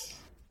 Nice.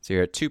 So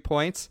you're at 2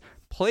 points.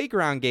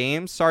 Playground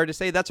Games. Sorry to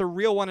say, that's a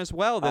real one as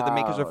well. They're the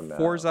makers of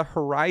Forza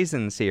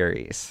Horizon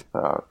series.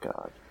 Oh,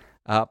 God.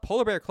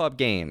 Polar Bear Club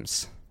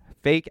Games.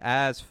 fake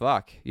as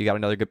fuck. You got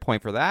another good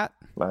point for that.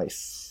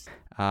 Nice.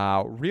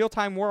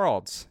 Real-time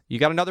worlds. You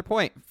got another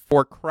point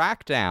for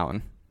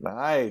Crackdown.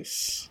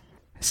 Nice.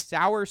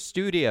 Sour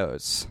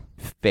Studios.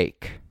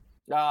 Fake.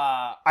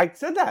 I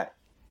said that.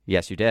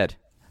 Yes, you did.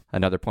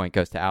 Another point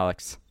goes to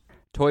Alex.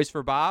 Toys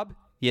for Bob.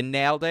 You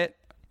nailed it.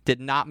 Did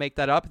not make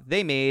that up.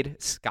 They made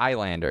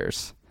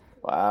Skylanders.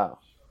 Wow.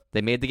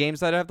 They made the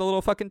games that have the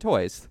little fucking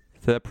toys.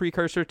 The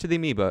precursor to the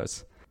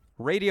Amiibos.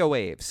 Radio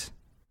Waves.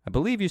 I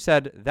believe you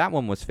said that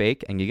one was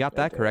fake, and you got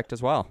that correct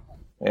as well.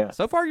 Yeah.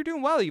 So far, you're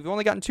doing well. You've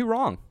only gotten 2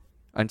 wrong.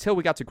 Until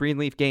we got to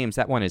Greenleaf Games,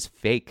 that one is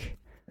fake.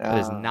 That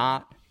is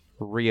not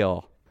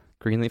real.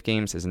 Greenleaf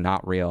Games is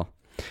not real.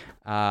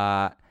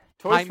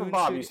 Toys for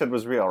Bob, you said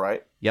was real,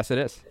 right? Yes, it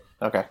is.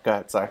 Okay, go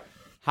ahead. Sorry.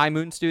 High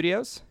Moon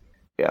Studios.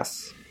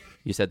 Yes.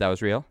 You said that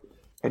was real?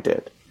 I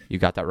did. You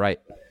got that right.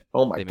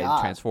 Oh my God. They made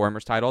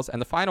Transformers titles.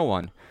 And the final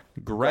one,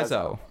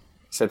 Grezzo.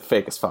 Said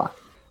fake as fuck.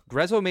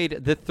 Grezzo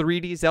made the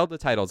 3D Zelda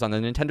titles on the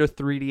Nintendo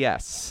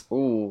 3DS.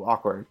 Ooh,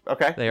 awkward.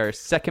 Okay. They are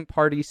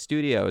second-party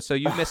studios. So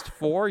you missed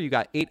 4. You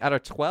got 8 out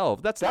of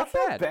 12. That's not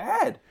bad. Not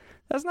bad.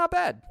 That's not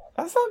bad.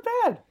 That's not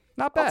bad.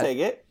 Not bad. I'll take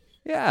it.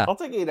 Yeah. I'll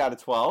take 8 out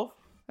of 12.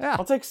 Yeah.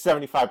 I'll take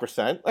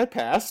 75%. I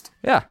passed.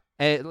 Yeah.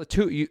 And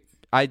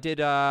I did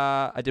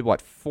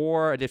what?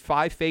 4. I did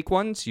 5 fake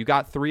ones. You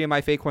got 3 of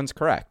my fake ones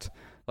correct.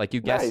 Like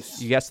you guessed,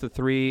 Nice. you guessed the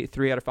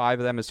 3 out of 5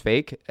 of them is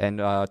fake, and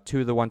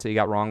 2 of the ones that you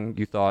got wrong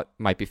you thought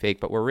might be fake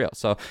but were real.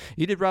 So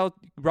you did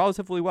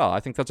relatively well. I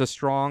think that's a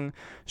strong,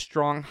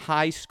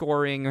 high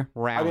scoring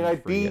round.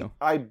 I mean,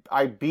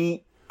 I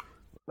beat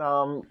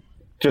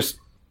just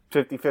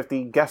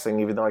 50-50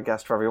 guessing, even though I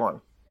guessed for everyone.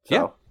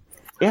 So,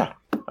 yeah.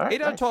 All right,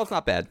 8 out of 12 is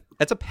not bad.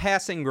 It's a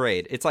passing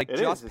grade. It's like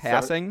just It's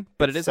passing,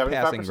 but it is a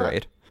passing 75%.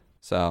 grade.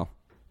 So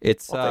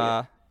it's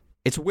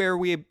where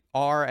we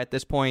are at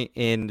this point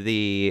in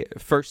the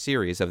first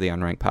series of the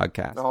Unranked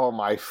podcast. Oh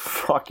my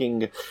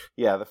fucking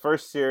the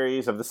first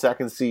series of the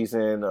second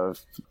season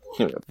of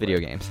video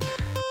games.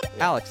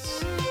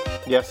 Alex,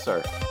 yes,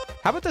 sir.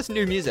 how about this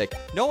new music?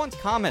 No one's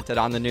commented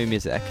on the new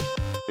music.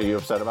 Are you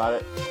upset about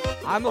it?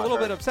 I'm a little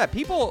bit upset.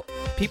 People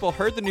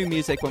heard the new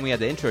music when we had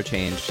the intro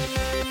change,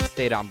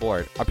 stayed on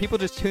board. Are people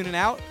just tuning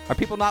out? Are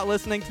people not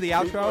listening to the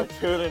outro? People are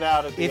tuning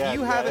out at the If end.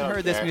 you haven't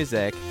heard this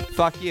music,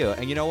 fuck you.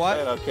 And you know what?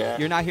 I don't care.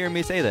 You're not hearing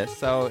me say this,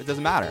 so it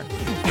doesn't matter.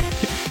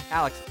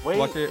 Alex, Wait,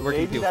 where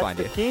can people find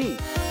you? Maybe that's the key.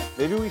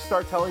 Maybe we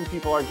start telling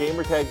people our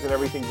gamer tags and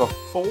everything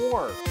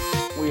before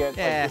we end.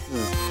 Yeah.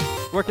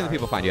 Where can the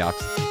people find you,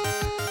 Alex?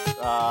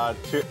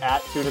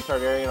 At Tuna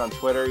Targaryen on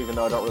Twitter, even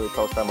though I don't really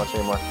post that much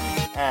anymore.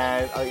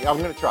 And I'm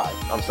going to try.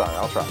 I'm sorry,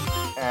 I'll try.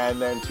 And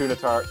then Tuna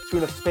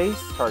Space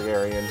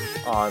Targaryen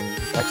on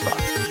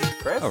Xbox.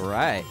 Chris? All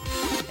right.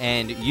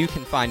 And you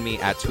can find me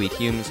at Sweet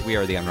Humes. We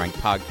are the Unranked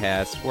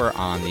Podcast. We're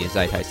on the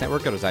Zeitgeist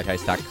Network. Go to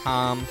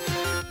Zeitgeist.com.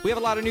 We have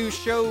a lot of new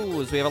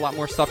shows. We have a lot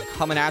more stuff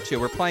coming at you.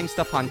 We're playing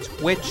stuff on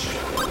Twitch.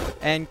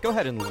 And go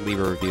ahead and leave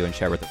a review and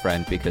share with a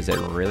friend because it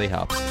really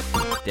helps.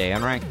 Stay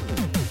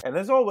unranked. And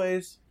as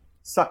always,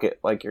 suck it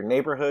like your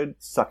neighborhood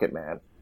suck it man.